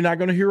that you're not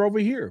going to hear over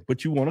here,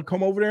 but you want to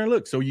come over there and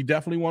look. So you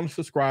definitely want to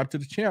subscribe to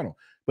the channel.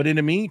 But in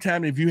the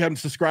meantime, if you haven't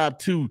subscribed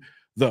to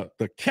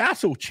the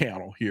Castle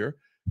channel here,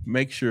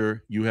 make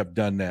sure you have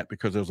done that,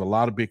 because there's a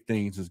lot of big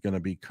things that's going to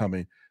be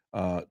coming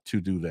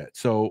to do that.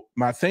 So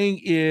my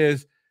thing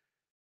is,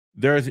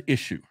 there's an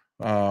issue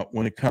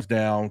when it comes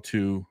down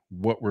to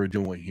what we're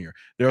doing here.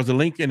 There's a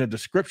link in the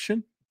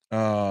description.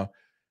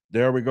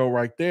 There we go,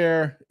 right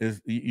there.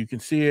 You can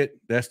see it.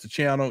 That's the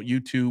channel,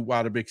 YouTube,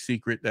 Why the Big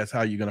Secret. That's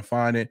how you're going to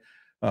find it.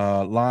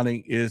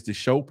 Lonnie is the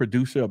show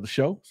producer of the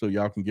show, so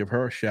y'all can give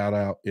her a shout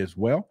out as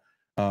well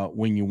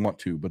when you want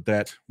to, but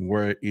that's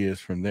where it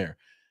is from there.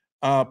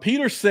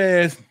 Peter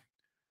says,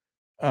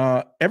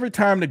 every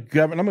time the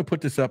government, I'm going to put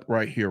this up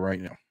right here,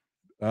 right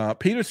now.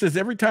 Peter says,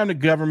 every time the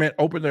government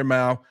open their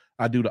mouth,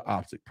 I do the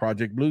opposite.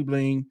 Project Blue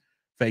Bling,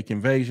 fake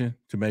invasion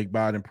to make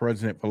Biden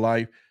president for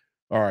life.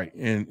 All right.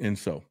 And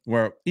so,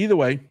 well, either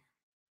way,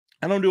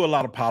 I don't do a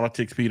lot of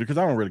politics, Peter, because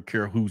I don't really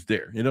care who's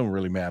there. It don't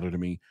really matter to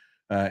me.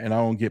 And I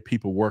don't get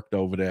people worked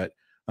over that.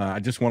 I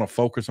just want to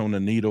focus on the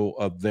needle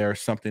of there's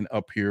something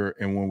up here,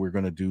 and when we're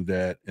going to do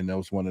that. And that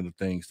was one of the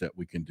things that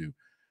we can do.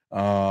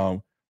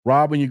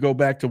 Rob, when you go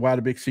back to Why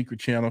the Big Secret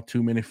channel,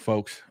 too many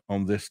folks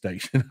on this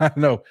station. I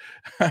know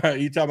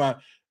you talking about,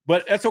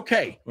 but that's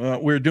okay.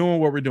 We're doing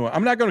what we're doing.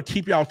 I'm not going to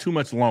keep y'all too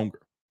much longer.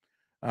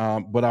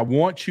 But I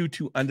want you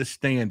to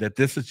understand that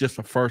this is just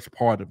the first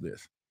part of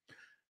this.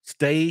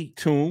 Stay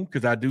tuned,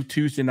 because I do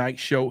Tuesday night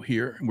show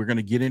here. And we're going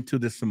to get into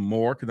this some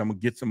more, because I'm going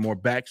to get some more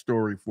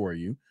backstory for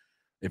you.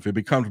 If it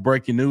becomes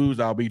breaking news,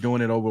 I'll be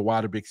doing it over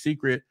Why the Big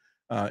Secret.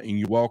 And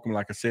you're welcome,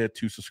 like I said,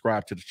 to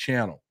subscribe to the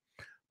channel.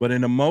 But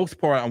in the most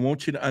part, I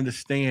want you to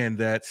understand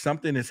that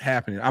something is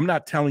happening. I'm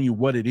not telling you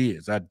what it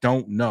is. I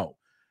don't know.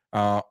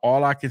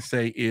 All I can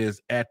say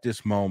is, at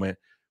this moment,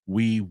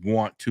 we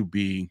want to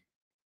be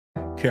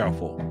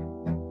careful.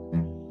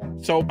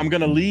 So I'm going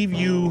to leave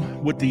you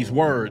with these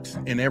words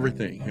and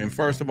everything. And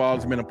first of all,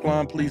 it's been a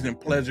plum, pleasing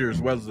pleasure,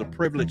 as well as a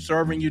privilege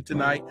serving you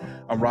tonight.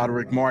 I'm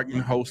Roderick Martin,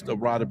 host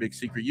of Rod the Big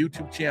Secret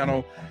YouTube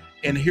channel.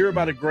 And here,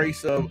 by the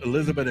grace of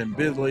Elizabeth and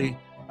Billy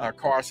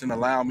Carson,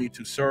 allow me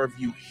to serve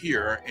you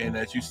here. And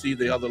as you see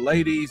the other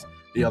ladies,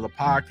 the other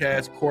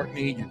podcasts,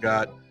 Courtney, you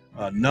got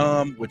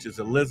Numb, which is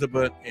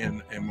Elizabeth,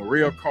 and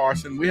Maria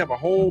Carson. We have a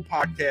whole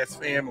podcast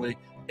family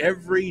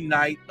every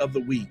night of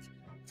the week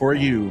for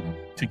you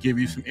to give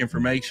you some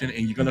information.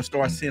 And you're going to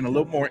start seeing a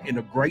little more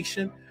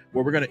integration,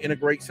 where we're going to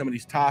integrate some of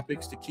these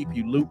topics to keep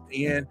you looped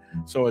in.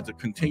 So it's a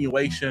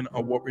continuation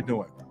of what we're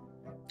doing.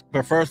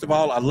 But first of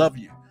all, I love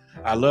you.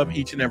 I love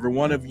each and every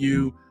one of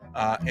you.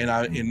 And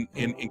I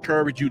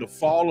encourage you to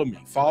follow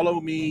me.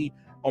 Follow me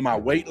on my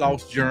weight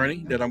loss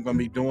journey that I'm going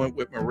to be doing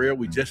with Maria.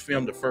 We just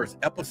filmed the first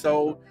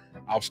episode.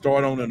 I'll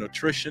start on the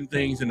nutrition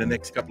things in the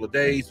next couple of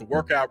days, the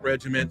workout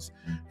regimens,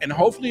 and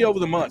hopefully over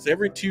the months,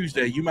 every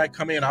Tuesday, you might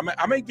come in.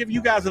 I may give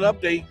you guys an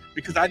update,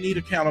 because I need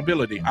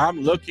accountability.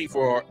 I'm looking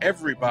for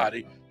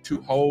everybody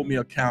to hold me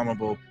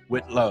accountable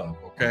with love,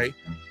 okay?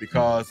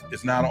 Because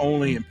it's not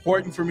only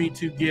important for me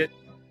to get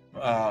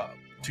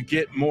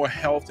more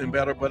health and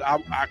better, but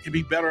I can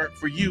be better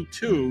for you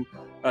too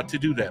to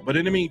do that. But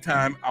in the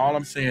meantime, all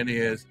I'm saying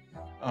is,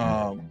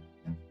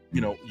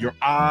 your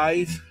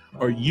eyes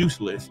are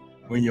useless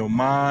when your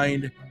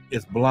mind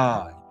is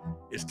blind.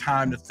 It's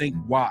time to think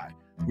why.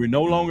 We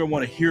no longer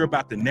want to hear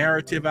about the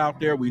narrative out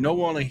there. We no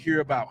want to hear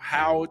about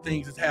how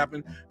things has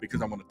happened,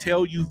 because I'm going to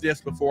tell you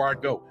this before I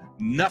go.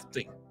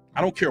 Nothing,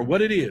 I don't care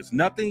what it is,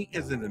 nothing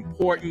is as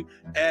important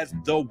as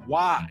the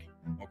why,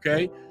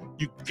 okay?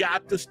 You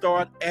got to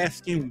start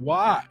asking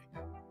why.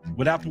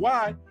 Without the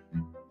why,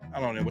 I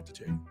don't know what to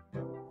tell you.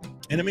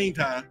 In the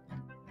meantime,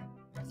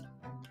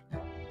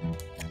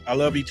 I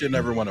love each and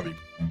every one of you.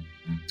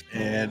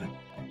 And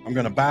I'm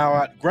going to bow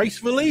out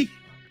gracefully.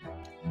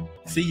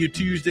 See you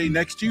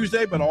next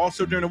Tuesday, but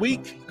also during the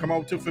week, come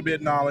over to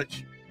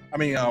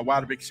Why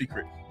the Big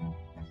Secret.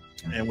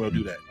 And we'll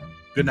do that.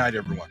 Good night,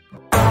 everyone.